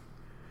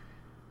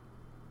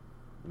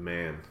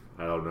 Man,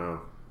 I don't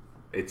know.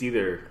 It's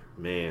either,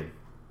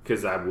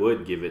 because I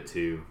would give it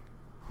to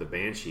the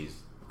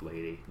Banshees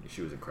lady.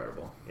 She was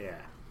incredible.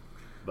 Yeah.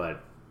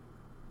 But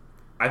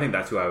I think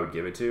that's who I would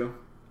give it to,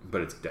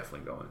 but it's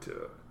definitely going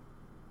to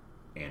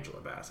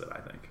Angela Bassett, I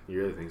think.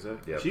 You really think so?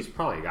 Yeah. She's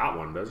probably got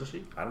one, doesn't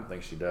she? I don't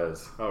think she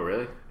does. Oh,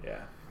 really?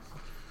 Yeah.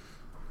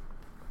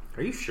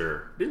 Are you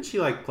sure? Didn't she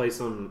play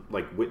some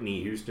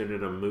Whitney Houston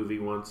in a movie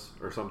once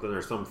or something,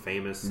 or some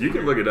famous? You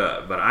can look it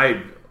up, but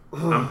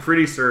I'm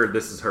pretty sure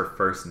this is her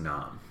first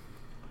nom.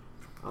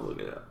 I'll look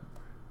it up.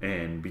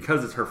 And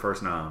because it's her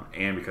first nom,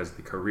 and because of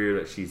the career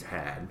that she's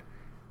had,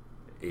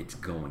 it's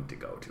going to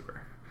go to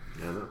her.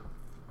 Yeah, I know.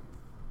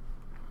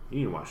 You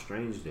need to watch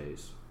Strange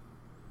Days.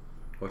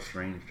 What's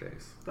Strange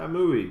Days? That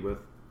movie with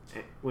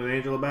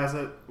Angela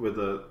Bassett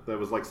that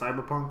was like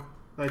cyberpunk.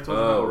 That I told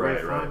you Oh,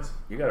 about right.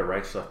 You got to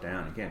write stuff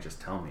down. You can't just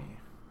tell me.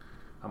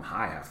 I'm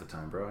high half the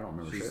time, bro. I don't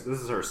remember shit.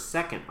 This is her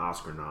second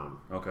Oscar nom.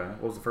 Okay.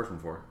 What was the first one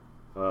for?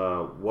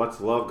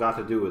 What's Love Got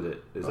to Do with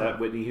It? Is that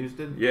Whitney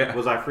Houston? Yeah.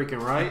 Was I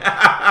freaking right?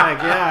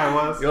 Heck yeah, I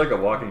was. You're like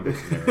a walking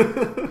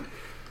dictionary.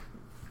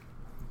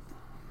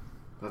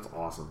 That's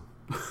awesome.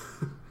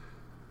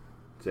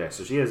 Yeah,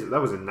 so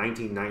that was in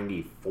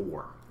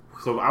 1994.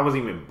 So I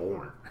wasn't even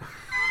born.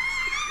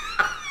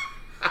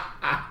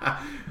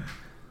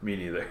 Me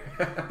neither.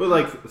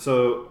 But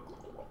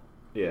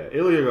yeah,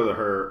 Ilya go to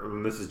her.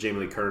 And this is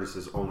Jamie Lee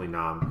Curtis's only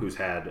nom, who's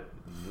had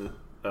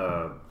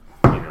a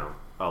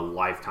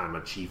lifetime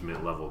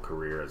achievement level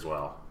career as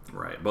well.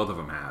 Right, both of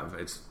them have.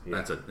 It's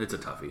a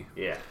toughie.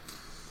 Yeah.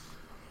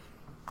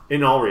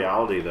 In all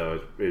reality,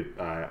 though,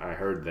 I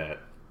heard that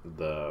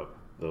the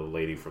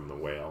lady from The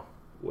Whale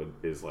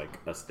is like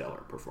a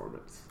stellar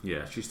performance.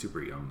 Yeah, she's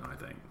super young though, I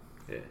think.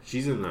 Yeah,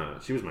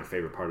 she was my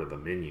favorite part of The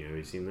Menu. Have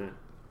you seen that?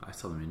 I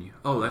saw The Menu.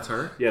 Oh, that's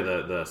her? Yeah,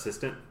 the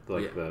assistant,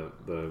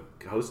 the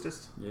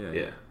hostess.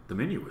 Yeah. The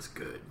Menu was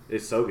good.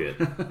 It's so good.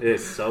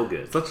 It's so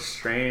good. Such a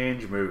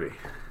strange movie,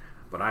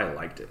 but I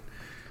liked it.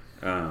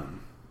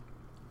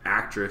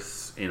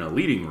 Actress in a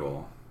leading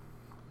role: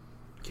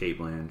 Cate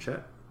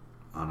Blanchett,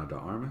 Ana de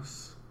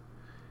Armas,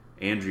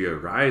 Andrea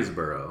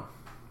Riseborough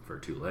for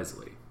To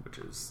Leslie, which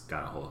has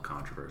got a whole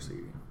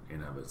controversy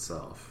in of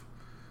itself.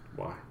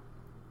 Why?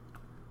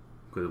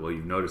 Because, well,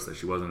 you've noticed that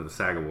she wasn't at the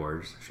SAG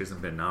Awards. She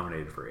hasn't been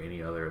nominated for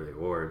any other of the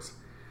awards.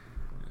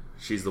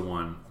 She's the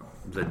one,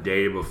 the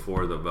day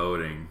before the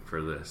voting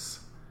for this,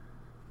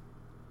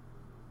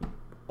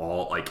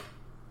 all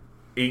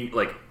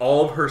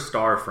of her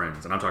star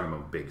friends, and I'm talking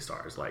about big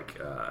stars like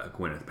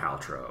Gwyneth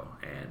Paltrow,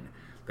 and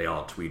they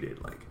all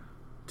tweeted like,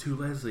 "To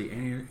Leslie,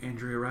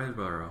 Andrea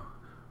Riseborough,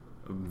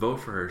 vote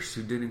for her.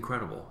 She did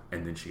incredible."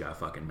 And then she got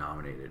fucking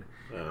nominated,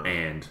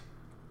 and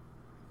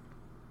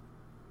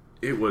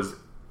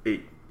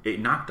it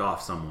knocked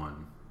off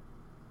someone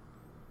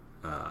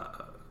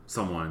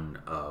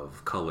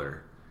of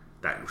color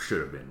that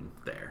should have been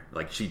there.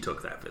 Like, she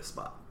took that fifth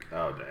spot.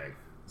 Oh, dang.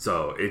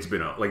 So it's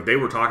been they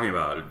were talking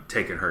about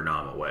taking her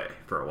nom away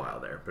for a while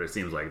there, but it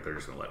seems like they're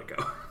just gonna let it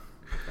go.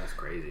 That's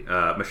crazy.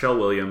 Michelle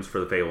Williams for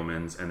The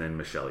Fabelmans, and then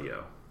Michelle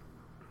Yeoh.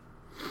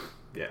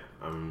 Yeah.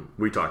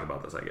 We talked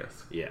about this, I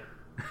guess. Yeah.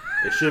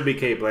 It should be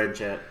Cate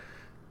Blanchett.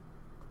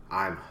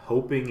 I'm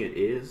hoping it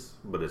is,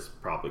 but it's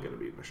probably going to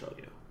be Michelle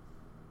Yeoh.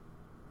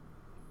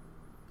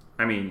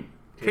 I mean,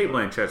 Cate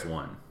Blanchett's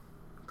won,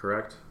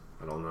 correct?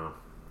 I don't know.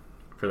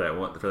 For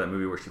that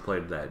movie where she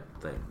played that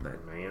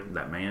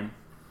man.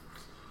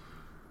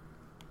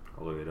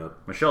 I'll look it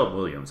up. Michelle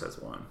Williams has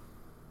won,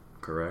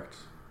 correct?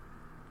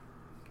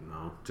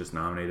 No. Just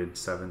nominated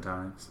 7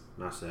 times?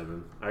 Not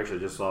 7. I actually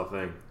just saw a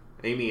thing.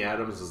 Amy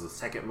Adams is the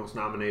second most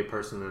nominated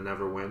person to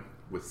never win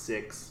with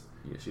 6.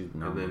 Yeah, she's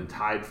nominated. And then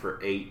tied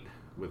for 8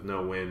 with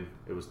no win.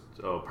 It was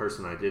a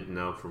person I didn't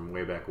know from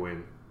way back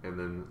when. And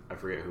then I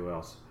forget who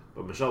else.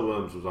 But Michelle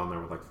Williams was on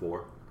there with like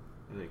 4,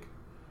 I think.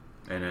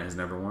 And it has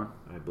never won?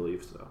 I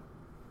believe so.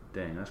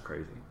 Dang, that's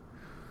crazy.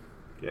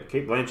 Yeah,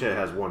 Cate Blanchett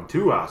has won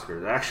 2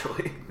 Oscars,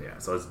 actually. Yeah,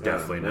 so it's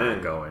definitely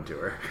not going to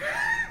her.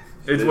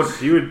 It's what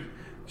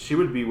she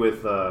would be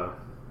with. God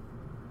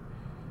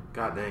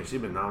dang,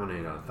 she's been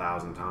nominated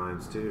 1,000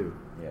 times too.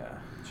 Yeah,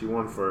 she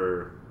won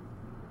for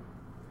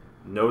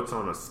Notes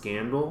on a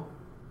Scandal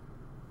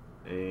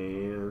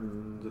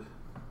and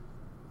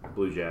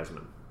Blue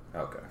Jasmine.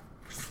 Okay.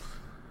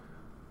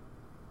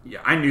 Yeah,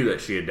 I knew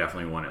that she had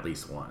definitely won at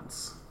least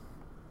once,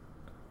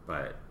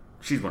 but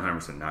she's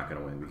 100% not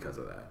going to win because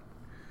of that.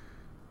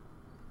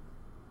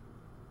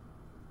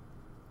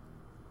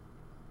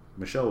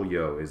 Michelle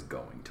Yeoh is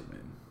going to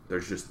win.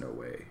 There's just no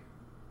way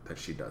that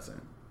she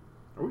doesn't.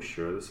 Are we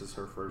sure this is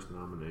her first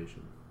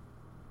nomination?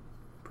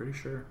 Pretty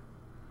sure.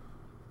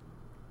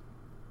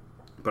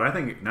 But I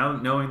think now,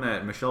 knowing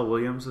that Michelle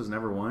Williams has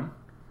never won,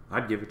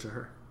 I'd give it to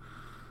her.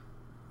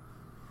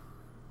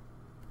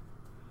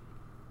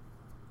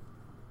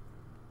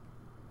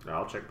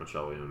 I'll check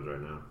Michelle Williams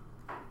right now.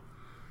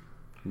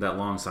 That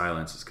long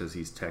silence is because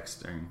he's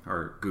texting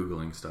or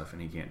Googling stuff and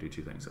he can't do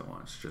 2 things at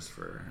once, just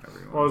for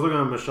everyone. Well, I was looking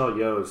at Michelle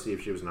Yeoh to see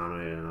if she was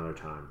nominated another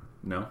time.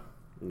 No?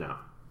 No.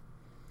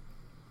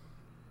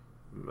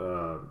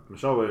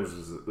 Michelle Williams,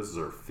 this is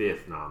her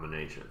 5th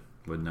nomination.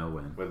 With no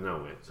win. With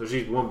no win. So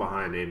she's one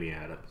behind Amy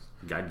Adams.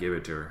 I'd give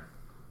it to her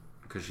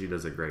because she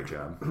does a great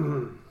job.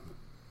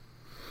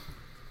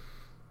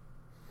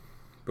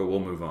 But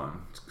we'll move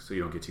on so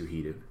you don't get too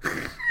heated.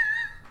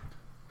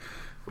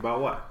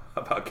 About what?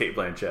 About Cate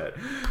Blanchett.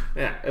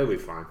 Yeah, it'll be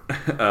fine.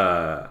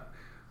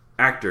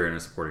 Actor in a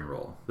supporting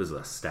role. This is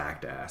a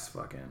stacked ass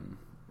fucking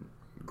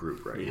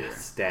group right here.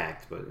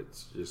 Stacked, but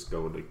it's just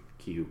going to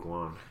Ke Huy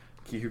Quan.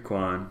 Ke Huy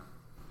Quan,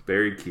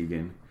 Barry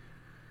Keoghan,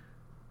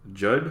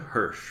 Judd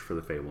Hirsch for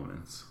The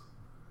Fabelmans.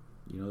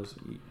 You know,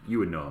 you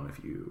would know him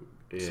if you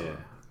saw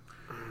him.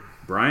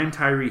 Brian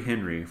Tyree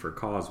Henry for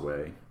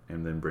Causeway,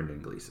 and then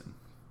Brendan Gleeson.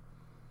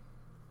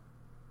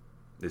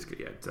 It's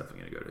definitely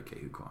going to go to Ke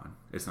Huy Quan.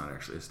 It's not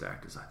actually as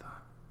stacked as I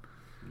thought.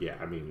 Yeah,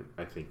 I mean,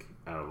 I think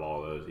out of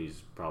all those,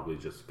 he's probably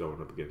just going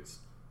up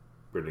against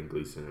Brendan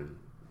Gleeson, and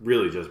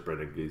really just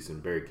Brendan Gleeson.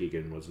 Barry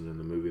Keoghan wasn't in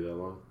the movie that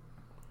long.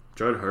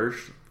 Judd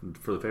Hirsch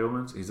for The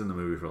Fabelmans, he's in the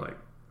movie for like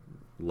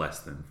less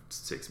than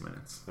 6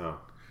 minutes. Oh,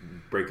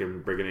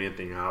 breaking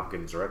Anthony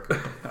Hopkins'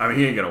 record. I mean,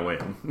 he ain't going to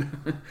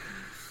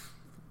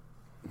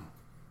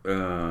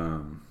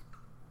win.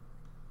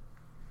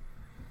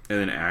 And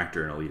then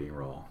actor in a leading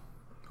role.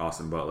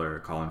 Austin Butler,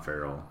 Colin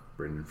Farrell,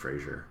 Brendan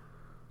Fraser,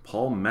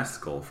 Paul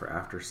Mescal for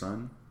After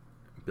Sun,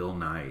 Bill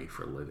Nighy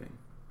for Living.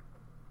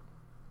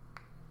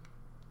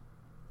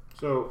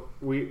 So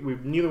we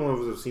neither one of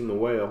us have seen The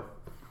Whale,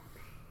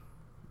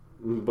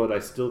 but I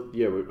still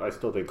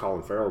think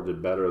Colin Farrell did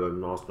better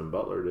than Austin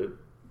Butler did.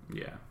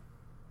 Yeah,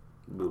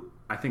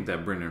 I think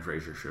that Brendan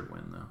Fraser should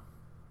win though,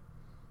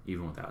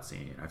 even without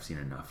seeing it. I've seen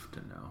enough to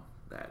know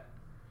that,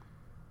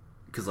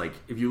 because like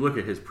if you look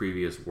at his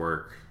previous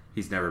work,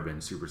 He's never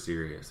been super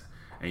serious,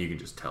 and you can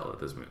just tell that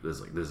this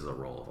is a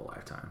role of a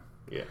lifetime.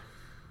 Yeah.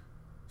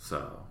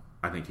 So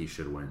I think he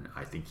should win.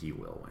 I think he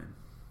will win.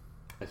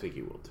 I think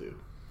he will too.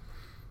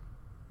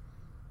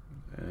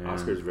 And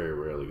Oscars very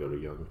rarely go to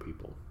young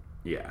people.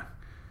 Yeah.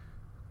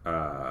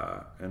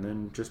 And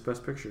then just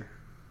Best Picture,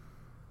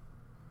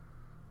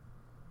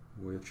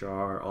 which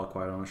are All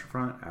Quiet on the Western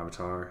Front,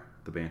 Avatar,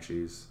 The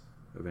Banshees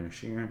of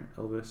Inisherin,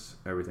 Elvis,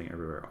 Everything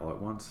Everywhere All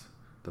at Once,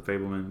 The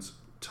Fablemans,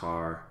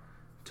 Tar,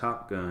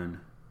 Top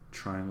Gun,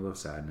 Triangle of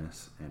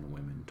Sadness, and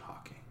Women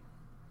Talking.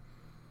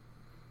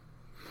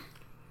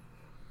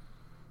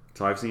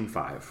 So I've seen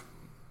 5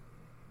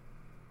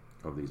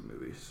 of these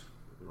movies.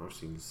 I've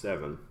seen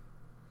 7.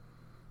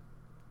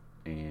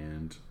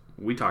 And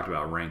we talked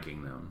about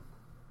ranking them.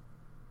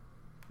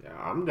 Yeah,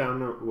 I'm down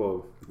there.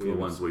 Well, the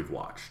ones we've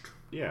watched.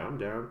 Yeah, I'm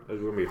down.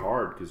 It's going to be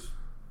hard because,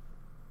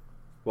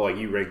 well, like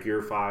you rank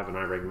your 5 and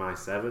I rank my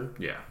 7.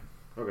 Yeah.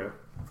 Okay.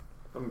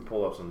 Let me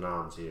pull up some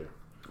noms here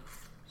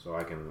so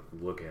I can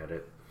look at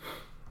it.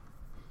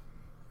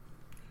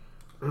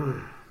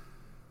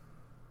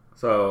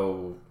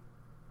 So,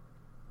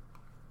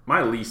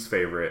 my least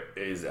favorite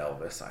is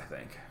Elvis, I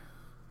think.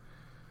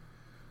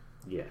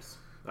 Yes,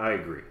 I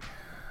agree.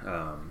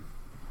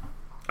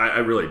 I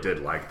really did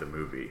like the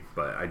movie,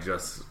 but I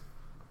just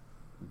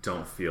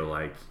don't feel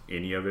like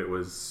any of it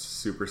was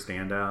super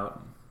standout.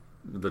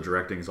 The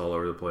directing's all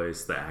over the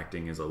place. The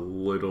acting is a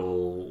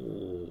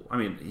little... I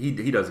mean,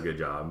 he does a good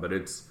job, but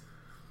it's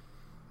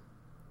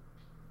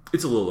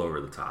a little over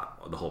the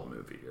top. The whole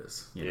movie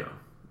is, you know.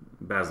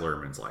 Baz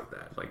Luhrmann's like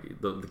that. Like,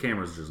 the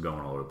camera's just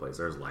going all over the place.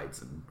 There's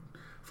lights and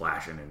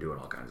flashing and doing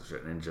all kinds of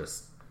shit, and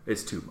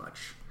it's too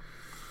much.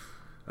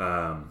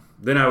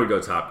 Then I would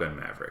go Top Gun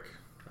Maverick.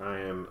 I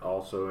am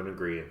also in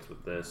agreement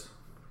with this.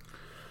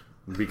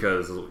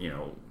 Because, you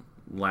know,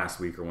 last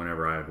week or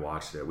whenever I had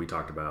watched it, we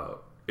talked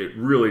about it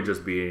really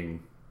just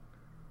being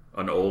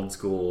an old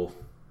school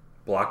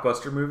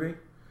blockbuster movie.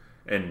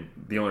 And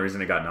the only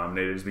reason it got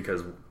nominated is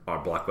because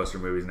our blockbuster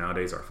movies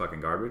nowadays are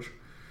fucking garbage.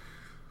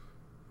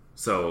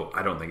 So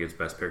I don't think it's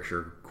Best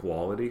Picture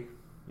quality.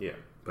 Yeah.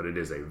 But it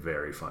is a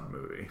very fun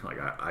movie. Like,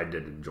 I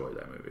did enjoy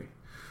that movie.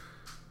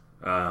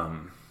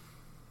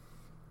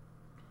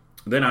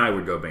 Then I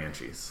would go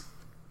Banshees.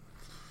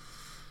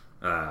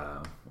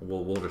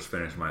 We'll just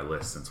finish my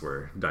list since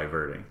we're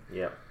diverting.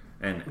 Yep.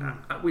 And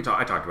I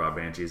talked about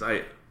Banshees.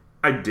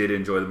 I did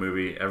enjoy the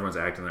movie. Everyone's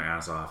acting their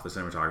ass off. The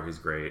cinematography is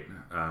great.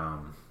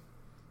 I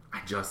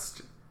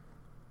just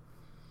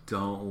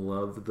don't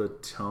love the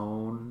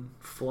tone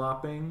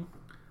flopping,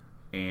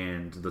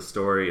 and the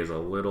story is a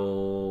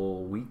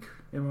little weak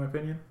in my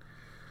opinion.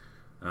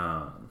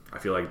 I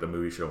feel like the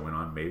movie should have went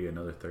on maybe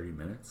another 30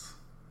 minutes,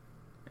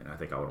 and I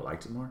think I would have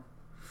liked it more.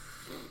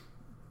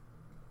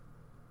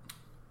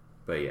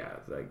 But yeah,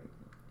 like,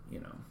 you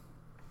know.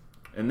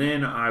 And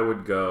then I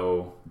would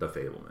go The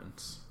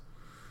Fablemans,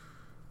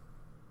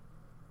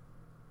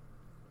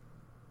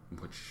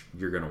 which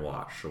you're going to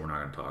watch, so we're not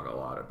going to talk a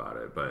lot about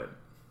it. But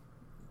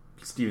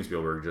Steven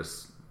Spielberg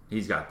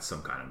he's got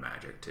some kind of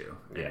magic too.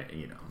 Yeah. And,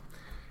 you know,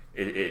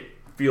 it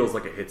feels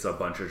like it hits a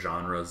bunch of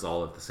genres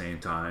all at the same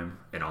time,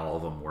 and all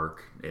of them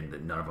work,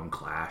 and none of them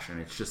clash, and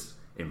it's just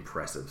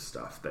impressive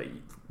stuff that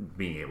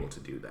being able to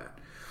do that.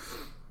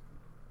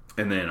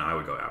 And then I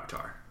would go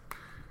Avatar.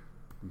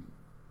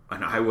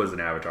 And I was an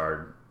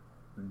Avatar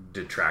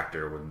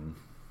detractor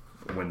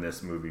when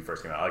this movie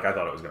first came out. Like, I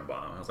thought it was going to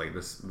bomb. I was like,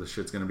 this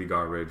shit's going to be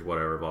garbage,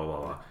 whatever, blah, blah,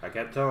 blah. I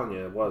kept telling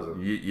you it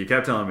wasn't. You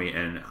kept telling me,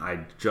 and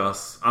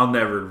I'll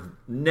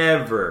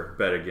never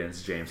bet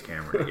against James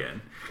Cameron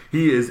again.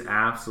 He is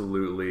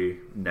absolutely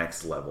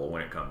next level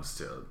when it comes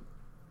to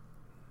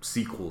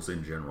sequels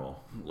in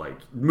general. Like,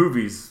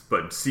 movies,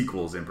 but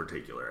sequels in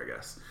particular, I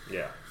guess.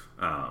 Yeah.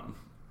 And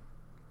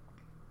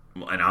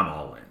I'm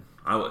all in.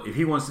 If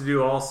he wants to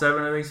do all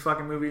 7 of these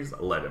fucking movies,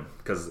 let him.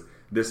 Because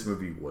this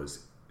movie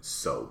was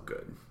so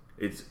good.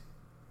 It's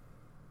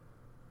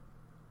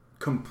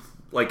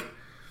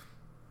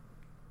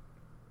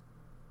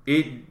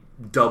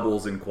it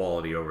doubles in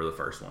quality over the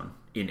first one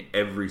in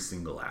every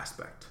single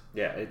aspect.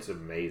 Yeah, it's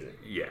amazing.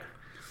 Yeah.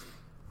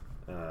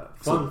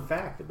 Fun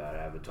fact about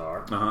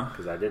Avatar, Uh-huh.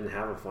 because I didn't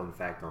have a fun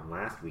fact on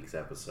last week's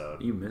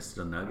episode. You missed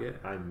a nugget?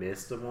 I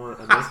missed a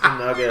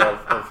nugget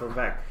of fun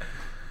fact.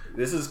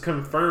 This is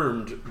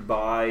confirmed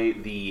by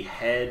the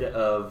head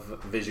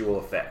of visual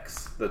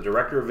effects, the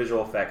director of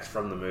visual effects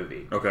from the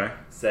movie. Okay.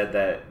 Said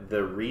that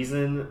the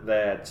reason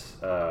that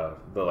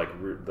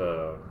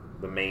the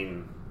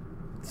main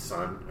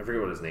son, I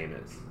forget what his name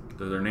is.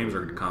 Their names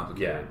are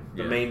complicated.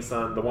 Yeah, the main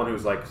son, the one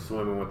who's like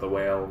swimming with the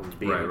whale, and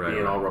being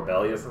Right. all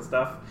rebellious and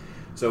stuff.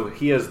 So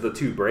he has the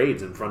 2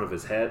 braids in front of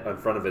his head, in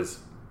front of his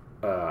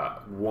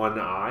one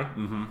eye.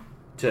 Mm-hmm.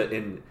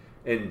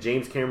 And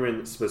James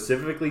Cameron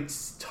specifically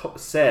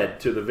said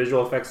to the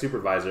visual effects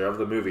supervisor of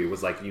the movie,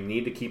 was like, you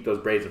need to keep those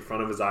braids in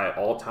front of his eye at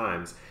all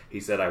times. He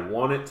said, I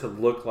want it to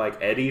look like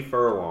Eddie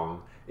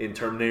Furlong in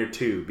Terminator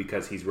 2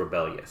 because he's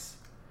rebellious.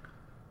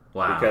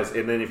 Wow.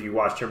 And then if you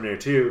watch Terminator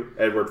 2,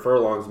 Edward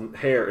Furlong's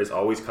hair is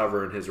always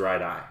covering his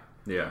right eye.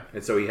 Yeah.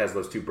 And so he has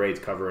those 2 braids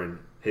covering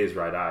his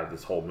right eye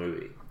this whole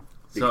movie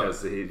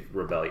because he's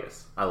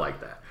rebellious. I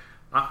like that.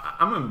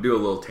 I'm going to do a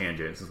little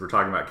tangent since we're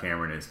talking about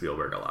Cameron and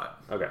Spielberg a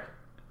lot. Okay.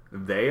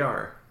 They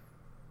are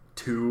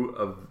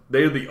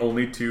the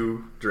only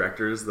 2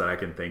 directors that I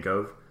can think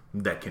of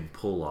that can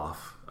pull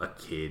off a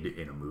kid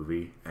in a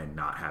movie and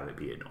not have it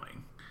be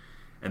annoying.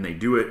 And they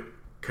do it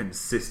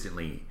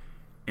consistently,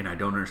 and I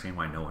don't understand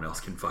why no one else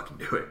can fucking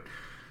do it.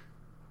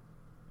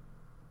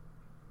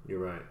 You're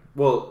right.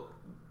 Well,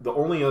 the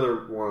only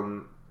other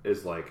one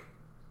is like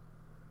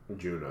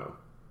Juno.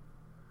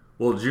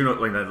 Well,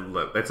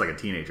 Juno, that's like a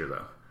teenager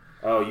though.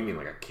 Oh, you mean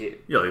like a kid?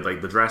 Yeah,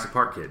 like the Jurassic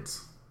Park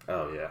kids.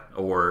 Oh yeah.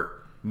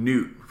 Or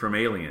Newt from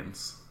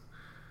Aliens.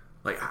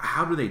 Like,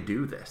 how do they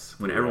do this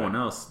when everyone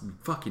else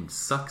fucking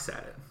sucks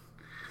at it?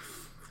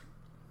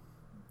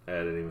 I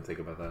didn't even think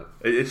about that.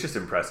 It's just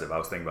impressive. I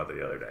was thinking about that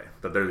the other day.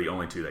 That they're the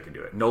only 2 that can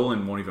do it.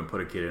 Nolan won't even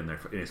put a kid in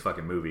his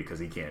fucking movie because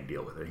he can't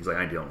deal with it. He's like,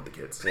 I ain't dealing with the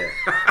kids. Yeah.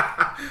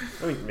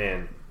 I mean,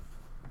 man,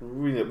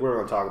 we need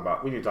to talk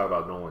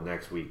about Nolan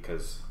next week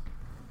because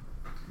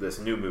this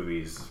new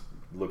movie's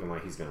looking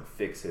like he's gonna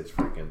fix his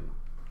freaking.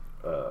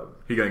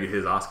 He gonna get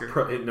his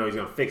Oscar? No, he's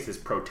gonna fix his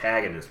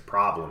protagonist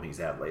problem he's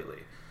had lately.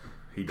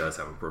 He does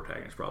have a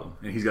protagonist problem,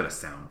 and he's got a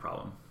sound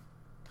problem.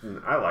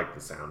 I like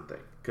the sound thing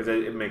because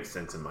it makes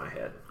sense in my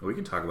head. We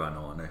can talk about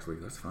Nolan next week.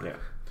 That's fine. Yeah.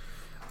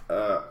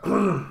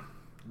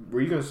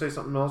 Were you gonna say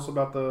something else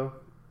about the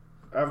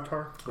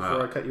Avatar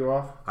before I cut you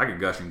off? I could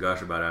gush and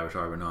gush about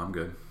Avatar, but no, I'm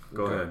good.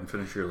 Go ahead and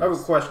finish your list. I have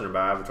a question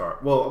about Avatar.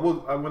 Well,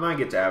 when I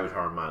get to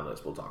Avatar on my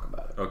list, we'll talk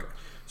about it. Okay.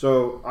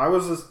 So I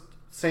was the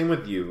same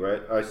with you,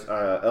 right?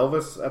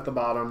 Elvis at the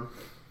bottom,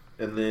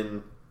 and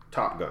then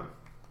Top Gun.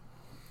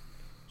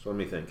 So let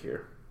me think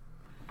here.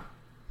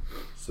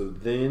 So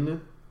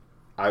then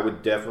I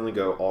would definitely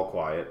go All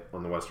Quiet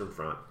on the Western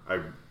Front.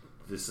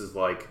 This is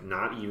like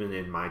not even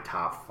in my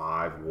top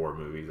 5 war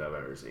movies I've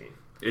ever seen.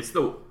 It's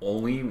the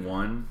only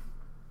one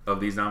of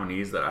these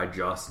nominees that I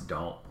just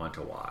don't want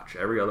to watch.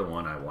 Every other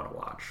one I want to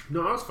watch.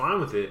 No, I was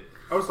fine with it.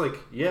 I was like,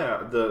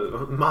 yeah,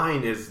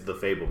 mine is The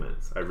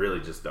Fablemans. I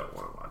really just don't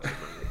want to watch it.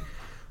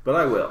 But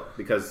I will,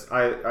 because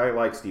I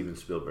like Steven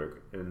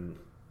Spielberg. And,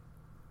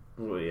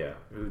 well, yeah,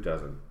 who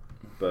doesn't?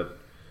 But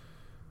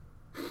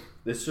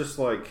it's just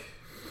like,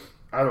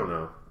 I don't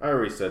know. I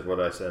already said what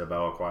I said about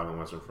All Quiet on the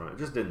Western Front. It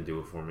just didn't do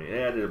it for me.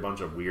 It added a bunch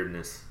of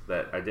weirdness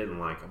that I didn't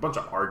like. A bunch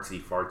of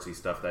artsy-fartsy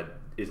stuff that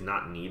is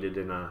not needed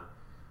in a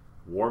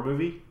war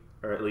movie.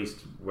 Or at least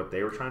what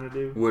they were trying to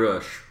do.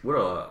 Would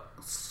a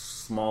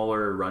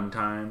smaller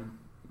runtime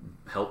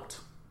helped?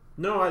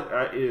 No,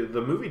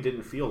 the movie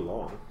didn't feel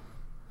long.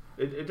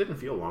 It didn't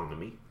feel long to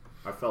me.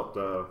 I felt...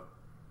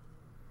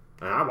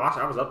 And I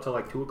was up till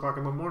like 2 o'clock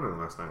in the morning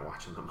last night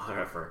watching the mother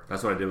effort.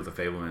 That's what I did with The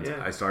Fablemans.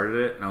 Yeah. I started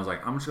it, and I was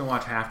like, I'm just going to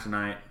watch half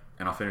tonight,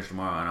 and I'll finish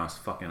tomorrow, and I was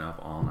fucking up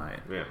all night.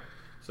 Yeah.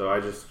 So I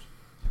just...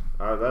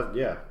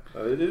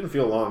 it didn't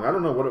feel long. I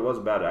don't know what it was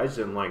about it. I just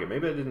didn't like it.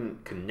 Maybe I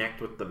didn't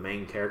connect with the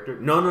main character.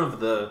 None of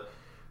the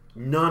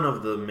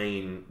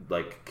main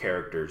like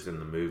characters in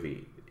the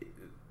movie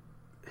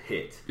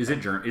hit. Is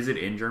it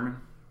in German?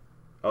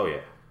 Oh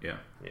yeah. Yeah.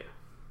 Yeah.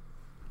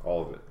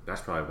 All of it.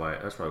 That's probably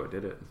what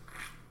did it.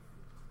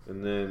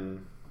 And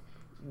then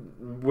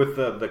with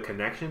the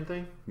connection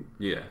thing?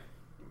 Yeah.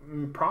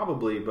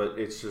 Probably, but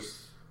it's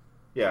just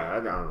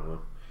I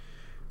don't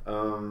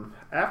know.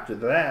 After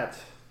that,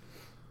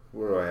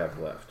 what do I have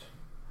left?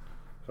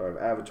 So I have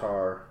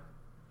Avatar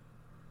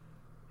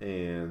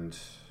and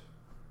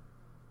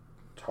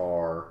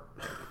Tar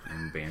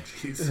And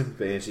Banshees.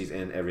 Banshees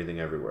and Everything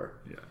Everywhere.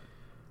 Yeah.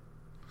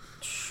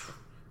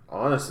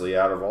 Honestly,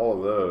 out of all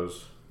of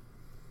those,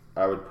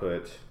 I would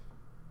put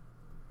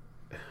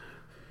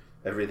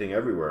Everything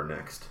Everywhere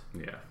next.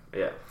 Yeah.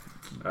 Yeah.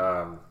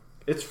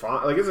 It's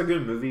fun. Like, it's a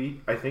good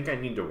movie. I think I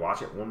need to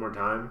watch it one more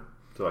time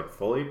to like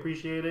fully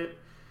appreciate it.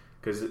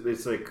 Because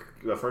it's like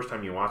the first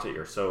time you watch it,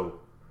 you're so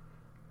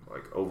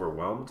like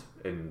overwhelmed,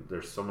 and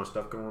there's so much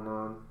stuff going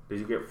on. Did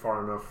you get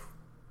far enough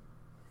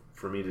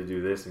for me to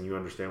do this, and you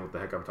understand what the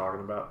heck I'm talking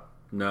about?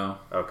 No.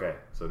 Okay,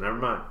 so never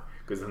mind.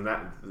 Because then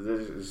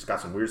it's got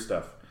some weird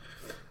stuff.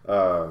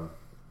 To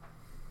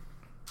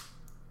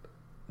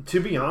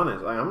be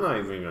honest, like, I'm not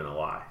even gonna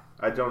lie.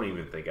 I don't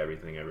even think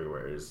Everything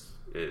Everywhere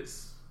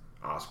is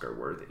Oscar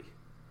worthy.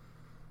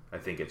 I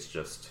think it's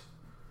just.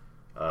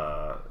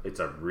 It's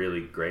a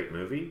really great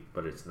movie,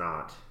 but it's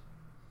not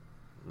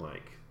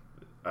like,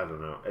 I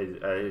don't know.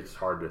 It's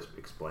hard to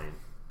explain.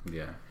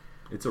 Yeah,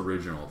 it's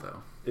original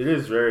though. It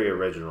is very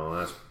original,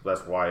 and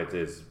that's why it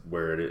is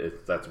where it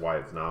is. That's why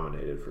it's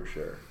nominated for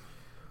sure.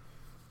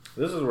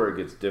 This is where it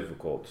gets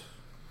difficult,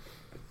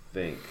 I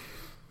think,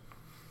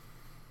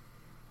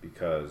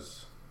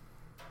 because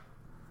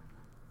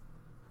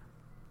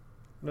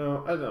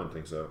no, I don't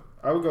think so.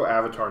 I would go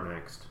Avatar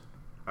next.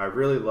 I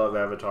really love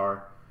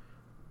Avatar.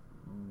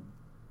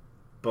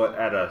 But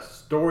at a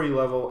story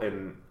level,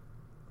 and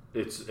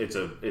it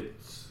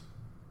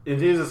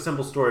is a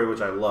simple story which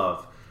I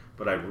love,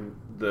 but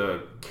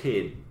the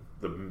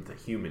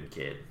human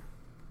kid,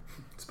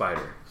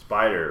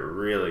 Spider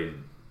really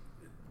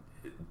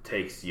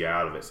takes you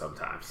out of it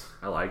sometimes.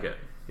 I like it.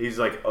 He's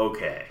like,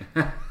 okay.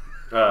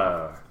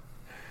 I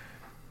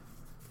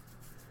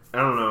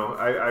don't know.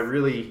 I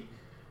really...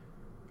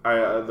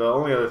 the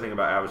only other thing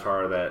about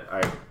Avatar that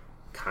I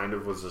kind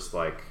of was just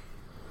like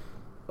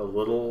a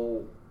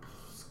little,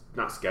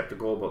 not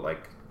skeptical, but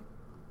like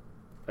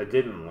I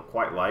didn't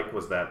quite like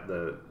was that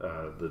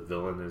the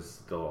villain is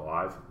still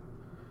alive.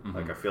 Mm-hmm.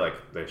 Like I feel like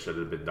they should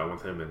have been done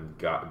with him and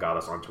got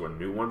us onto a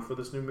new one for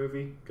this new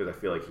movie, because I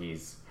feel like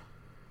he's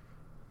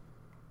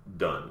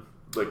done.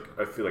 Like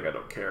I feel like I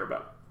don't care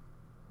about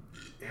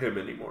him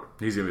anymore.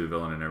 He's gonna be the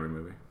villain in every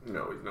movie.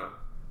 No, he's not.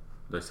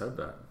 They said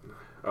that.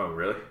 Oh,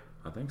 really?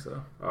 I think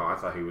so. Oh, I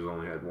thought he was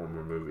only had one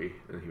more movie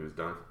and he was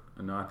done.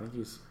 No, I think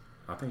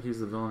he's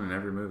the villain in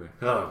every movie.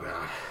 Oh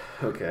god.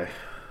 Okay.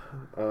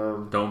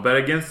 Don't bet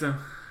against him,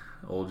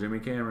 old Jimmy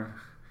Cameron.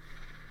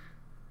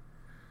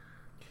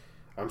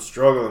 I'm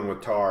struggling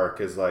with Tar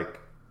because, like,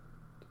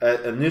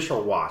 at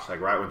initial watch,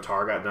 like right when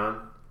Tar got done,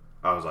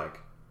 I was like,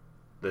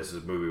 "This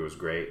movie was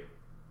great,"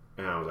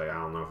 and I was like, "I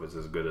don't know if it's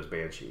as good as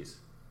Banshees."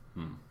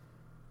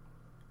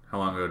 How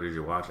long ago did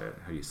you watch it?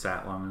 Have you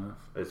sat long enough?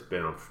 It's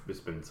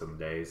been some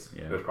days.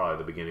 Yeah. It was probably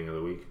the beginning of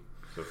the week,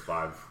 so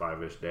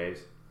five-ish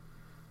days.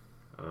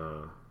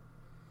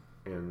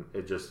 And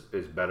it just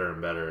is better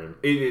and better, and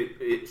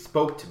it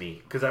spoke to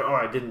me because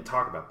I didn't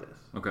talk about this.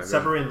 Okay,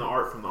 separating the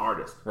art from the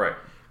artist, right?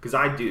 Because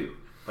I do,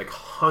 like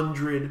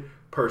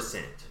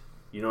 100%.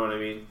 You know what I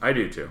mean? I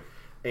do too.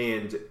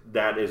 And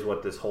that is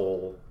what this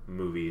whole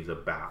movie is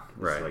about.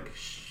 It's right. like,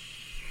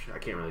 I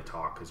can't really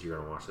talk because you're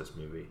gonna watch this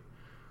movie,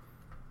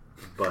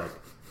 but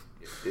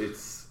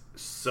it's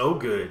so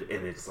good,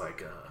 and it's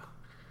like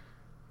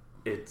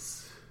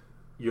it's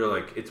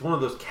one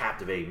of those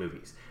captivating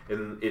movies,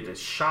 and it is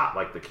shot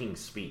like the King's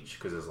Speech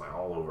because it's like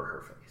all over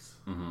her face,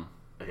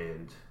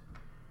 and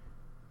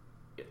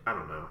I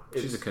don't know.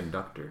 She's a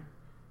conductor.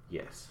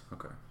 Yes.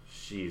 Okay.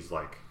 She's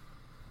like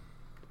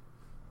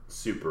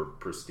super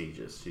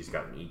prestigious. She's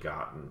got an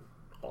EGOT and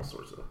all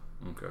sorts of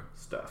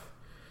stuff.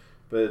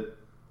 But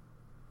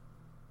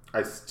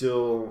I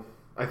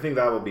think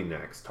that will be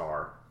next,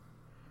 Tar.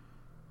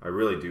 I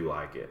really do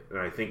like it. And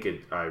I think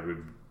I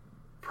would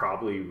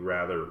probably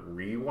rather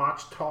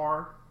rewatch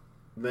Tar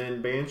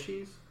than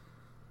Banshees.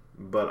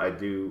 But I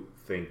do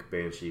think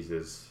Banshees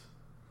just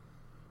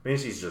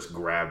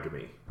grabbed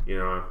me. You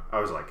know, I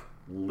was like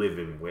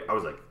living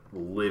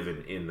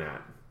in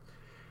that.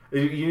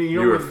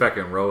 You were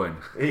feckin' rowing.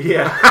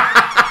 Yeah.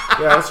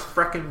 Yeah, I was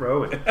freckin'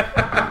 rowing.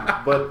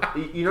 But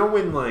you know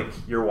when like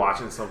you're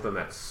watching something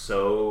that's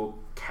so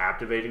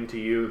captivating to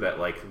you that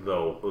like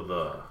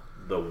the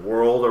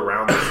world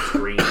around the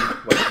screen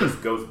like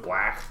just goes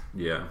black.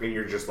 Yeah. And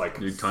you're just like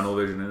you tunnel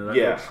vision into that.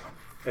 Yeah.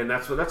 And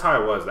that's how I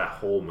was that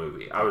whole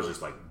movie. I was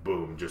just like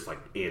boom, just like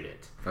in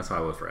it. That's how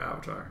I was for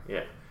Avatar.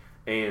 Yeah.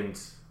 And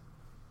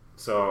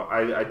so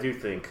I do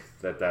think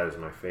that is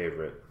my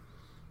favorite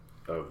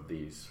of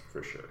these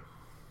for sure.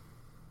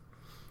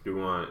 Do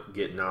we want to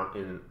get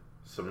in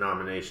some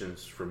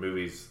nominations for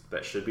movies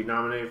that should be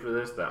nominated for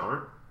this that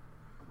aren't?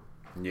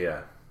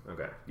 Yeah.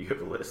 Okay. Do you have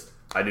a list?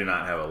 I do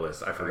not have a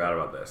list. I forgot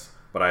about this.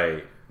 But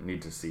I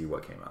need to see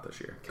what came out this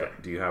year. Okay.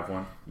 Do you have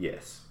one?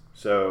 Yes.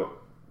 So,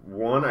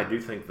 one, I do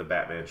think the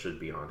Batman should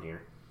be on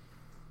here.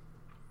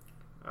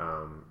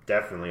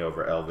 Definitely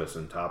over Elvis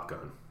and Top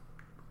Gun.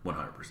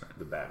 100%.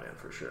 The Batman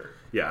for sure.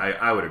 Yeah,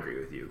 I would agree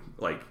with you.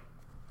 Like,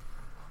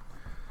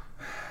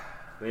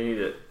 they need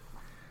to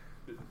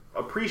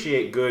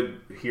appreciate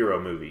good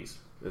hero movies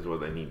is what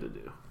they need to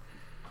do.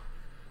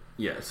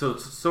 Yeah, so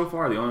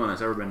far the only one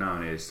that's ever been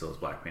nominated still is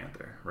Black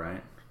Panther,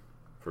 right?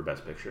 For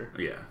Best Picture?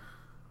 Yeah.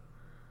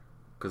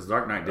 Because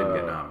Dark Knight didn't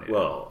get nominated.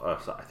 Well,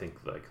 so I think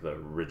like the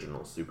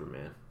original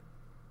Superman.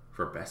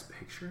 For Best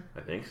Picture?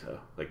 I think so.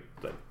 Like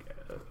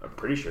I'm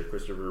pretty sure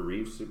Christopher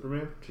Reeve's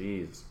Superman.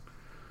 Jeez.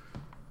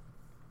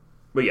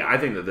 But yeah, I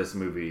think that this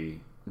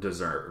movie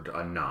deserved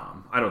a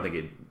nom. I don't think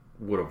it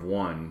would have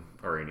won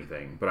or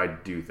anything, but I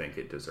do think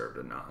it deserved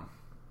a nom.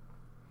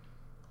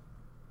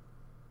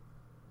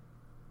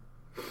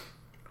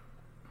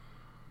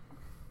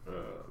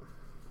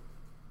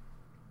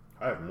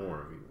 I have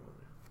more if you want.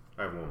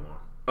 I have one more.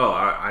 Oh,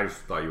 I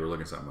just thought you were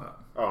looking something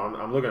up. Oh,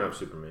 I'm looking up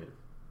Superman.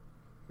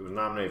 It was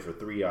nominated for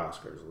 3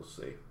 Oscars. Let's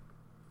see.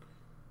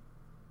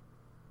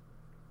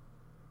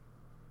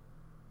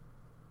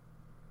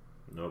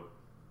 Nope.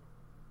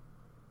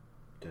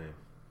 Dang.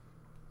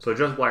 So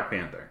just Black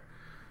Panther.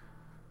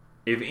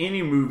 If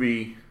any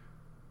movie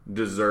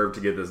deserved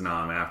to get this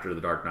nom after The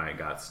Dark Knight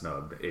got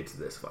snubbed, it's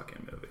this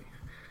fucking movie.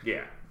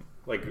 Yeah.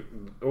 Like,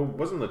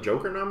 wasn't the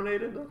Joker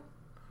nominated though?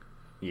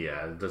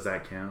 Yeah, does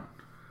that count?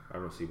 I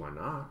don't see why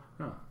not.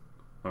 No.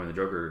 I mean, the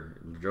Joker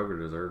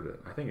deserved it.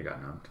 I think it got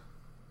nommed.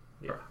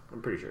 Yeah,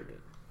 I'm pretty sure it did.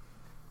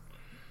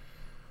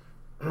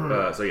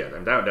 So yeah,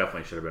 that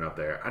definitely should have been up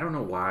there. I don't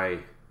know why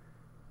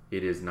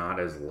it is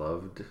not as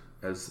loved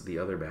as the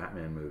other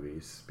Batman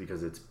movies,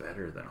 because it's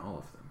better than all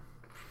of them.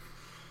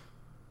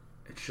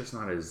 It's just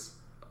not as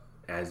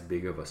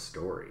big of a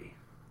story.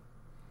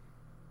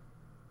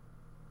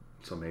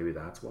 So maybe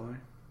that's why.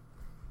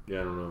 Yeah,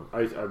 I don't know.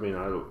 I mean,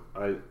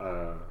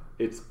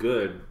 it's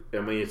good. I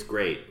mean, it's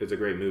great. It's a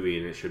great movie,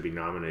 and it should be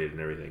nominated and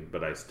everything.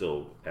 But I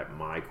still, at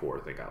my core,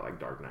 think I like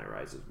Dark Knight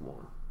Rises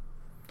more.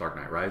 Dark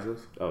Knight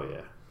Rises? Oh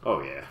yeah.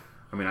 Oh yeah.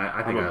 I mean,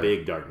 I think I'm a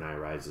big Dark Knight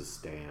Rises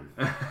stan.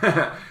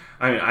 I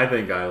mean, I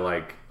think I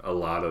like a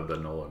lot of the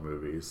Nolan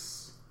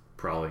movies.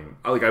 Probably,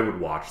 like, I would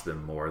watch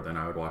them more than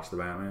I would watch the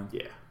Batman.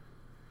 Yeah.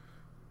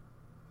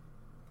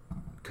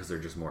 Because they're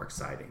just more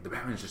exciting. The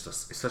Batman is just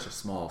it's such a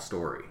small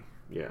story.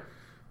 Yeah.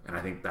 And I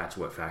think that's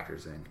what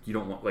factors in. You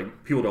don't want,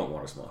 like, people don't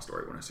want a small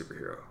story with a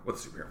superhero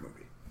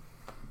movie.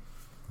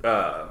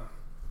 So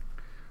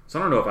I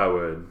don't know if I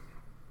would.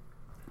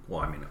 Well,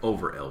 I mean,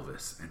 over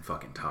Elvis and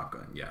fucking Top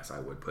Gun, yes, I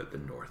would put The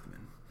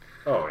Northman.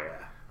 Oh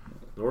yeah,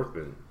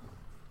 Northman.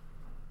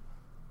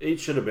 It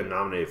should have been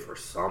nominated for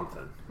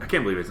something. I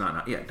can't believe it's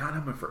not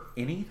nominated for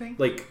anything.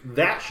 Like,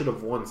 that should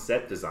have won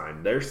set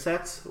design. Their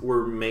sets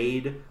were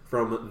made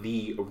from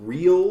the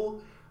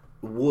real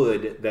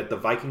wood that the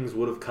Vikings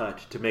would have cut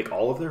to make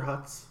all of their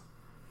huts.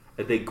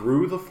 And they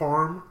grew the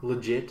farm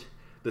legit.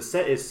 The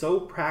set is so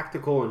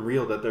practical and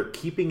real that they're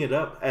keeping it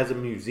up as a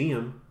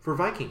museum for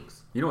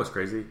Vikings. You know what's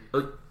crazy?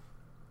 Like,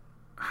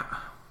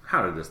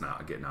 how did this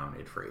not get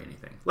nominated for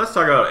anything? Let's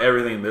talk about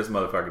everything this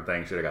motherfucking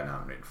thing should have got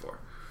nominated for.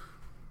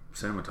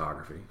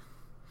 Cinematography.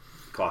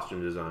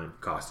 Costume design.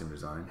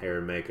 Hair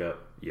and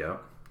makeup.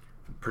 Yep.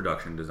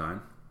 Production design.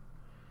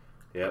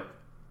 Yep.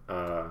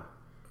 I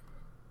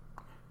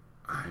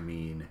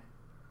mean,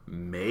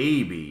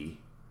 maybe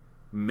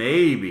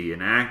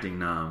an acting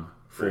nom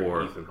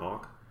for Ethan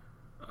Hawke.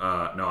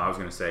 No, I was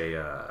going to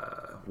say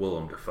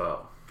Willem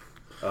Dafoe.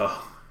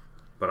 Oh.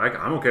 But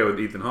I'm okay with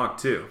Ethan Hawke,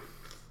 too.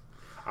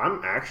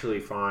 I'm actually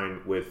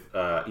fine with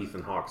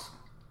Ethan Hawke's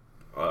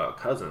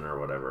cousin or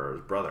whatever, or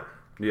his brother.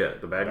 Yeah,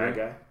 the bad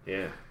guy?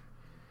 Yeah.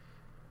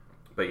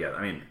 But yeah,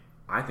 I mean,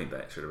 I think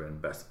that should have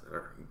been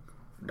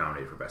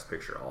nominated for Best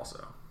Picture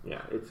also.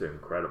 Yeah, it's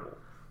incredible.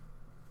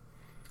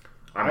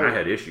 I mean, I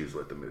had issues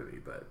with the movie,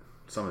 but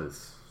some of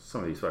these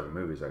fucking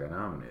movies I got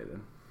nominated.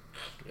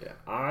 Yeah,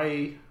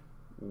 I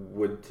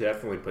would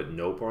definitely put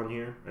Nope on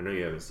here. I know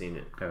you haven't seen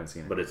it. Haven't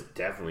seen it. But it's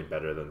definitely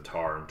better than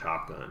Tar and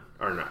Top Gun.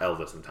 Or no,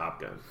 Elvis and Top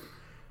Gun.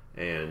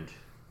 And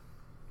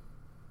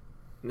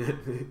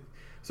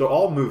so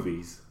all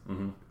movies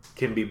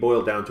can be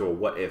boiled down to a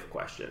what if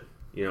question.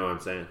 You know what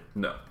I'm saying?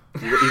 No.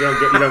 You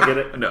don't get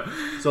it? No.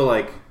 So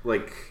like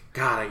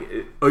God,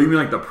 oh, you mean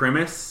like the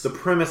premise? The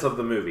premise of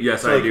the movie.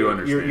 Yes, so I do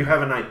understand. You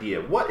have an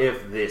idea. What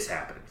if this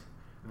happened?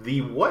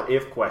 The what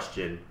if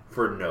question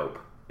for Nope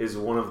is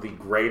one of the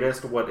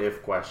greatest what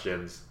if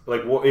questions.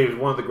 Like, it was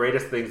one of the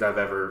greatest things I've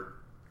ever.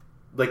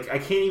 Like, I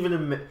can't even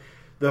admit.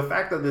 The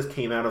fact that this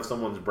came out of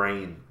someone's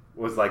brain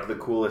was like the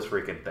coolest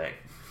freaking thing.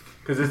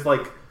 Because it's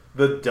like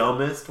the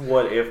dumbest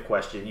what if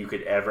question you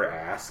could ever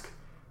ask.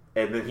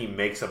 And then he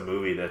makes a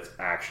movie that's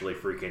actually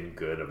freaking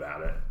good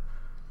about it.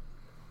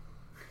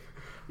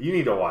 You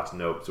need to watch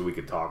Nope so we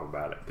could talk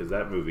about it, because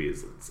that movie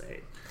is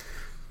insane.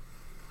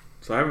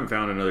 So I haven't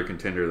found another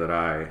contender that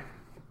I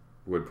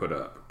would put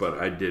up, but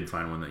I did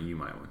find one that you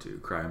might want to.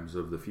 Crimes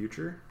of the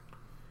Future.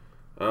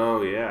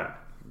 Oh, yeah.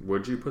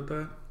 Would you put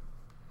that?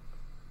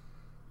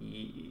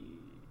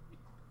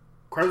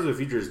 Crimes of the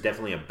Future is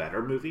definitely a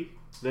better movie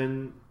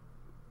than...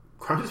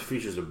 Crimes of the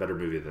Future is a better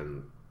movie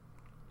than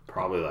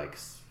probably like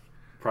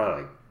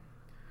 5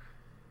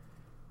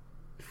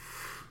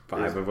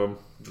 of them?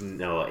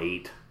 No,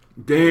 8.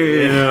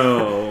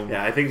 Damn.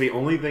 Yeah, I think the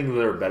only things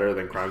that are better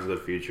than Crimes of the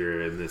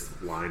Future in this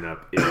lineup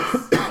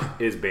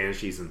is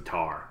Banshees and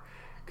Tar.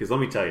 Because let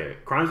me tell you,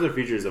 Crimes of the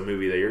Future is a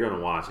movie that you're going to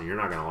watch and you're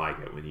not going to like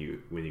it when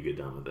you get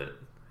done with it.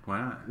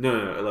 Why not?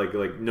 No,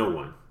 like no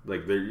one.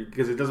 Like,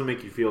 because it doesn't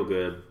make you feel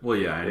good. Well,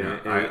 yeah, I know.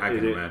 I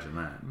can imagine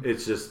that.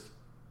 It's just,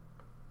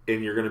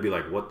 and you're going to be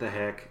like, what the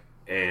heck?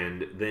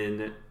 And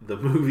then the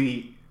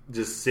movie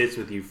just sits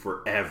with you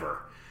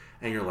forever.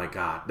 And you're like,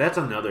 God, that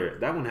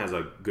one has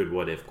a good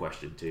what if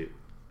question too.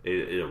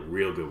 A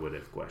real good what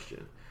if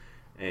question.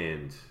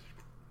 And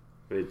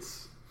it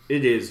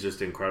is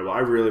just incredible. I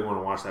really want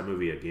to watch that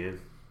movie again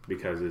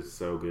because it's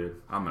so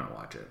good. I'm going to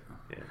watch it.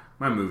 Yeah.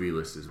 My movie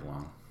list is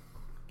long.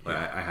 Like,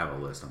 I have a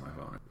list on my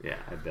phone. Yeah,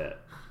 I bet.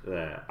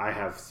 I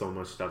have so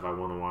much stuff I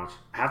want to watch.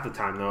 Half the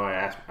time, though,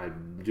 I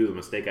do the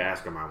mistake. I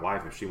ask her my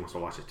wife if she wants to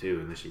watch it too,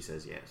 and then she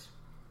says yes.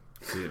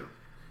 Yeah.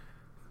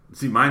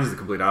 See, mine's the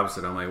complete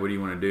opposite. I'm like, what do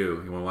you want to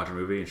do? You want to watch a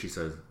movie? And she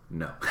says,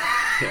 no.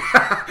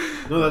 Yeah.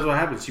 No, that's what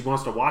happens. She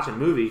wants to watch a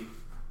movie,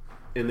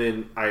 and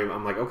then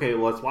I'm like, okay,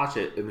 well, let's watch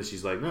it. And then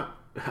she's like, no,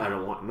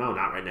 not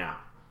right now.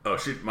 Oh,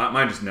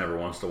 mine just never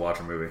wants to watch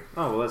a movie.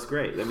 Oh, well, that's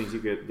great. That means you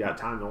got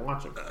time to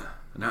watch them.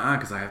 Nah,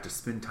 because I have to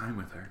spend time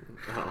with her.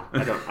 Oh,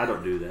 I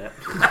don't do that.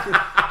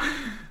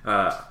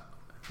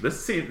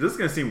 This is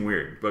going to seem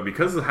weird, but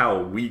because of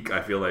how weak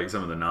I feel like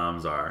some of the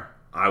noms are,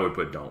 I would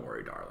put Don't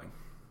Worry, Darling.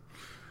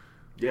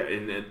 Yeah,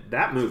 and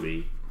that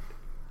movie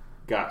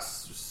got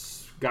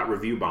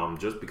review bombed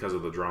just because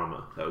of the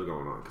drama that was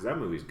going on. Because that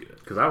movie's good.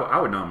 Because I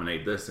would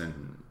nominate this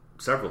in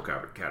several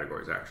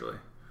categories, actually.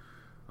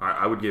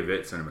 I would give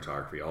it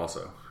cinematography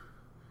also.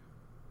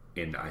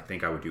 and I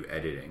think I would do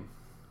editing,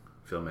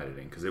 film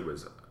editing, because it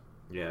was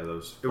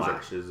those it was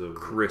flashes of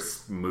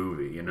crisp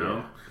movie, you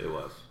know. Yeah, it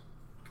was.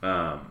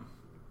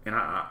 And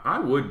I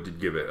would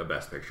give it a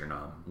Best Picture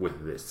nom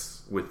with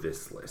this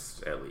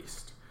list at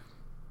least.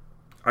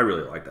 I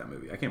really like that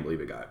movie. I can't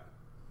believe it got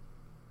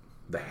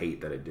the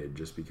hate that it did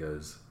just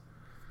because.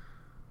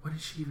 What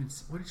did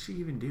she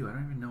even do? I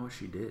don't even know what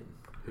she did.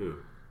 Who?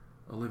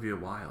 Olivia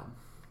Wilde.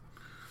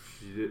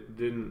 She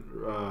didn't.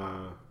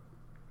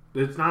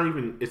 It's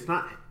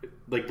not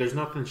like there's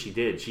nothing she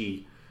did.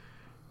 She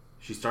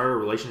started a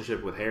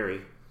relationship with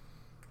Harry,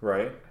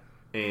 right?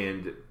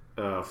 And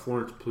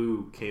Florence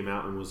Pugh came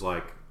out and was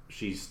like,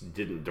 she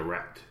didn't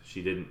direct.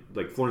 She didn't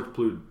Florence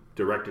Pugh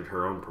directed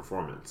her own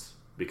performance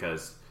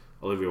because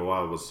Olivia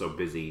Wilde was so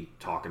busy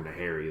talking to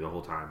Harry the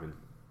whole time and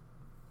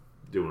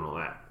doing all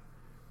that.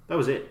 That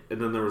was it. And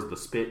then there was the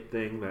spit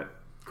thing that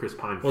Chris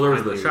Pine. Well, there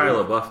was the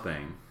Shia LaBeouf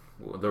thing.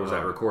 There was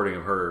that recording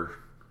of her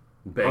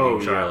begging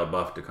Shia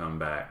LaBeouf to come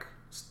back,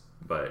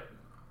 but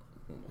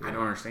I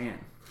don't understand.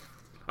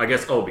 I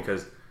guess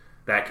because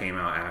that came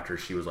out after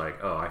she was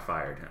like, "Oh, I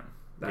fired him."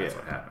 That's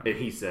what happened. And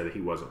he said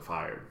he wasn't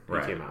fired.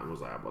 Right. He came out and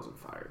was like, "I wasn't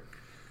fired."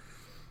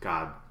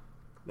 God,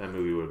 that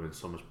movie would have been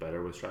so much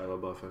better with Shia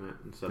LaBeouf in it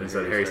instead of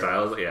Harry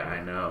Styles. Yeah,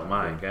 I know.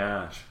 My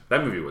gosh,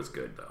 that movie was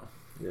good though.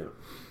 Yeah.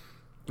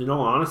 In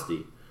all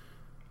honesty,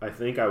 I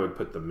think I would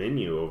put The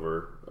Menu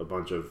over a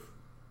bunch of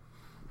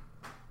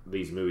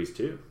these movies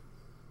too.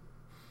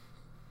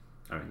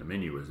 I mean, The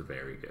Menu was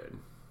very good.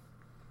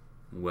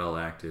 Well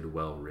acted,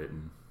 well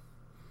written.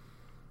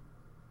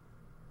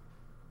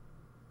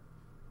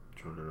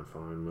 Trying to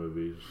find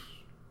movies,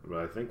 but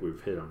I think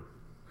we've hit them.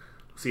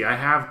 See, I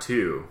have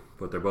two,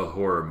 but they're both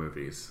horror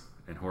movies,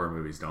 and horror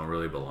movies don't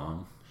really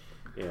belong.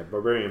 Yeah,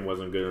 Barbarian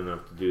wasn't good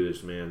enough to do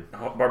this, man.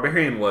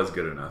 Barbarian was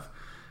good enough,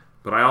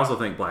 but I also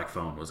think Black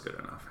Phone was good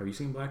enough. Have you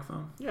seen Black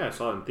Phone? Yeah, I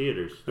saw it in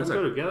theaters. Did we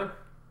go together?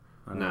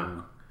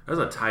 No. That was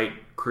a tight,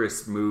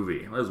 crisp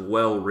movie. That was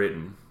well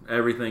written.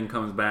 Everything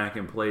comes back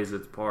and plays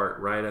its part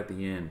right at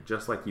the end,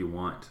 just like you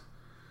want.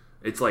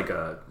 It's like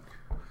a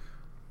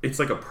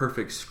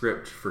perfect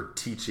script for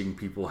teaching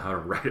people how to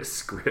write a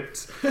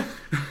script.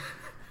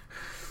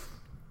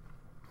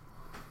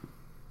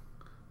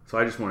 So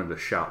I just wanted to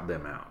shout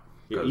them out.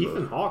 Yeah,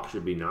 Ethan Hawke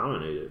should be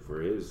nominated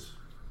for his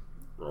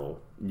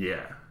role.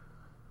 Yeah,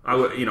 I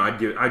would.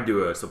 I'd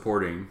do a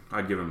supporting.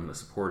 I'd give him the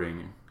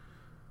supporting.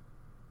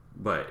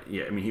 But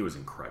yeah, I mean, he was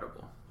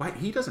incredible. Why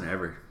he doesn't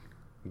ever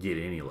get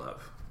any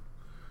love,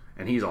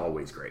 and he's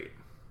always great.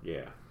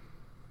 Yeah.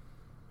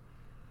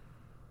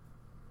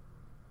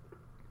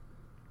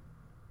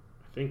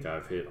 I think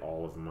I've hit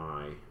all of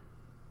my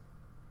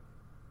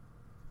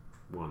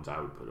ones I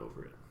would put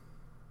over it.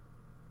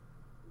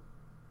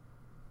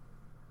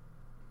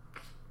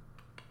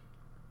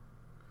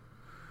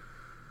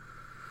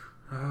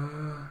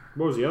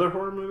 What was the other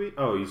horror movie?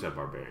 Oh, you said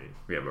Barbarian.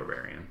 Yeah,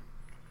 Barbarian.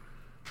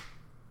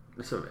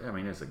 It's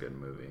a good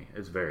movie.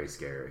 It's very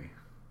scary.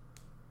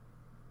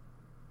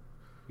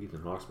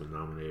 Ethan Hawke's been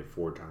nominated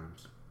 4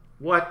 times.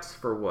 What?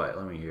 For what?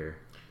 Let me hear.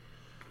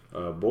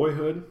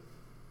 Boyhood.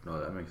 No,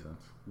 that makes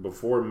sense.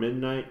 Before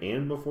Midnight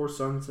and Before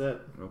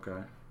Sunset.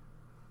 Okay.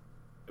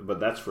 But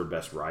that's for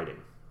best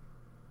writing.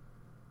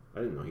 I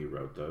didn't know he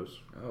wrote those.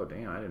 Oh,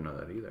 damn. I didn't know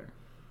that either.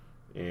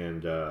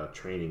 And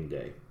Training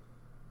Day.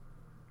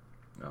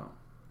 Oh.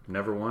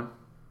 Never won?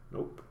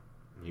 Nope.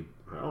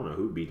 I don't know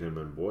who beat him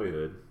in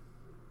Boyhood.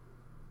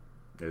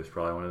 It was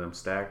probably one of them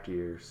stacked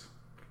years.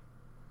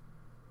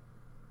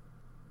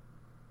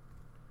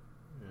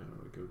 Yeah,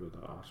 we go to the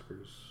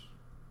Oscars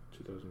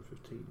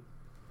 2015.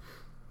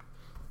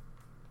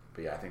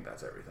 But yeah, I think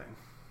that's everything.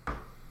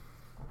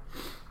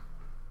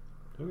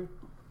 Okay.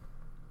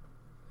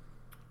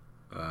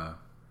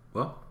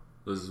 Well,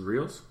 this is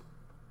Reels.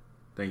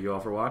 Thank you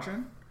all for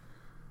watching.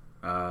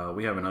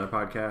 We have another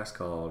podcast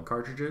called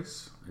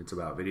Cartridges. It's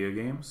about video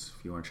games.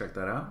 If you want to check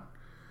that out.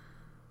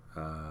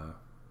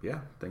 Yeah,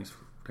 thanks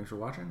for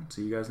watching.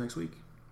 See you guys next week.